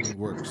how gaming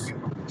works.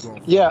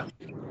 Yeah.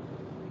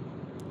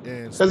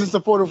 And because it's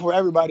affordable for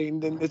everybody,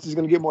 and then it's just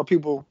going to get more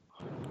people.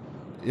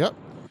 Yep.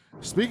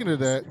 Speaking of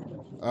that,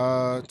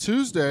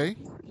 Tuesday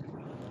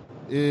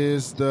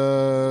is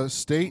the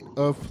State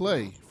of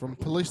Play from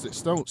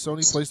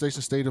Sony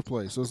PlayStation State of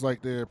Play. So it's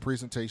like their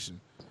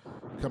presentation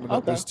coming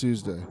up this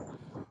Tuesday.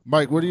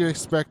 Mike, what are you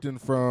expecting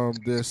from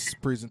this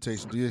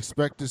presentation? Do you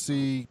expect to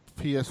see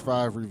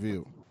PS5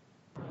 revealed?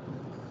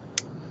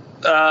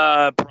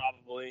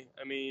 Probably.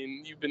 I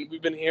mean,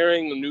 we've been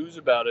hearing the news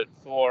about it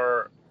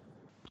for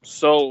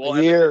so long.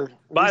 A year.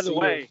 By the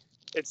way,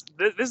 this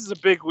is a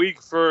big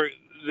week for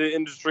the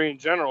industry in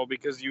general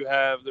because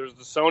there's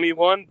the Sony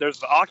one, there's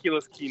the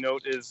Oculus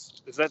keynote.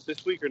 Is that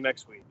this week or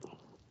next week?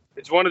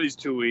 It's one of these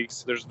 2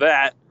 weeks. There's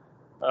that.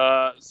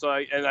 I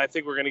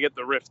think we're going to get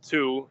the Rift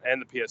 2 and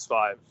the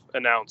PS5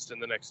 announced in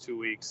the next 2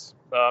 weeks,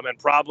 and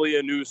probably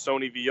a new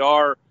Sony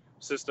VR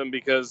system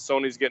because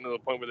Sony's getting to the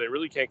point where they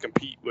really can't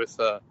compete with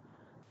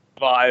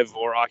Vive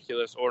or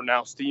Oculus, or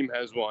now Steam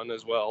has one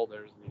as well.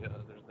 There's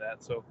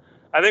that. So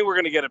I think we're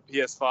going to get a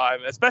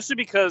PS5, especially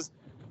because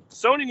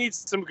Sony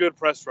needs some good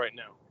press right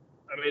now.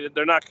 I mean,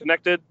 they're not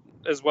connected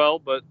as well,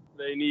 but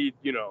they need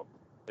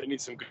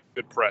some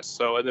good press.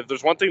 So, and if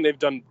there's one thing they've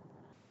done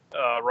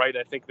right,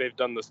 I think they've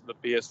done the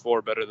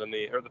PS4 better than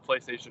the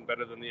PlayStation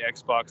better than the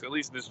Xbox, at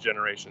least this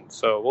generation.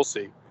 So we'll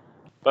see.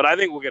 But I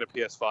think we'll get a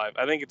PS5.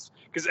 I think it's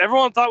because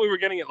everyone thought we were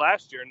getting it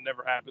last year and it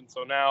never happened.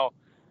 So now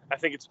I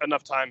think it's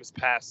enough time has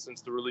passed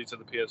since the release of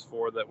the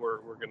PS4 that we're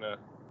gonna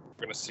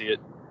see it.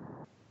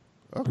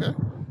 Okay.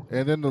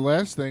 And then the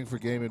last thing for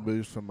gaming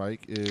news from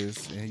Mike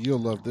is, and you'll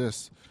love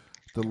this,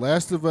 The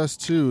Last of Us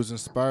 2 is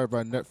inspired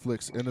by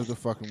Netflix End of the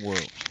Fucking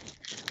World.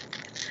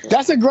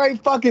 That's a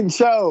great fucking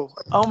show.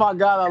 Oh my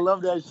God, I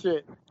love that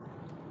shit.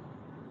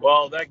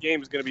 Well, that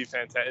game is going to be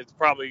fantastic. It's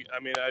probably,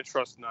 I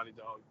trust Naughty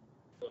Dog.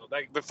 So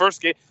the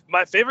first game,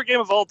 my favorite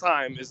game of all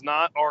time is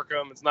not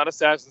Arkham, it's not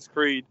Assassin's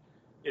Creed,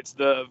 it's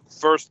the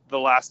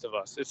Last of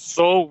Us. It's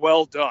so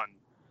well done.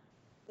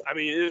 I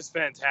mean, it is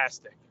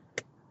fantastic.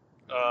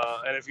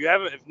 And if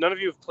none of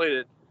you have played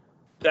it,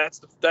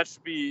 that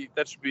should be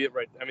it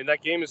right. I mean,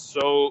 that game is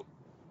so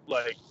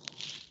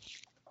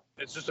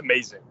it's just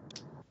amazing.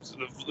 So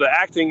the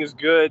acting is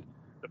good,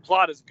 the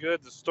plot is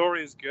good, the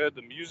story is good,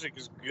 the music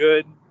is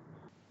good.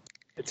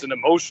 It's an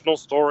emotional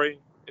story.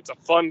 It's a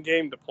fun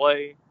game to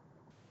play.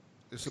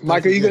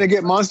 Mike, are you gonna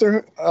get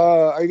Monster?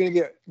 Are you gonna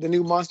get the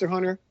new Monster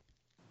Hunter?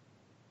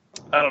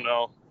 I don't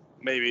know.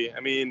 Maybe. I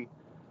mean,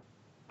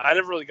 I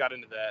never really got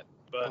into that,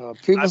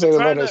 but people say they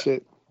love that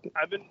shit.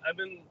 I've been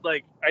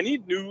I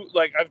need new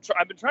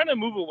I've been trying to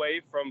move away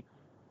from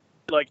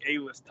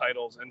A-list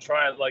titles and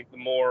try the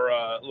more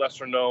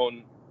lesser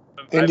known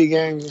indie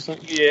games or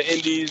something. Yeah,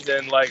 indies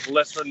and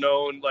lesser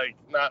known,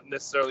 not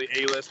necessarily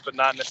A-list, but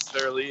not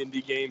necessarily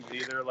indie games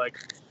either.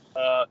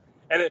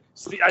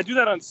 I do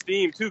that on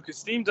Steam too, because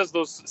Steam does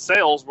those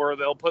sales where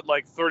they'll put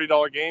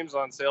 $30 games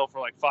on sale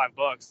for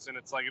 $5, and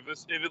it's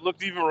if it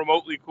looked even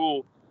remotely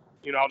cool,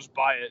 I'll just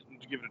buy it and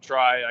give it a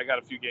try. I got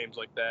a few games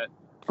like that.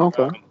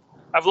 Okay.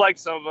 I've liked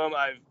some of them.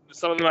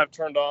 Some of them I've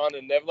turned on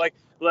and never like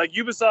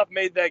Ubisoft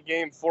made that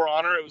game For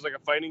Honor. It was like a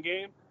fighting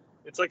game.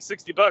 It's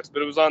 $60, but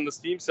it was on the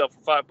Steam sale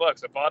for $5.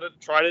 I bought it,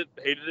 tried it,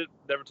 hated it,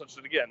 never touched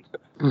it again.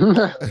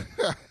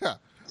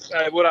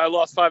 I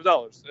lost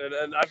 $5,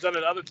 and I've done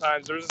it other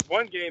times. There's this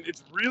one game.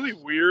 It's really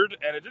weird,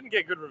 and it didn't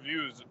get good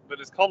reviews, but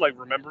it's called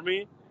Remember Me.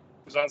 It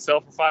was on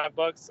sale for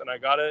 $5, and I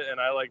got it, and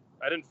I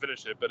didn't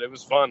finish it, but it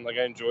was fun.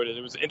 I enjoyed it.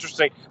 It was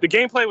interesting. The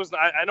gameplay was.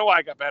 I know why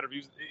I got bad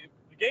reviews.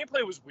 The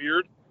gameplay was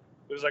weird.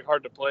 It was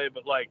hard to play,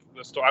 but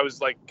the story. I was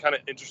kind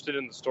of interested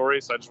in the story,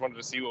 so I just wanted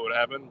to see what would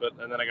happen.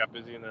 And then I got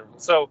busy and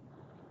everything. So,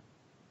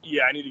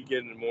 yeah, I need to get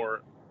into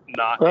more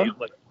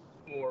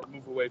more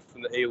move away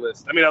from the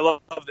A-list. I mean, I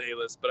love the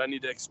A-list, but I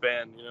need to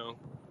expand.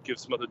 Give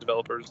some other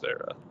developers their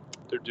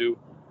due.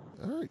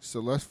 All right, so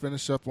let's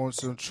finish up on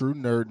some true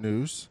nerd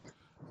news.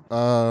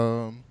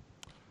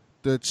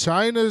 The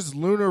China's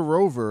lunar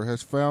rover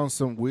has found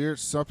some weird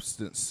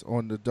substance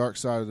on the dark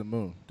side of the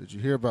moon. Did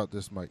you hear about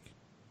this, Mike?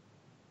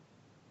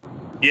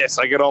 Yes,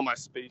 I get all my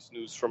space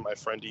news from my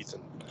friend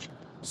Ethan.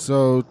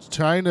 So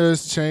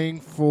China's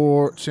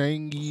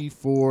Chang'e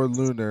 4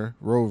 lunar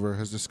rover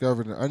has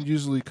discovered an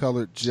unusually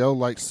colored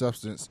gel-like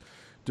substance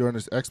during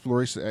its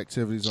exploration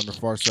activities on the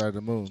far side of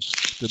the moon.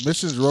 The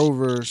mission's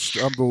rover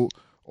stumbled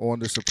on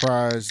the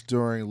surprise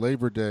during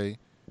Lunar Day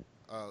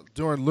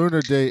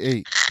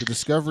 8. The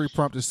discovery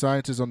prompted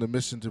scientists on the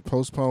mission to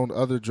postpone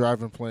other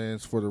driving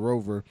plans for the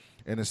rover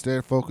and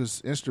instead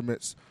focus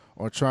instruments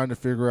on trying to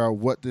figure out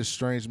what this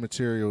strange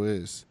material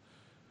is.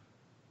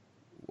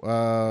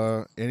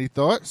 Any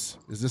thoughts?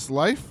 Is this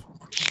life?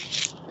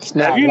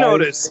 Have you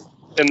noticed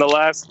in the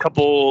last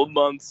couple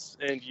months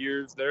and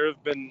years there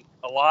have been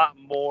a lot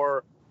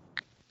more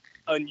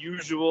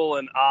unusual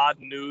and odd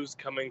news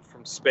coming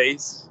from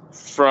space,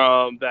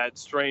 from that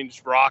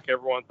strange rock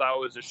everyone thought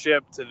was a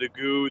ship to the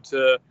goo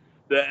to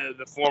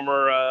the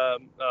former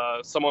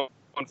someone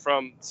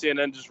from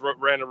CNN just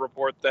ran a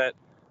report that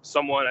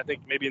someone, I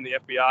think maybe in the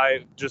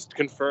FBI, just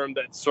confirmed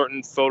that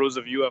certain photos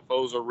of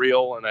UFOs are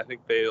real, and I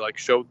think they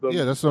showed them.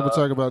 Yeah, that's what we're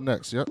talking about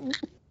next. Yep.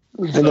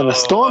 They're gonna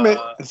storm it.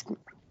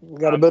 We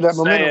gotta build that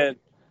momentum.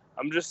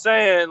 I'm just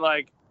saying,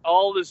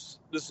 all this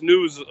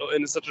news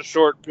in such a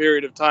short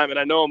period of time, and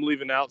I know I'm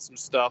leaving out some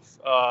stuff.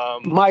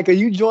 Mike, are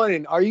you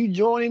joining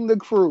the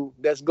crew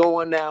that's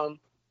going down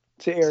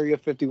to Area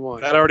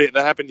 51? That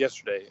happened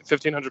yesterday.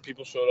 1,500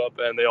 people showed up,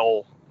 and they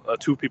all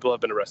 2 people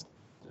have been arrested.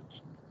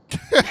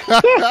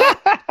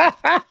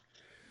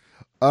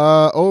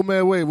 Old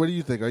man, wait. What do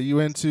you think? Are you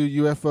into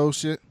UFO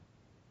shit?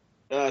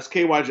 It's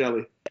KY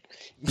Jelly.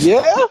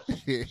 Yeah.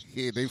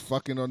 Yeah, they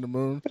fucking on the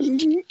moon.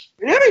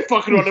 Yeah, they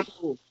fucking on the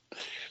moon.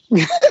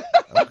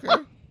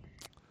 Okay.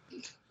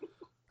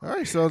 All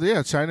right, so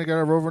yeah, China got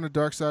a rover on the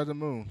dark side of the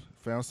moon.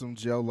 Found some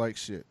gel-like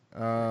shit.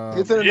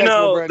 Get to the next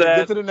one, Brandon.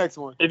 Get to the next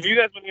one. If you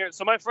guys want to hear,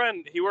 so my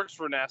friend, he works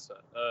for NASA.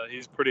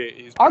 He's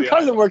pretty. Our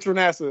cousin works for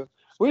NASA.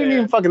 We didn't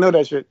even fucking know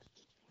that shit.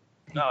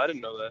 No, I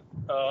didn't know that.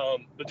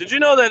 But did you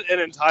know that an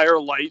entire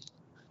light,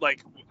 I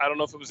don't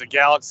know if it was a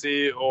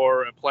galaxy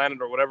or a planet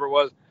or whatever it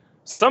was,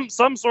 some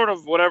sort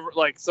of whatever,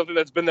 something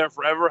that's been there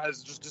forever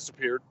has just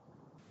disappeared.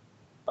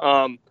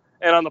 And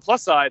on the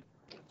plus side,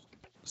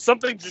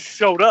 something just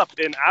showed up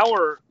in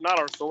not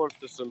our solar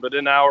system, but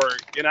in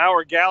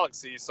our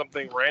galaxy.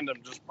 Something random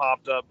just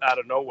popped up out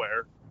of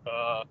nowhere.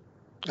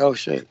 Oh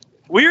shit!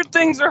 Weird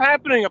things are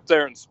happening up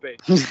there in space.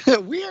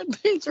 Weird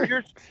things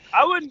are.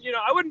 I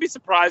wouldn't be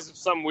surprised if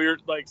some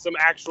weird, some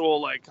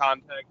actual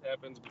contact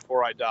happens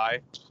before I die.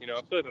 I feel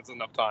like that's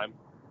enough time.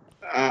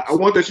 I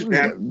want that shit to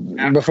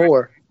happen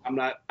before.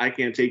 I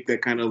can't take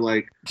that kind of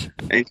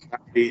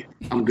anxiety.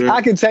 I'm good.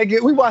 I can take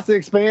it. We watched The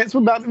Expanse.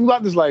 We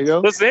about this life,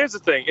 yo. Listen, here's the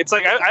thing. It's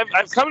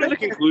I've come to the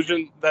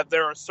conclusion that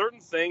there are certain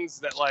things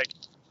that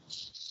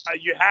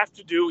you have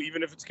to do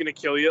even if it's going to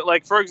kill you.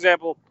 For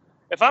example,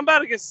 if I'm about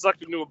to get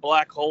sucked into a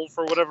black hole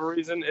for whatever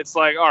reason, it's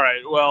all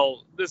right,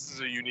 well, this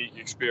is a unique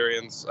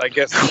experience. I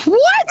guess.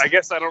 What? I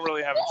guess I don't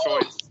really have a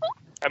choice.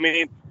 I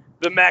mean,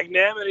 the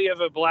magnanimity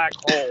of a black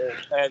hole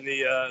and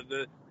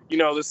the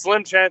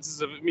slim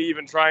chances of me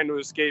even trying to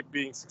escape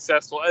being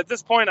successful. At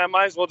this point, I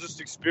might as well just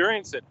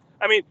experience it.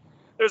 I mean,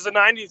 there's a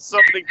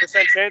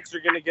 90-something% chance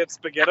you're going to get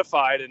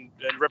spaghettified and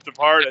ripped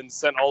apart and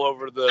sent all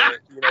over the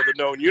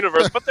known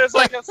universe. But there's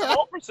a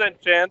small percent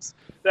chance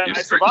that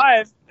I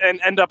survive and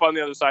end up on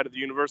the other side of the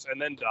universe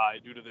and then die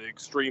due to the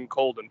extreme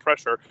cold and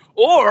pressure.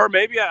 Or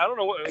maybe, I don't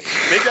know,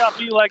 maybe I'll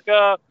be like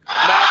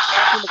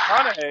Matthew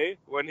McConaughey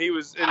when he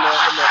was in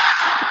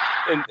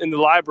the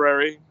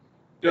library.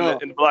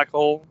 In the black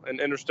hole and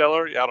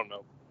Interstellar? Yeah, I don't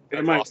know.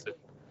 Hey, Mike.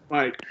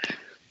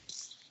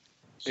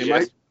 Hey,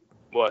 Mike.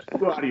 What?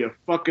 You're out of your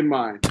fucking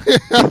mind.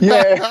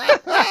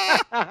 Yeah.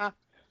 I've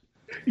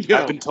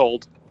been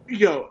told.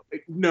 Yo,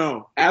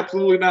 no,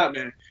 absolutely not,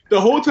 man.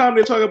 The whole time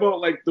they're talking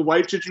about the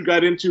white shit you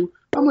got into,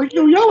 I'm like,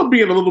 yo, y'all are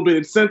being a little bit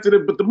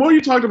insensitive, but the more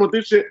you talk about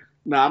this shit,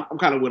 nah, I'm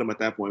kind of with them at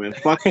that point, man.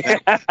 Fuck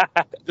that.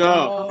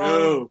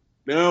 No,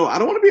 I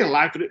don't want to be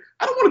alive for this.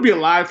 I don't want to be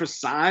alive for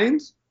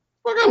signs.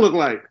 What do I look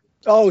like?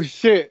 Oh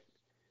shit!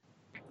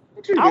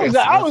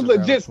 I was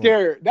legit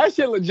scared. That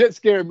shit legit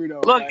scared me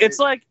though. Look, it's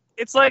like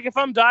if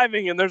I'm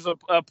diving and there's a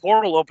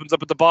portal opens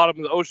up at the bottom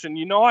of the ocean,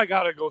 I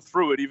gotta go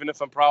through it, even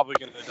if I'm probably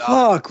gonna die.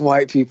 Fuck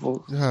white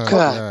people. Oh,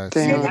 God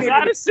damn. I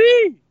gotta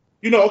see.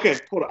 Okay,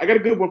 hold on. I got a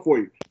good one for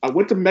you. I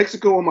went to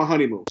Mexico on my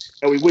honeymoon,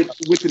 and we went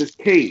to this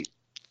cave,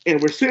 and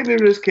we're sitting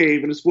in this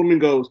cave, and this woman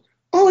goes,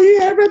 "Oh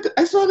yeah,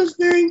 I saw this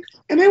thing,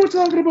 and they were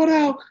talking about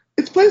how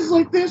it's places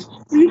like this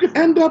where you can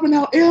end up and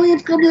how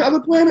aliens come to the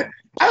other planet."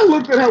 I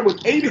looked at her with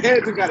 8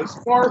 heads and got as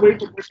far away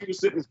from where she was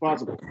sitting as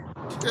possible.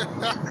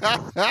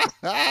 God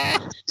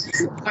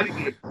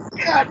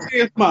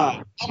damn,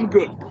 I'm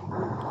good.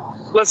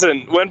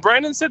 Listen, when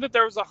Brandon said that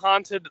there was a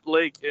haunted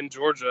lake in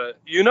Georgia,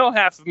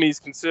 half of me is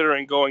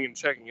considering going and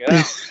checking it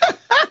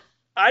out.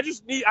 I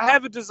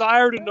have a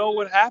desire to know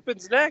what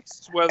happens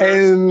next.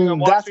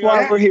 And that's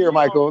why we're here,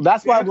 Michael.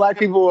 That's why black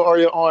people are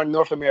on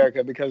North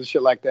America, because of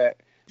shit like that.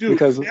 Dude,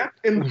 because death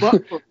and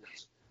butt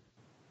probes.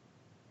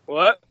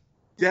 What?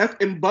 Death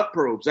and butt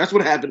probes. That's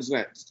what happens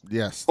next.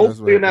 Yes.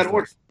 Hopefully in that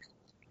order.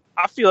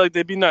 I feel like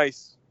they'd be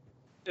nice.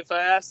 If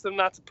I asked them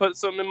not to put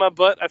something in my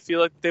butt, I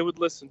feel like they would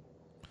listen.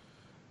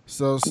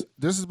 So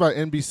this is by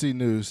NBC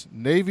News.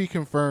 Navy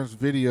confirms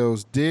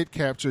videos did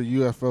capture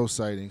UFO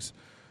sightings,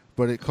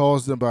 but it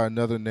calls them by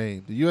another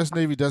name. The U.S.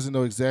 Navy doesn't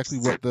know exactly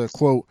what the,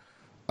 quote,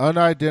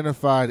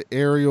 unidentified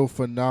aerial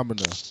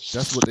phenomena,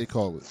 that's what they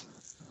call it,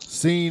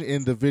 seen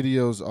in the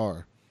videos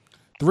are.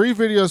 3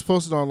 videos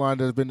posted online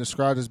that have been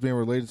described as being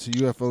related to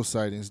UFO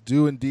sightings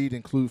do indeed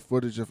include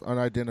footage of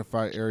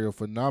unidentified aerial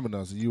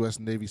phenomena, as a U.S.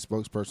 Navy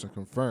spokesperson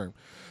confirmed.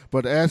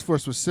 But as for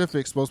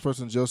specifics,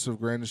 spokesperson Joseph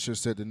Grandisher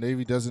said the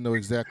Navy doesn't know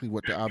exactly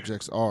what the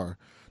objects are.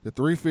 The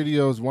 3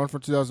 videos, one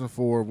from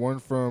 2004,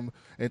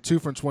 and 2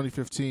 from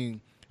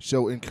 2015,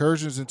 show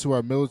incursions into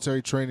our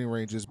military training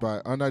ranges by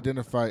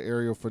unidentified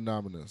aerial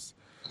phenomena.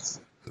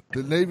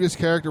 The Navy has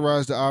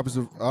characterized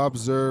the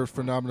observed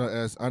phenomena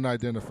as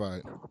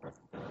unidentified.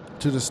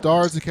 To the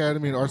Stars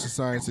Academy and Arts and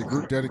Science, a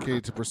group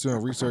dedicated to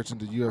pursuing research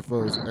into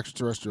UFOs and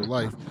extraterrestrial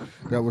life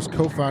that was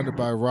co-founded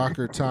by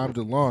rocker Tom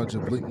DeLonge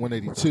of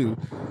Blink-182,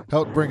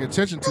 helped bring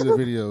attention to the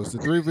videos. The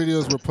 3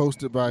 videos were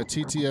posted by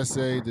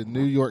TTSA, the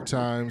New York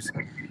Times,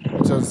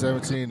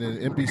 2017,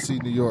 and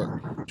NBC New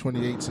York,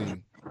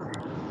 2018.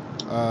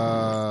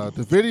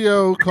 The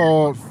video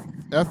called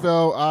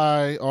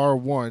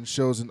FLIR-1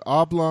 shows an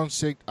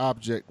oblong-shaped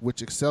object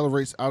which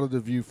accelerates out of the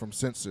view from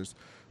sensors.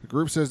 The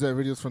group says that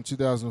video is from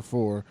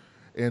 2004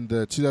 and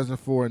the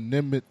 2004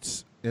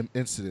 Nimitz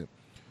incident.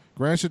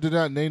 Gransher did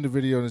not name the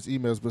video in his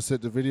emails, but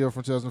said the video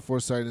from 2004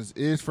 sightings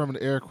is from an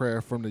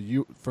aircraft from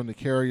the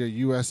carrier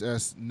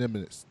USS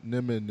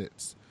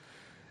Nimitz.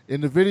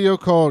 In the video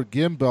called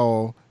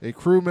Gimbal, a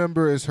crew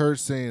member is heard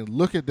saying,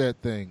 "Look at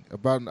that thing,"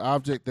 about an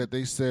object that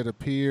they said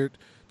appeared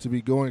to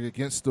be going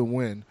against the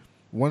wind.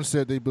 One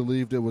said they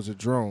believed it was a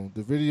drone.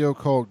 The video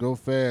called Go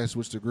Fast,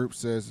 which the group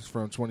says is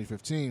from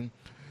 2015,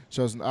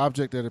 shows an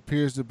object that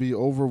appears to be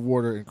over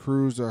water, and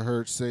crews are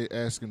heard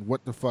asking,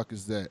 "What the fuck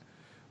is that?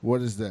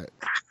 What is that?"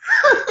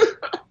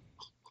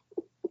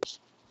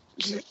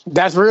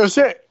 That's real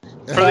shit.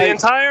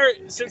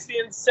 Since the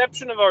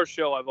inception of our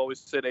show, I've always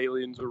said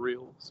aliens are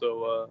real.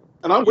 So,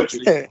 and I'm with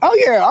you. Oh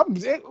yeah, I'm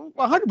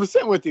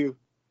 100% with you.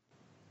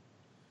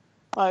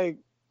 Like,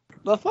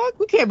 the fuck?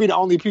 We can't be the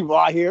only people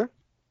out here.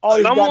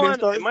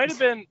 It might have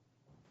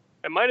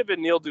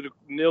been Neil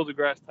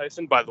deGrasse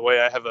Tyson. By the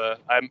way,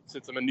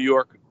 since I'm a New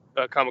York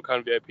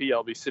Comic-Con VIP,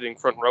 I'll be sitting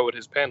front row at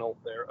his panel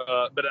there.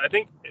 But I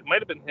think it might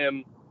have been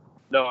him.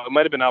 No, it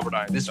might have been Albert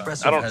Einstein.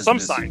 Some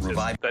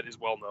scientist that is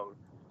well known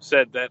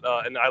said that,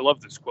 and I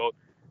love this quote.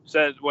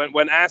 Said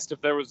when asked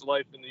if there was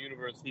life in the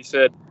universe, he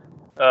said,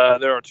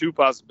 "There are 2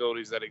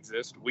 possibilities that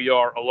exist. We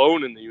are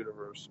alone in the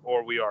universe,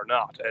 or we are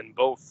not, and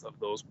both of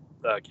those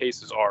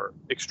cases are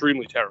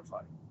extremely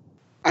terrifying."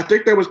 I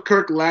think that was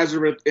Kirk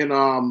Lazarus in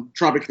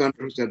Tropic Thunder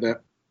who said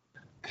that.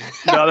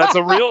 No, that's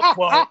a real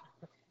quote.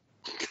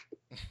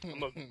 I'm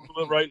going to do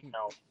it right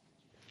now.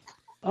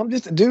 I'm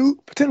just a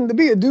dude pretending to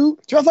be a dude,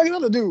 just like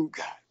another dude.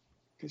 God,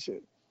 good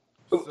shit.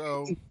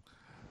 So,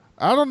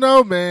 I don't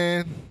know,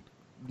 man.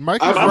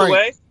 Mike is By the right.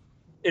 way,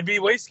 it'd be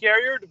way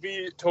scarier to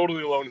be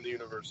totally alone in the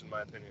universe, in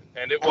my opinion.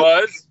 And it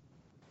was.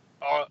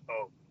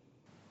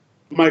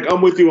 Mike,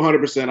 I'm with you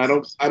 100%.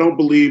 I don't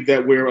believe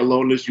that we're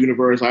alone in this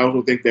universe. I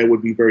also think that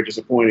would be very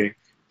disappointing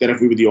that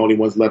if we were the only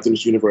ones left in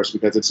this universe,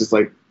 because it's just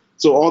like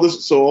all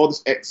this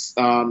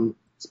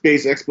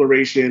space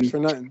exploration for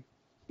nothing.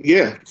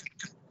 Yeah,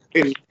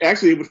 and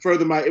actually, it would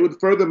further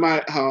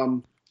my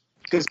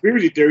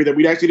conspiracy theory that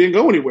we actually didn't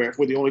go anywhere if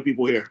we're the only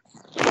people here.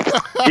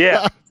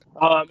 Yeah,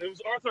 it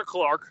was Arthur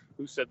Clarke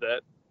who said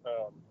that.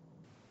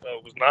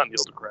 It was not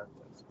Neil deGrasse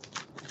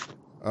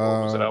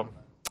Tyson.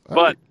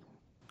 But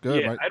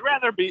good, yeah, Mike.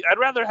 I'd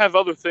rather have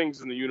other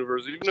things in the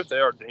universe, even if they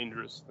are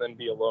dangerous, than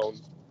be alone.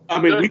 I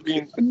mean,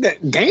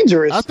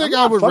 dangerous. I think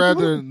I would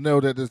rather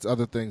know that there's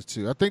other things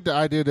too. I think the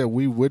idea that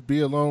we would be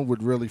alone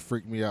would really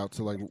freak me out.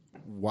 To like,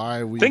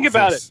 why we think exist.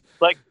 about it.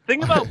 Like,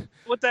 think about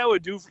what that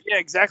would do. Yeah,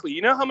 exactly.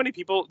 You know how many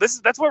people?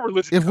 That's what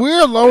religion. If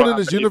we're alone in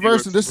this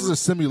universe, and this is a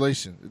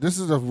simulation, this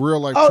is a real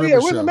life. Oh yeah,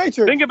 we're show. the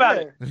Matrix. Think about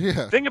it.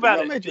 Yeah. Think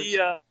about it.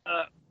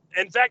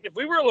 In fact, if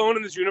we were alone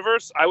in this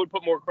universe, I would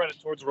put more credit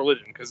towards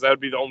religion, because that would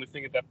be the only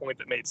thing at that point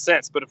that made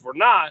sense. But if we're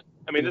not,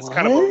 I mean, this is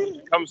kind of where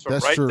religion comes from,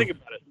 That's right? true. Think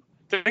about it.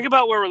 Think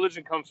about where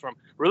religion comes from.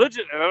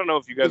 Religion, and I don't know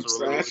if you guys are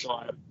religious, so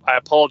I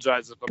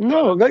apologize if I'm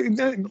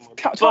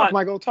talk,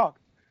 Michael, talk.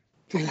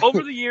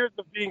 Over the years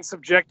of being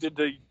subjected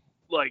to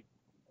like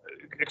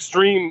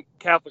extreme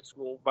Catholic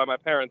school by my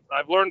parents,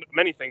 I've learned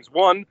many things.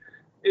 One,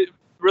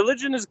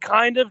 religion is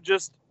kind of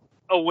just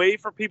a way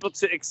for people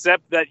to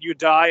accept that you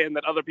die and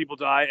that other people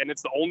die, and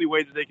it's the only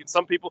way that they can.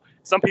 Some people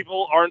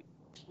aren't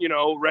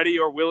ready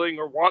or willing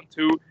or want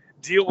to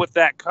deal with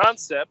that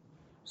concept.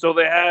 So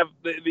they have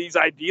these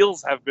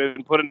ideals have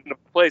been put into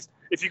place.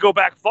 If you go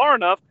back far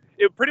enough,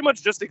 it pretty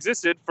much just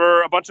existed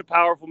for a bunch of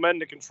powerful men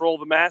to control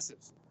the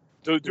masses.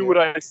 To do what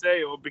I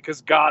say,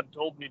 because God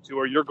told me to,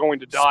 or you're going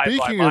to die.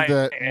 Speaking by of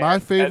that, my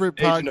favorite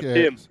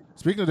podcast.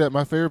 Speaking of that,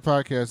 my favorite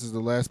podcast is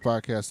the Last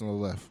Podcast on the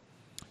Left.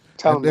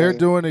 Tell They're me.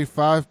 doing a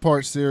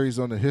 5-part series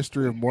on the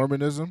history of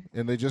Mormonism,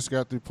 and they just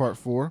got through part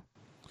 4.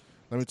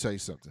 Let me tell you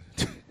something.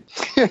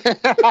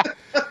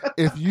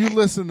 If you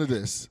listen to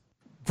this,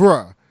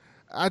 bruh,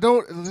 I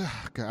don't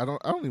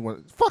even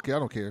want. Fuck it, I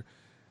don't care.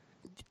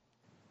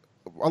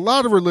 A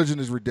lot of religion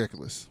is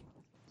ridiculous.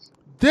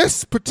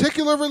 This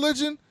particular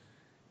religion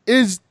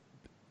is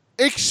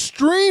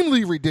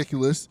extremely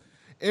ridiculous.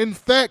 In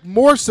fact,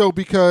 more so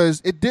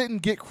because it didn't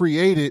get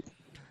created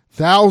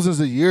thousands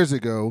of years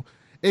ago.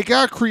 It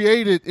got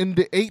created in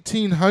the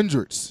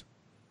 1800s.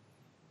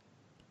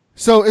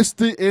 So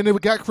and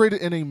it got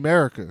created in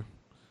America.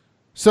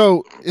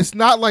 So it's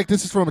not like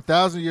this is from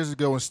 1,000 years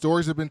ago and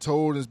stories have been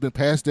told and it's been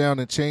passed down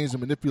and changed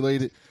and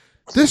manipulated.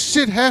 This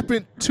shit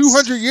happened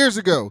 200 years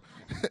ago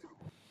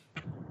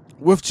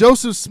with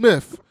Joseph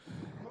Smith.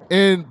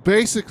 And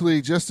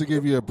basically, just to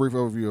give you a brief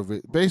overview of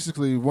it,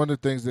 basically one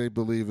of the things they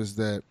believe is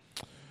that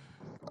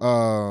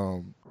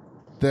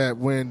that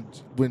when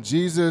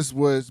Jesus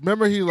was,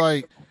 remember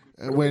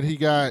when he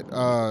got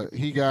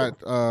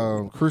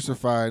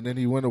crucified and then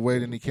he went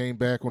away and he came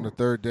back on the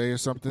 3rd day or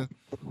something.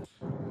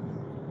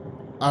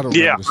 I don't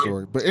remember the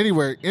story, but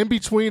anyway, in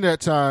between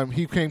that time,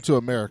 he came to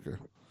America,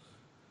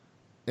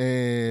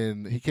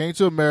 and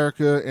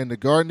the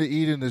Garden of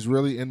Eden is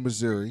really in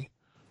Missouri,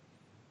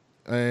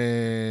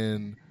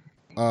 and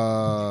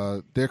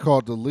they're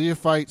called the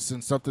Leophites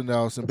and something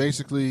else, and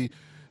basically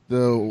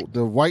the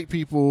white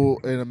people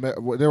in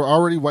America, there were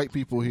already white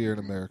people here in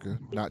America,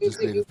 not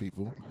just Native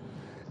people,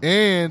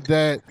 and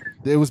that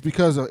it was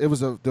because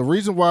the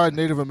reason why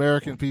Native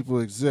American people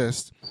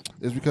exist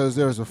is because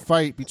there was a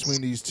fight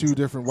between these two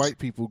different white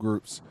people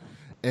groups,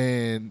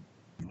 and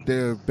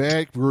their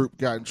bad group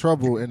got in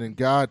trouble, and then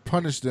God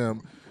punished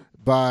them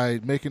by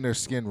making their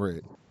skin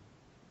red.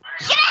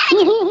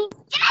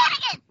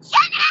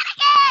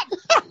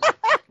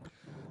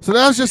 So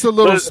that was just a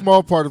little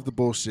small part of the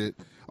bullshit.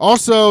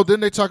 Also, then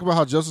they talk about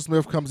how Joseph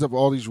Smith comes up with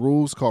all these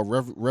rules called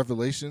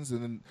revelations,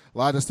 and then a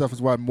lot of the stuff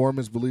is why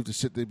Mormons believe the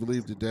shit they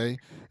believe today.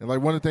 And like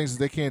one of the things is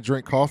they can't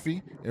drink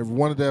coffee, and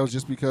one of that was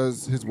just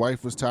because his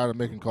wife was tired of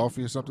making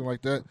coffee or something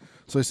like that.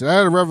 So he said, I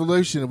had a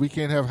revelation and we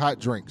can't have hot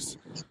drinks,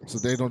 so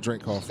they don't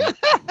drink coffee.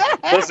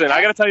 Listen,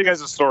 I got to tell you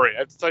guys a story. I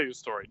have to tell you a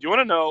story. Do you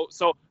want to know?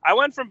 So I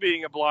went from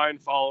being a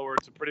blind follower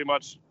to pretty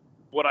much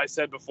what I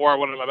said before,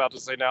 what I'm about to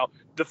say now.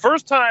 The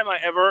first time I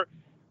ever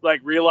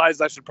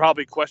realized I should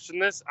probably question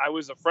this, I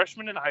was a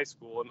freshman in high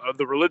school, and of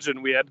the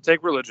religion, we had to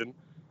take religion,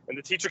 and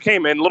the teacher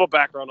came in, little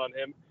background on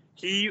him.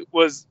 He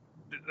was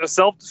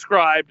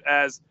self-described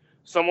as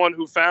someone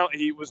who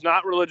he was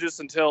not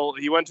religious until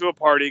he went to a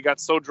party, got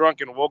so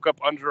drunk and woke up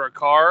under a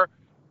car,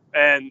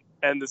 and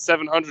the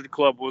 700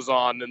 Club was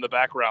on in the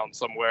background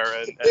somewhere,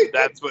 and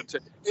that's what.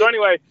 So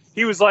anyway,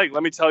 he was like,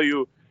 let me tell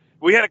you,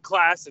 we had a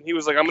class, and he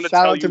was like, I'm going to tell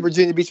you. Shout out to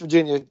Virginia Beach,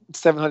 Virginia,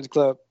 700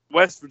 Club.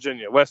 West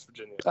Virginia.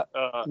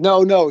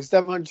 No,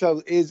 700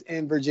 Club is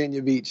in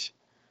Virginia Beach.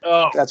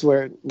 Oh, that's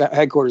where that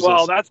headquarters is.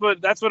 Well, that's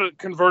what it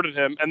converted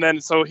him. And then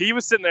so he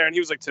was sitting there, and he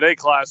was like, "Today,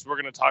 class, we're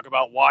going to talk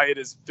about why it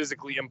is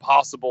physically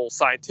impossible,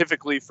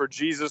 scientifically, for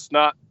Jesus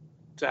to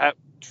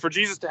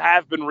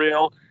have been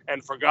real,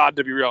 and for God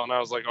to be real." And I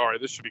was like, "All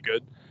right, this should be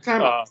good."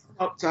 Time out.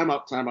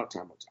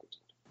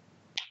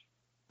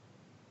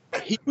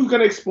 He was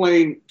going to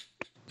explain.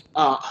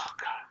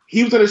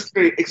 He was going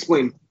to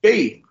explain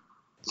faith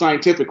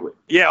scientifically.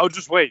 Yeah,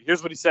 just wait.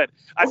 Here's what he said.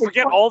 I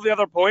forget all the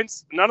other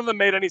points. None of them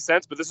made any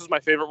sense, but this is my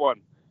favorite one.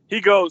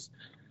 He goes,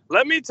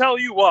 let me tell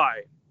you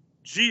why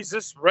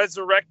Jesus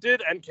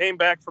resurrected and came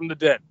back from the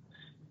dead.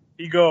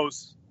 He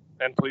goes,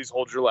 and please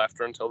hold your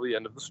laughter until the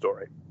end of the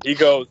story. He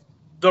goes,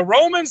 the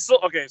Romans.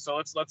 Okay, so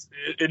let's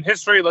in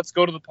history, let's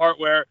go to the part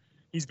where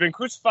he's been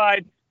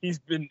crucified, he's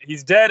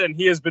dead, and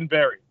he has been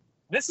buried.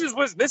 This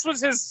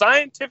was his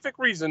scientific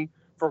reason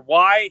for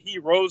why he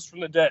rose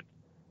from the dead.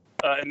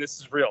 And this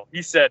is real.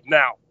 He said,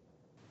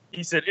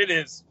 it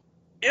is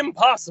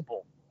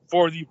impossible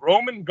for the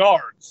Roman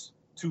guards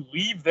to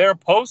leave their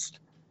post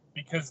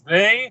because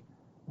they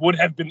would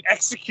have been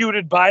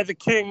executed by the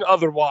king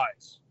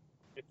otherwise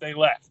if they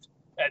left.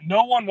 And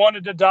no one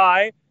wanted to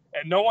die,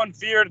 and no one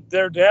feared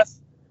their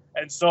death.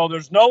 And so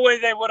there's no way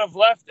they would have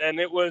left, and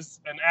it was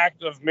an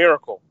act of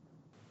miracle.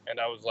 And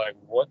I was like,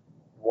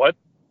 what?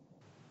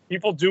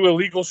 People do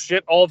illegal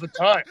shit all the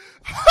time.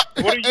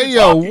 What are you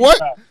talking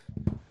about?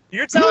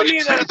 You're telling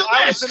me that if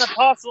I was an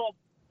apostle,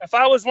 if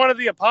I was one of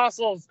the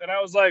apostles, and I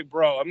was like,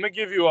 bro, I'm going to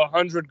give you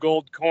 100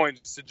 gold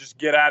coins to just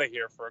get out of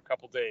here for a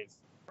couple days,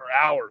 or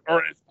hours,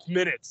 or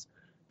minutes.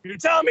 You're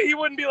telling me he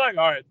wouldn't be like,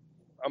 all right,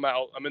 I'm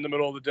out. I'm in the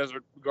middle of the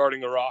desert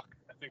guarding the rock.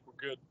 I think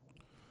we're good.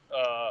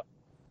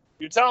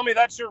 You're telling me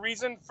that's your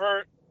reason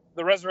for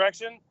the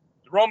resurrection?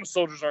 The Roman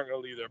soldiers aren't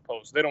going to leave their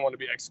posts. They don't want to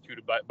be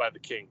executed by the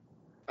king.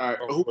 All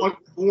right,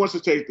 who wants to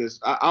take this?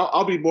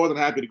 I'll be more than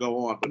happy to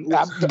go on.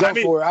 But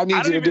Go for it. I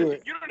need you to do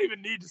it. You don't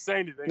even need to say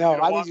anything.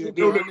 No, I need you to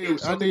do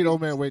it. I need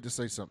Old Man Wade to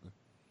say something.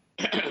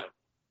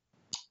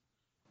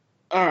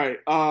 All right.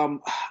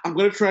 I'm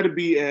gonna try to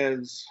be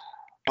as.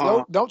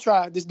 Don't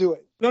try. Just do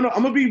it. No.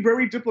 I'm gonna be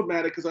very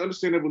diplomatic because I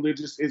understand that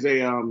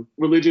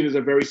religion is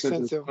a very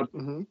sensitive subject.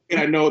 Mm-hmm. And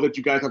I know that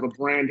you guys have a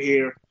brand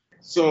here,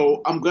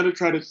 so I'm gonna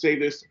try to say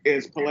this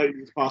as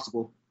politely as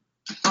possible.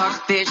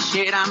 Fuck this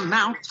shit, I'm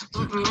out.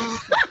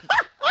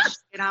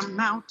 Shit, I'm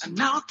out.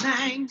 No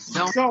thanks.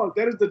 So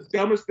that is the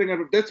dumbest thing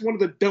ever. That's one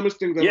of the dumbest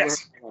things I've ever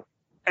heard.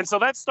 And so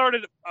that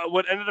started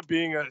what ended up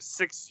being a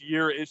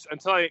 6-year-ish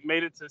until I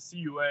made it to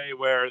CUA,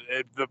 where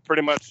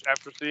pretty much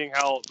after seeing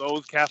how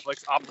those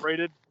Catholics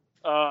operated,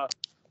 and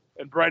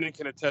Brandon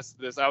can attest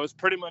to this, I was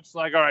pretty much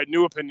like, all right,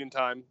 new opinion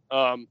time.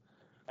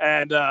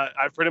 And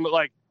I pretty much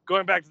like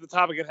going back to the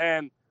topic at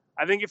hand.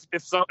 I think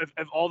if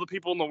all the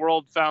people in the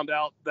world found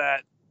out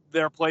that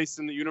their place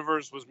in the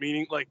universe was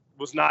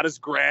not as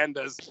grand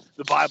as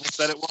the Bible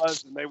said it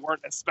was, and they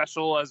weren't as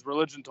special as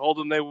religion told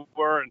them they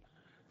were, and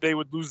they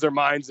would lose their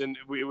minds, and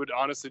we would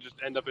honestly just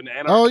end up in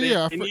anarchy. Oh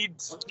yeah,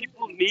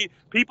 People need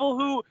people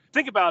who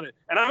think about it.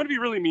 And I'm going to be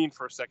really mean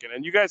for a second,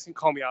 and you guys can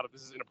call me out if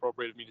this is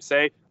inappropriate of me to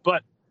say,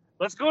 but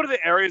let's go to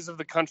the areas of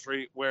the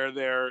country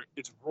where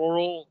it's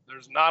rural.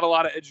 There's not a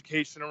lot of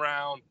education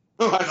around.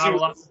 Not a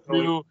lot to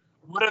do.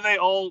 What do they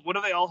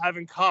all have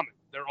in common?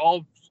 They're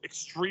all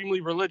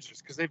extremely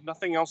religious because they have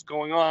nothing else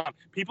going on.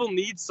 People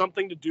need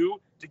something to do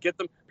to get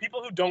them.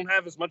 People who don't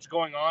have as much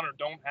going on or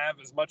don't have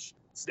as much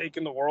stake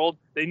in the world,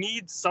 they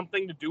need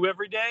something to do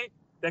every day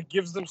that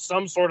gives them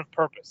some sort of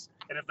purpose.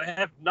 And if they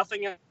have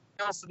nothing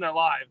else in their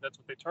life, that's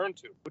what they turn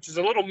to, which is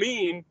a little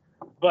mean.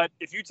 But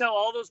if you tell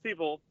all those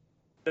people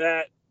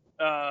that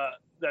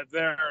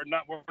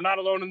we're not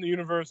alone in the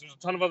universe, there's a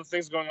ton of other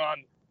things going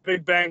on,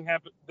 Big Bang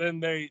happen, then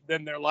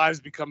their lives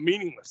become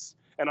meaningless.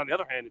 And on the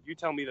other hand, if you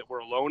tell me that we're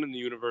alone in the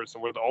universe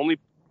and we're the only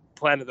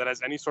planet that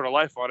has any sort of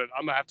life on it,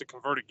 I'm gonna have to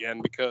convert again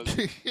because,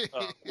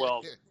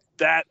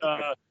 then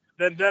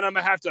I'm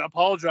gonna have to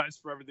apologize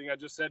for everything I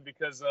just said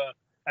because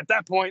at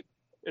that point,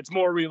 it's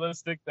more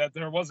realistic that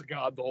there was a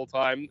God the whole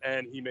time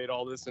and he made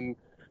all this. And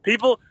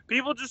people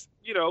just,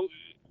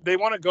 they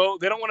want to go.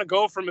 They don't want to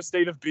go from a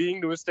state of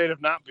being to a state of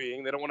not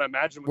being. They don't want to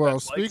imagine what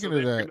that's like. Well, speaking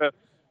of that.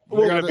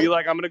 We're going to be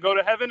like, I'm going to go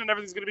to heaven and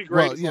everything's going to be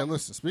great. Well, yeah,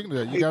 listen, speaking of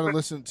that, you got to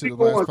listen to the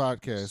last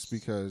podcast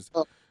because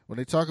when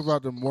they talk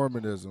about the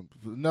Mormonism,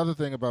 another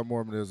thing about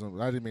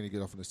Mormonism, I didn't mean to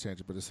get off on this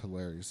tangent, but it's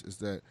hilarious, is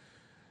that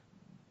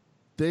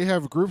they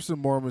have groups of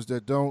Mormons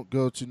that don't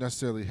go to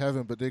necessarily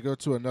heaven, but they go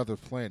to another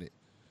planet.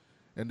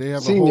 And they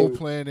have a whole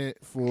planet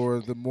for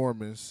the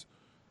Mormons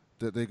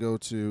that they go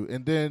to.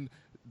 And then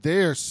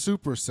they're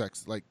super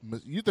sex. Like,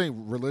 you think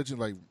religion,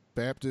 like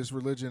Baptist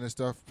religion and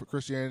stuff,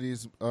 Christianity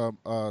is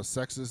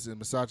sexist and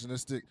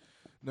misogynistic.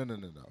 No.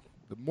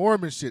 The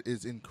Mormon shit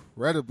is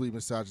incredibly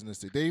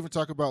misogynistic. They even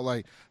talk about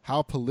like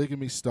how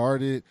polygamy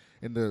started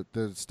and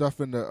the stuff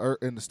in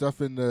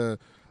the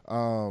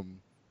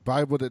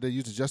Bible that they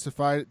used to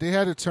justify it. They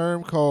had a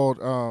term called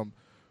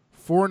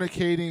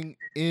fornicating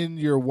in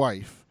your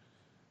wife,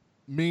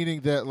 meaning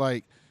that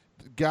like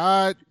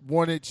God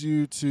wanted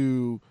you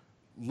to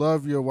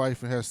love your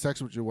wife and have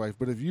sex with your wife,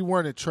 but if you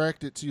weren't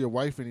attracted to your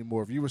wife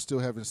anymore, if you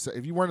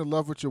weren't in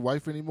love with your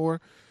wife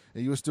anymore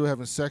and you were still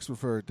having sex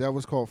with her, that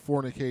was called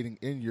fornicating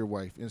in your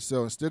wife. And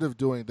so instead of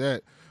doing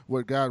that,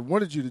 what God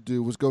wanted you to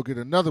do was go get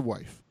another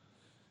wife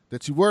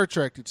that you were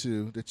attracted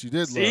to, that you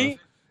did love,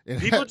 and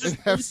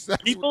have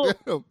sex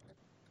with them.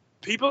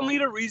 People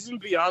need a reason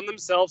beyond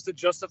themselves to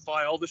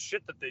justify all the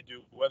shit that they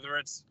do. Whether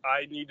it's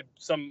I need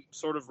some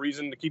sort of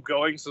reason to keep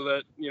going so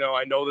that,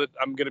 I know that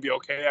I'm going to be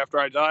okay after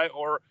I die,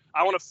 or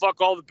I want to fuck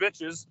all the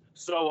bitches,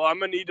 so I'm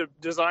going to need to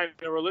design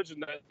a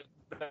religion that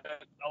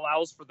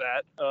allows for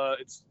that.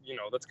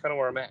 That's kind of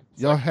where I'm at.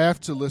 Y'all have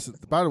to listen.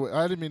 By the way,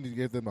 I didn't mean to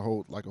give them a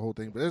whole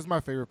thing, but it's my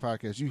favorite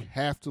podcast. You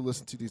have to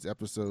listen to these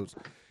episodes.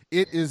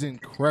 It is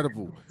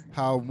incredible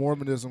how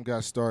Mormonism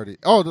got started.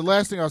 Oh, the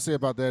last thing I'll say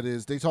about that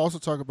is they also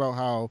talk about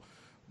how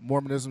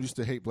Mormonism used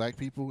to hate black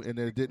people and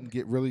that it didn't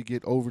really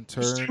get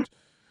overturned.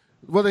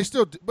 Well, they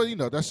still,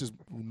 but that's just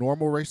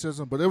normal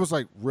racism. But it was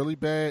like really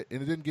bad,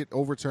 and it didn't get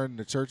overturned in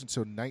the church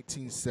until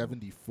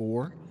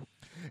 1974.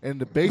 And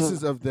the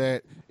basis of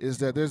that is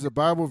that there's a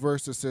Bible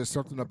verse that says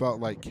something about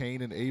like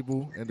Cain and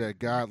Abel, and that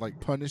God like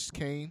punished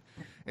Cain,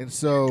 and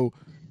so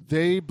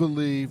they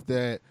believe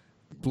that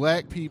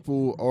black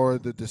people are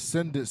the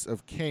descendants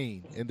of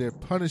Cain, and their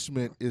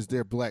punishment is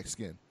their black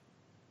skin.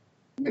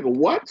 Nigga,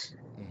 what?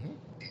 Mm-hmm.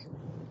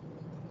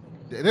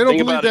 They don't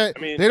believe that.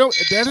 They don't.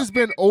 That has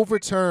been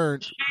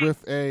overturned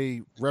with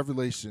a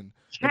revelation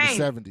in the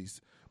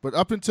 70s. But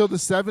up until the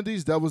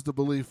 70s, that was the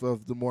belief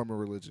of the Mormon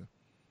religion.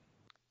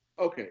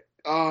 Okay.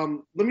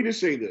 Let me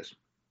just say this.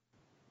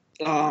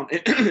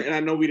 And I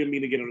know we didn't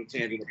mean to get on a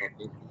tangent about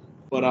this,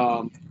 but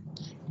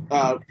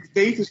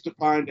faith is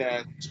defined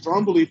as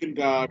strong belief in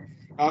God,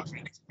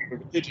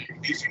 religion,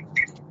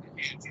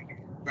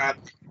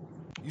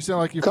 You sound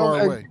like you're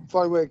far away.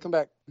 Far away. Come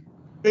back.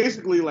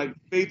 Basically, like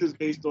faith is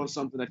based on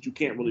something that you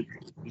can't really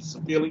prove. It's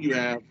a feeling you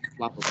have,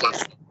 blah blah blah.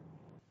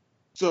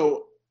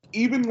 So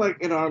even like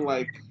in our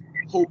like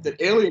hope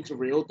that aliens are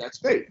real, that's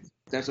faith.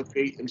 That's a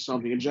faith in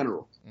something in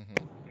general.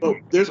 Mm-hmm. But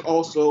there's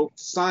also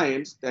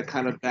science that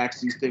kind of backs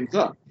these things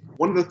up.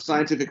 One of the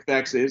scientific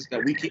facts is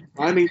that we keep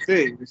finding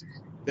things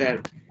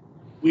that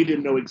we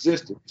didn't know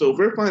existed. So if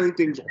we're finding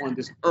things on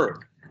this earth,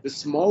 this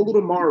small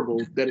little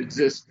marble that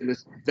exists in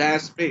this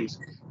vast space,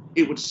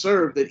 it would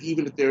serve that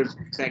even if there's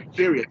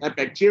bacteria, that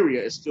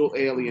bacteria is still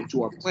alien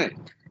to our planet.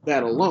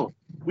 That alone.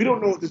 We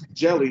don't know if this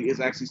jelly is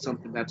actually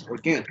something that's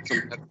organic,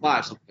 something that's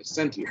alive, something that's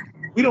sentient.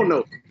 We don't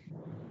know.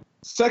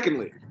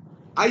 Secondly,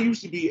 I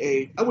used to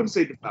be I wouldn't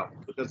say devout,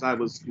 because I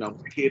was, a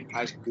kid in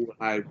high school and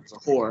I was a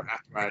whore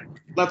after I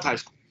left high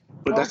school.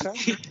 But that's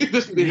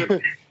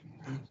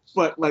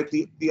But like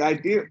the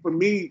idea for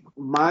me,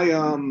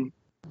 my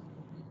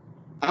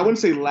I wouldn't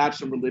say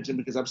lapse in religion,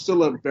 because I'm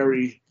still a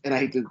very, and I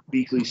hate to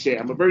be cliche,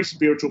 I'm a very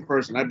spiritual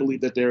person. I believe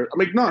that I'm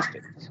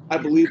agnostic. I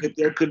believe that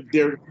there could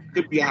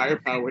be a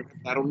higher power.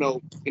 I don't know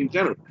in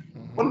general.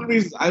 One of the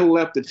reasons I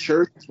left the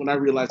church is when I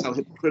realized how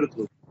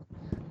hypocritical,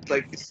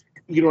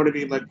 you know what I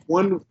mean? Like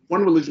one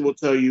religion will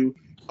tell you,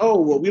 oh,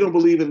 well, we don't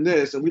believe in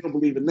this and we don't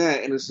believe in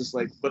that. And it's just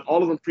like, but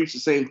all of them preach the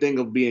same thing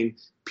of being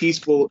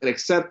peaceful and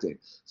accepting.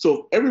 So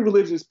if every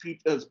religion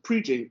is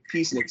preaching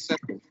peace and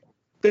acceptance,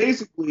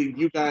 basically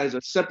you guys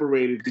are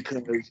separated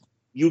because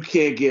you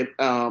can't get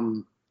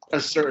a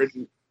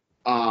certain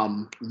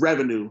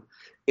revenue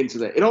into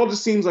that. It all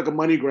just seems like a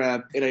money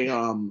grab in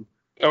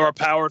or a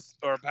power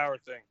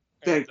thing.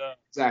 And,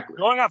 exactly.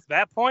 Going off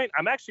that point,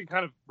 I'm actually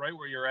kind of right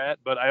where you're at,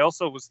 but I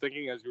also was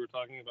thinking as you were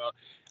talking about,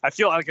 I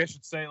feel like I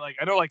should say, like,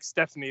 I know like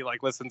Stephanie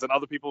like listens and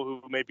other people who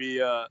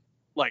maybe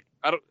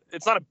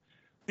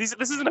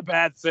this isn't a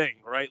bad thing,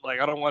 right?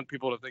 Like, I don't want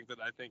people to think that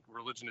I think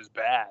religion is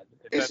bad.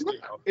 Religion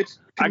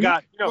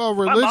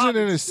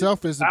in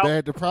itself isn't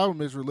bad. The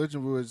problem is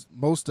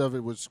most of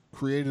it was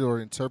created or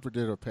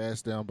interpreted or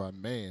passed down by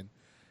man,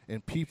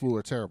 and people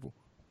are terrible.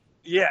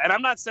 Yeah, and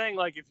I'm not saying,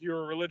 like, if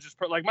you're a religious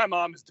person, like, my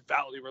mom is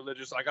devoutly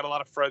religious. I got a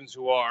lot of friends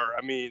who are.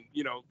 I mean,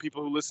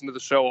 people who listen to the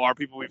show are,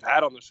 people we've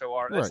had on the show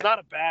are. Right. It's not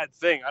a bad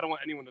thing. I don't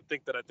want anyone to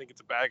think that I think it's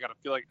a bad. I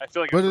feel like.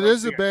 But it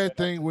is a bad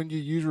thing when you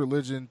use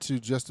religion to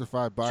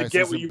justify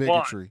biases and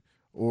bigotry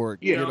or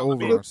get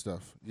over on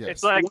stuff. Yes.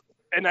 It's like,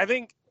 and I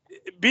think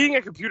being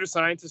a computer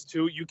scientist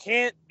too, you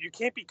can't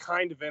be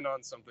kind of in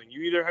on something.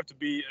 You either have to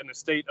be in a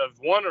state of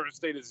 1 or a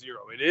state of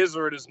 0. It is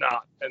or it is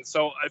not. And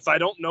so if I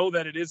don't know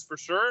that it is for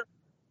sure,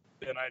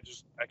 then I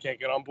can't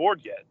get on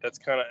board yet. That's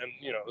kind of, and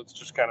that's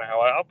just kind of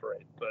how I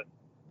operate. But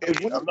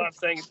I'm not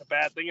saying it's a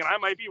bad thing, and I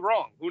might be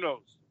wrong. Who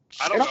knows?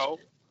 I don't know.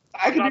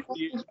 I'm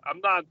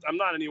not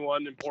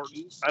anyone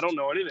important. I don't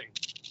know anything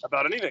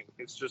about anything.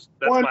 It's just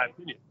that's my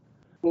opinion.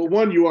 Well,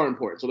 1, you are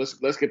important, so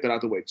let's get that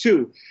out the way.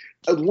 2,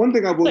 one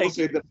thing I will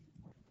say that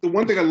the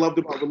one thing I loved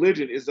about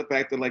religion is the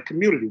fact that, like,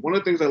 community. One of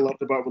the things I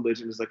loved about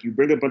religion is, like, you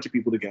bring a bunch of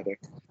people together,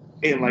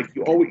 and like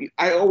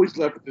I always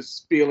left with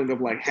this feeling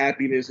of like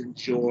happiness and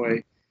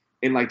joy.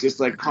 And like just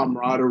like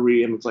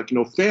camaraderie, and it's like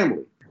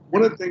family.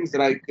 One of the things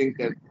that I think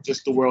that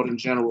just the world in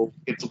general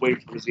gets away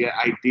from is the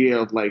idea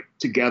of like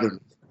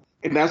togetherness,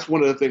 and that's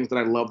one of the things that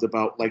I loved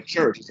about like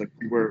church. It's like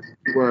we were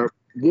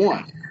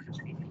one.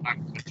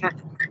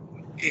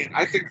 And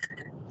I think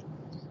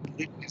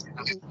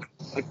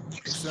like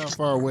you sound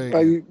far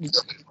away.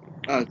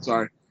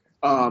 Sorry.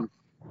 One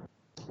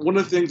of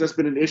the things that's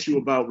been an issue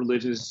about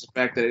religion is the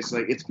fact that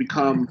it's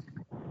become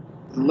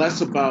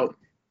less about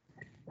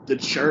the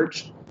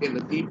church and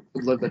the people.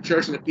 The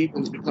church and the people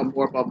has become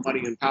more about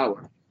money and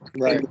power.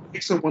 Right.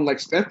 And someone like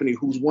Stephanie,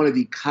 who's one of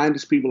the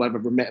kindest people I've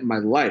ever met in my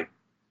life,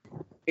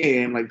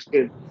 and I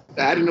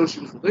didn't know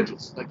she was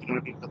religious. Like, you know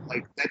what I mean? But,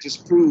 like, that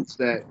just proves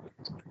that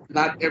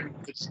not every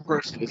religious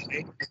person is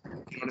able.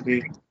 You know what I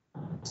mean?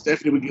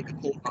 Stephanie would get the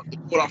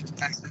quote off the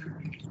back.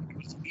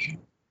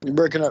 You're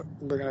breaking up.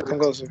 Come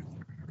closer.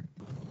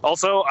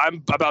 Also,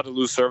 I'm about to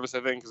lose service,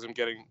 I think, because I'm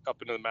getting up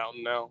into the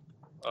mountain now.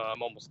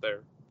 I'm almost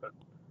there.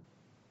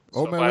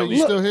 Man, you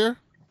still here?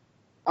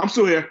 I'm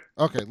still here.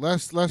 Okay,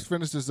 let's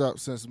finish this up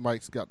since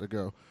Mike's got to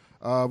go.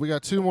 We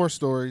got 2 more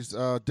stories.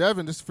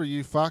 Devin, this is for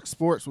you. Fox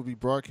Sports will be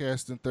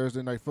broadcasting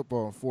Thursday Night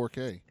Football in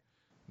 4K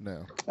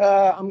now.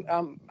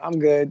 I'm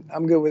good.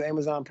 I'm good with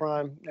Amazon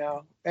Prime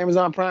now.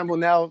 Amazon Prime will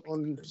now,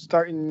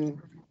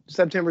 starting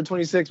September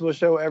 26th, will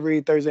show every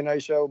Thursday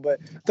night show,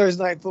 but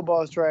Thursday Night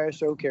Football is trash,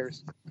 so who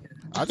cares?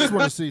 I just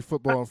want to see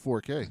football in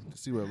 4K to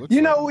see what it looks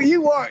like.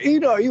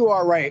 You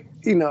are right,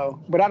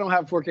 but I don't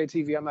have 4K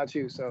TV. I'm not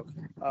you. So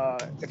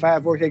if I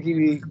have 4K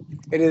TV,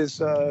 it is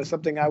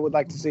something I would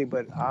like to see,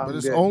 but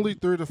it's only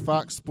through the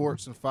Fox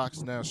Sports and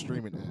Fox Now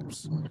streaming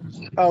apps.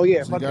 Oh,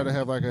 yeah. So you got to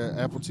have like an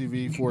Apple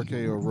TV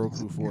 4K or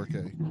Roku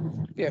 4K.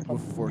 Yeah.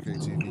 With 4K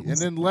TV. And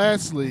then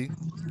lastly,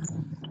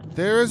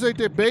 there is a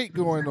debate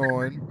going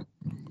on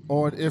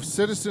if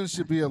citizens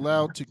should be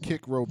allowed to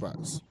kick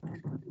robots.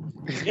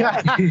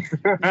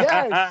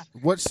 Yes.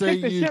 What say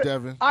Kick the you, shit.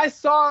 Devin? I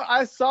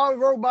saw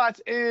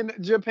robots in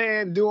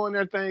Japan doing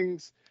their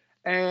things,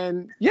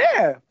 and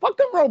yeah, fuck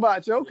them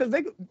robots, yo, because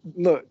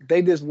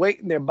they just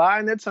waiting, they're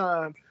buying their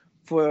time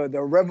for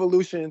the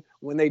revolution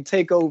when they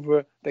take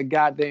over the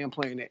goddamn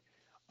planet.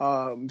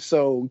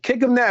 So kick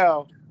them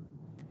now,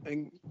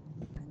 and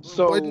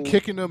so Wouldn't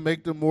kicking them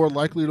make them more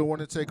likely to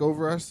want to take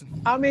over us?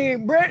 I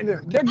mean,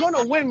 Brandon, they're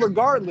gonna win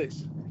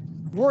regardless.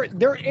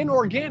 They're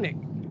inorganic.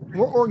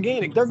 We're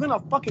organic. They're gonna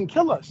fucking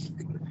kill us.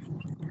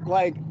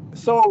 Like,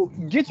 so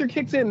get your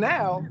kicks in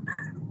now.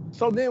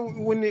 So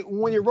then when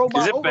your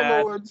robot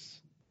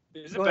overlords,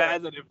 is it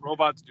bad that if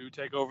robots do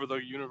take over the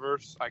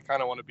universe, I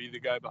kind of want to be the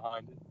guy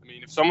behind it? I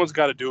mean, if someone's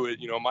got to do it,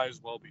 might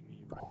as well be me.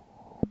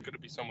 Could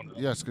it be someone else?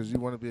 Yes, because you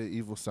want to be an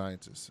evil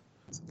scientist.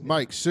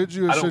 Mike, should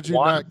you or should you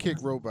not kick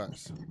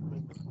robots?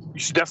 You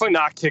should definitely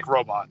not kick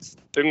robots.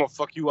 They're gonna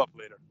fuck you up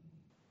later.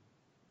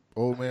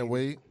 Old man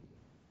Wade.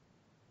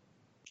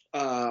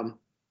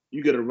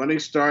 You get a running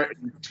start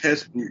and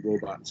test boot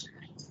robots.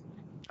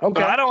 Okay.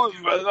 But I don't.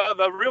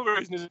 The real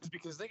reason is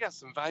because they got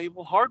some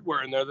valuable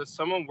hardware in there that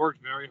someone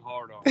worked very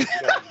hard on.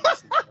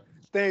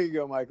 There you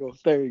go, Michael.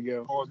 There you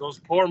go. Or those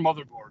poor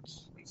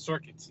motherboards and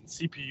circuits and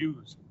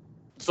CPUs.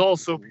 It's all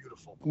so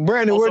beautiful.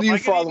 Brandon, Also, where do you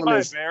if I get fall eaten on by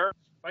this? a bear,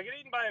 if I get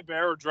eaten by a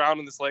bear or drown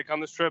in this lake on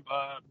this trip,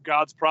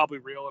 God's probably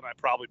real and I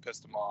probably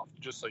pissed him off.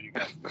 Just so you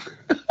guys know.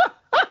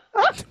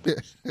 I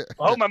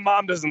hope my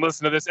mom doesn't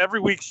listen to this. Every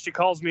week she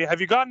calls me,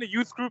 have you gotten a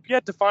youth group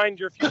yet to find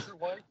your future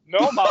wife?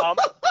 No, Mom.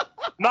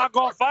 I'm not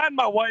going to find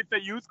my wife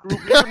at youth group.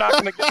 You're not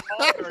going to get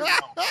along very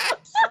well.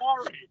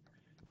 Sorry.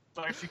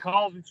 So she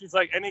calls me. She's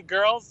like, any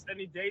girls?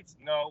 Any dates?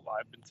 No,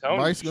 I've been telling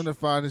you. Mike's going to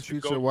find his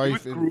future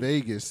wife in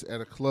Vegas at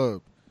a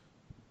club.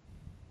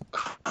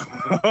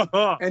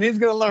 And he's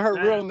going to learn her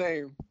real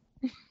name.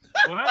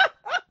 What?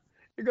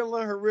 You're going to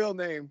learn her real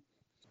name.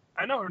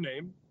 I know her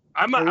name.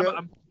 I'm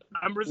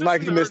resisting.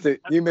 Mike, you missed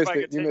it. You missed if I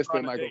it. could You take missed her it,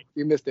 on a Michael. date.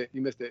 You missed it.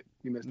 You missed it.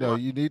 You missed No,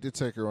 it. you need to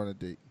take her on a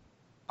date.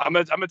 I'm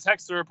a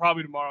text her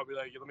probably tomorrow. I'll be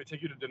like, let me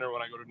take you to dinner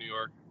when I go to New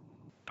York.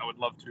 I would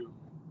love to.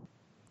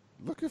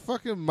 Look at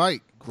fucking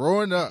Mike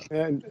growing up.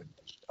 And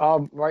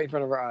all right in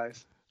front of our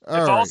eyes. All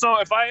right. Also,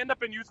 if I end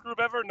up in youth group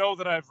ever, know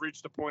that I've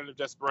reached a point of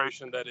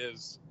desperation that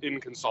is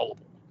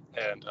inconsolable.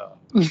 And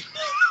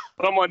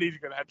someone is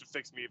going to have to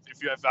fix me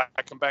if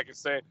I come back and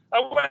say, I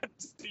went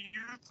to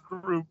youth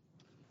group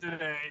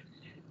today.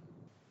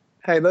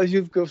 Hey, those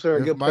youth groups are a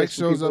If good Mike place for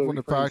shows people up to on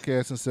be the friends.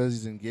 podcast and says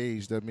he's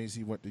engaged, that means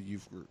he went to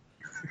youth group.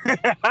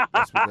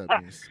 That's what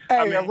that means.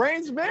 Hey,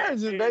 arranged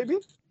marriages, baby.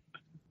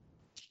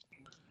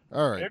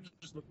 All right.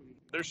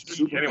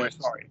 Anyway,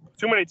 sorry.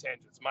 Too many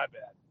tangents. My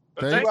bad.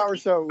 But Thank- 2 hour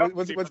show.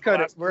 Let's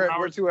cut it.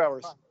 We're 2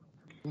 hours.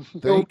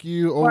 Thank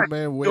you, old Mike,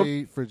 man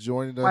Wade, for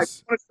joining Mike,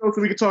 us. so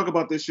we can talk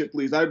about this shit,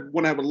 please. I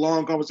want to have a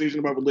long conversation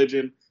about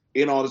religion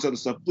and all this other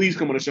stuff. Please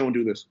come on the show and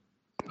do this.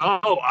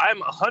 Oh,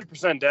 I'm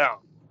 100% down.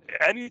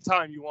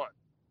 Anytime you want.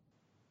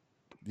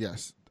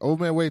 Yes.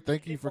 Old man Wade,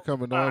 thank you for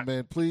coming on,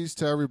 man. Please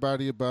tell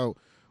everybody about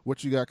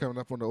what you got coming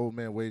up on the Old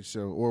Man Wade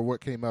show or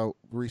what came out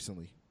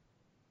recently.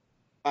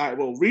 All right.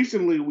 Well,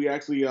 recently we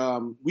actually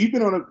we've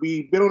been on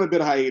a bit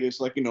of hiatus,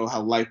 like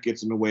how life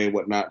gets in the way and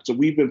whatnot. So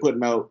we've been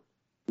putting out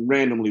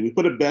randomly. We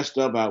put a best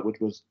of out, which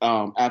was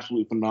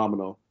absolutely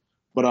phenomenal.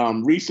 But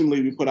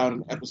recently we put out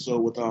an episode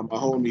with my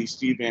homie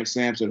Steve Van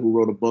Samson, who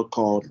wrote a book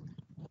called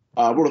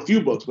wrote a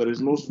few books, but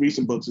his most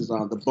recent books is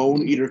The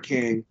Bone Eater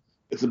King.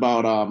 It's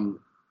about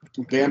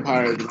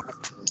vampires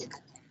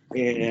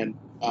and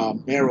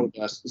marrow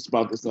dust. It's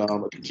about this a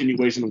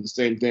continuation of the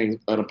same thing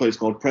at a place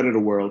called Predator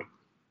World.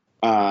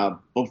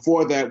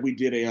 Before that, we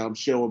did a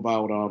show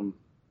about I'm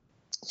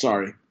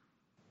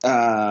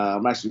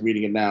actually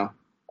reading it now,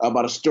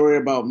 about a story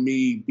about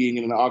me being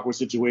in an awkward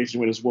situation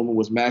where this woman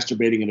was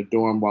masturbating in a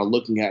dorm while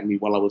looking at me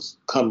while I was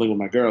cuddling with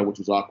my girl, which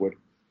was awkward.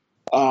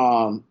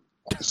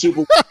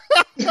 Super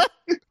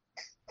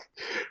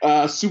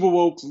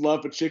Woke's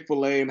love for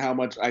Chick-fil-A and how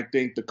much I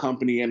think the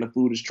company and the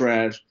food is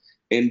trash,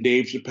 and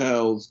Dave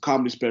Chappelle's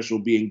comedy special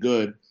being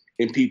good,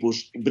 and people,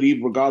 but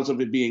even regardless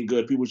of it being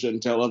good, people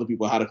shouldn't tell other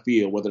people how to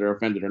feel, whether they're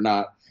offended or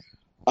not.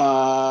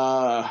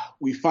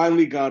 We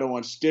finally got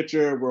on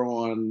Stitcher. We're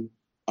on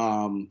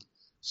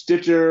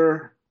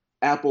Stitcher,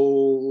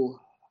 Apple,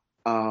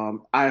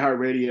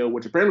 iHeartRadio,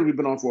 which apparently we've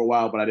been on for a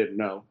while, but I didn't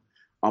know.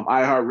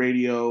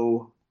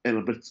 iHeartRadio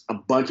and a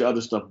bunch of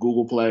other stuff,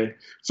 Google Play.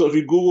 So if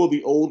you Google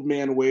The Old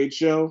Man Wade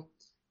Show,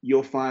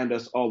 you'll find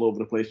us all over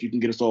the place. You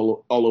can get us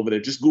all over there.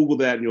 Just Google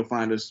that and you'll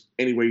find us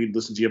anywhere you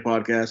listen to your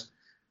podcast.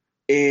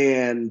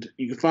 And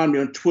you can find me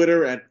on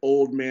Twitter at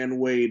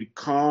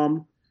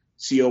OldManWadeCom,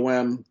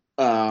 C-O-M,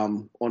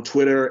 on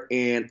Twitter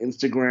and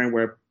Instagram,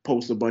 where I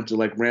post a bunch of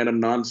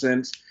random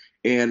nonsense.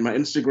 And my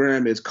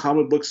Instagram is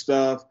comic book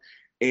stuff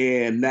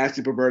and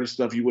nasty perverted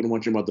stuff you wouldn't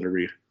want your mother to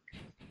read.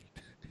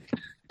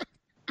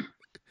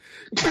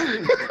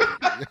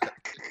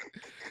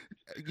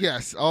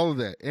 Yes, all of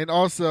that. And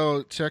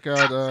also check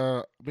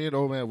out me and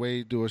Old Man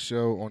Wade do a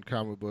show on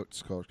comic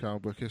books called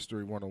Comic Book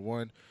History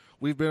 101,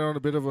 we've been on a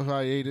bit of a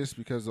hiatus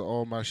because of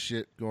all my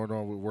shit going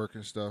on with work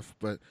and stuff.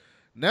 But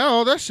now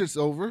all that shit's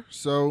over,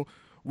 so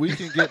we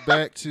can get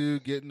back to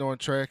getting on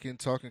track and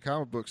talking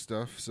comic book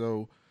stuff.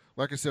 So,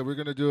 like I said, we're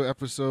going to do an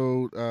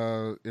episode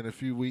in a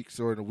few weeks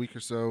or in a week or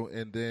so,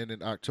 and then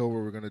in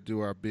October we're going to do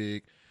our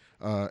big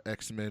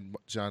X-Men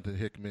Jonathan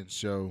Hickman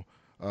show,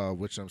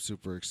 which I'm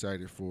super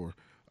excited for.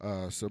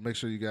 So make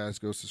sure you guys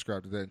go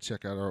subscribe to that and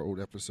check out our old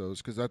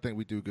episodes because I think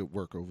we do good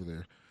work over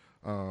there.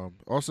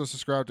 Also,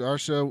 subscribe to our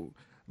show.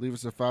 Leave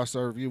us a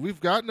 5-star review. We've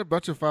gotten a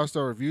bunch of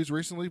 5-star reviews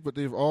recently, but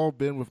they've all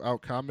been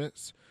without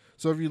comments.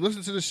 So if you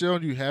listen to the show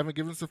and you haven't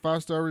given us a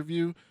 5-star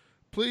review,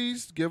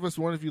 please give us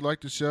one if you like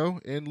the show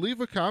and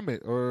leave a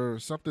comment or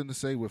something to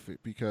say with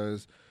it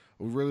because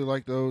we really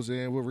like those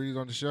and we'll read it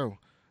on the show.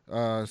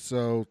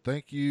 So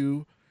thank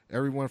you,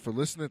 everyone, for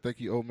listening. Thank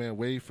you, Old Man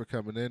Wade, for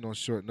coming in on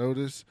short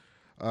notice.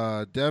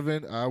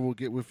 Devin, I will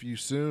get with you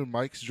soon.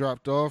 Mike's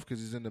dropped off because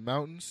he's in the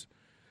mountains.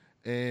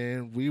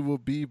 And we will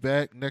be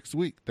back next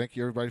week. Thank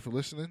you, everybody, for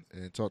listening,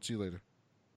 and talk to you later.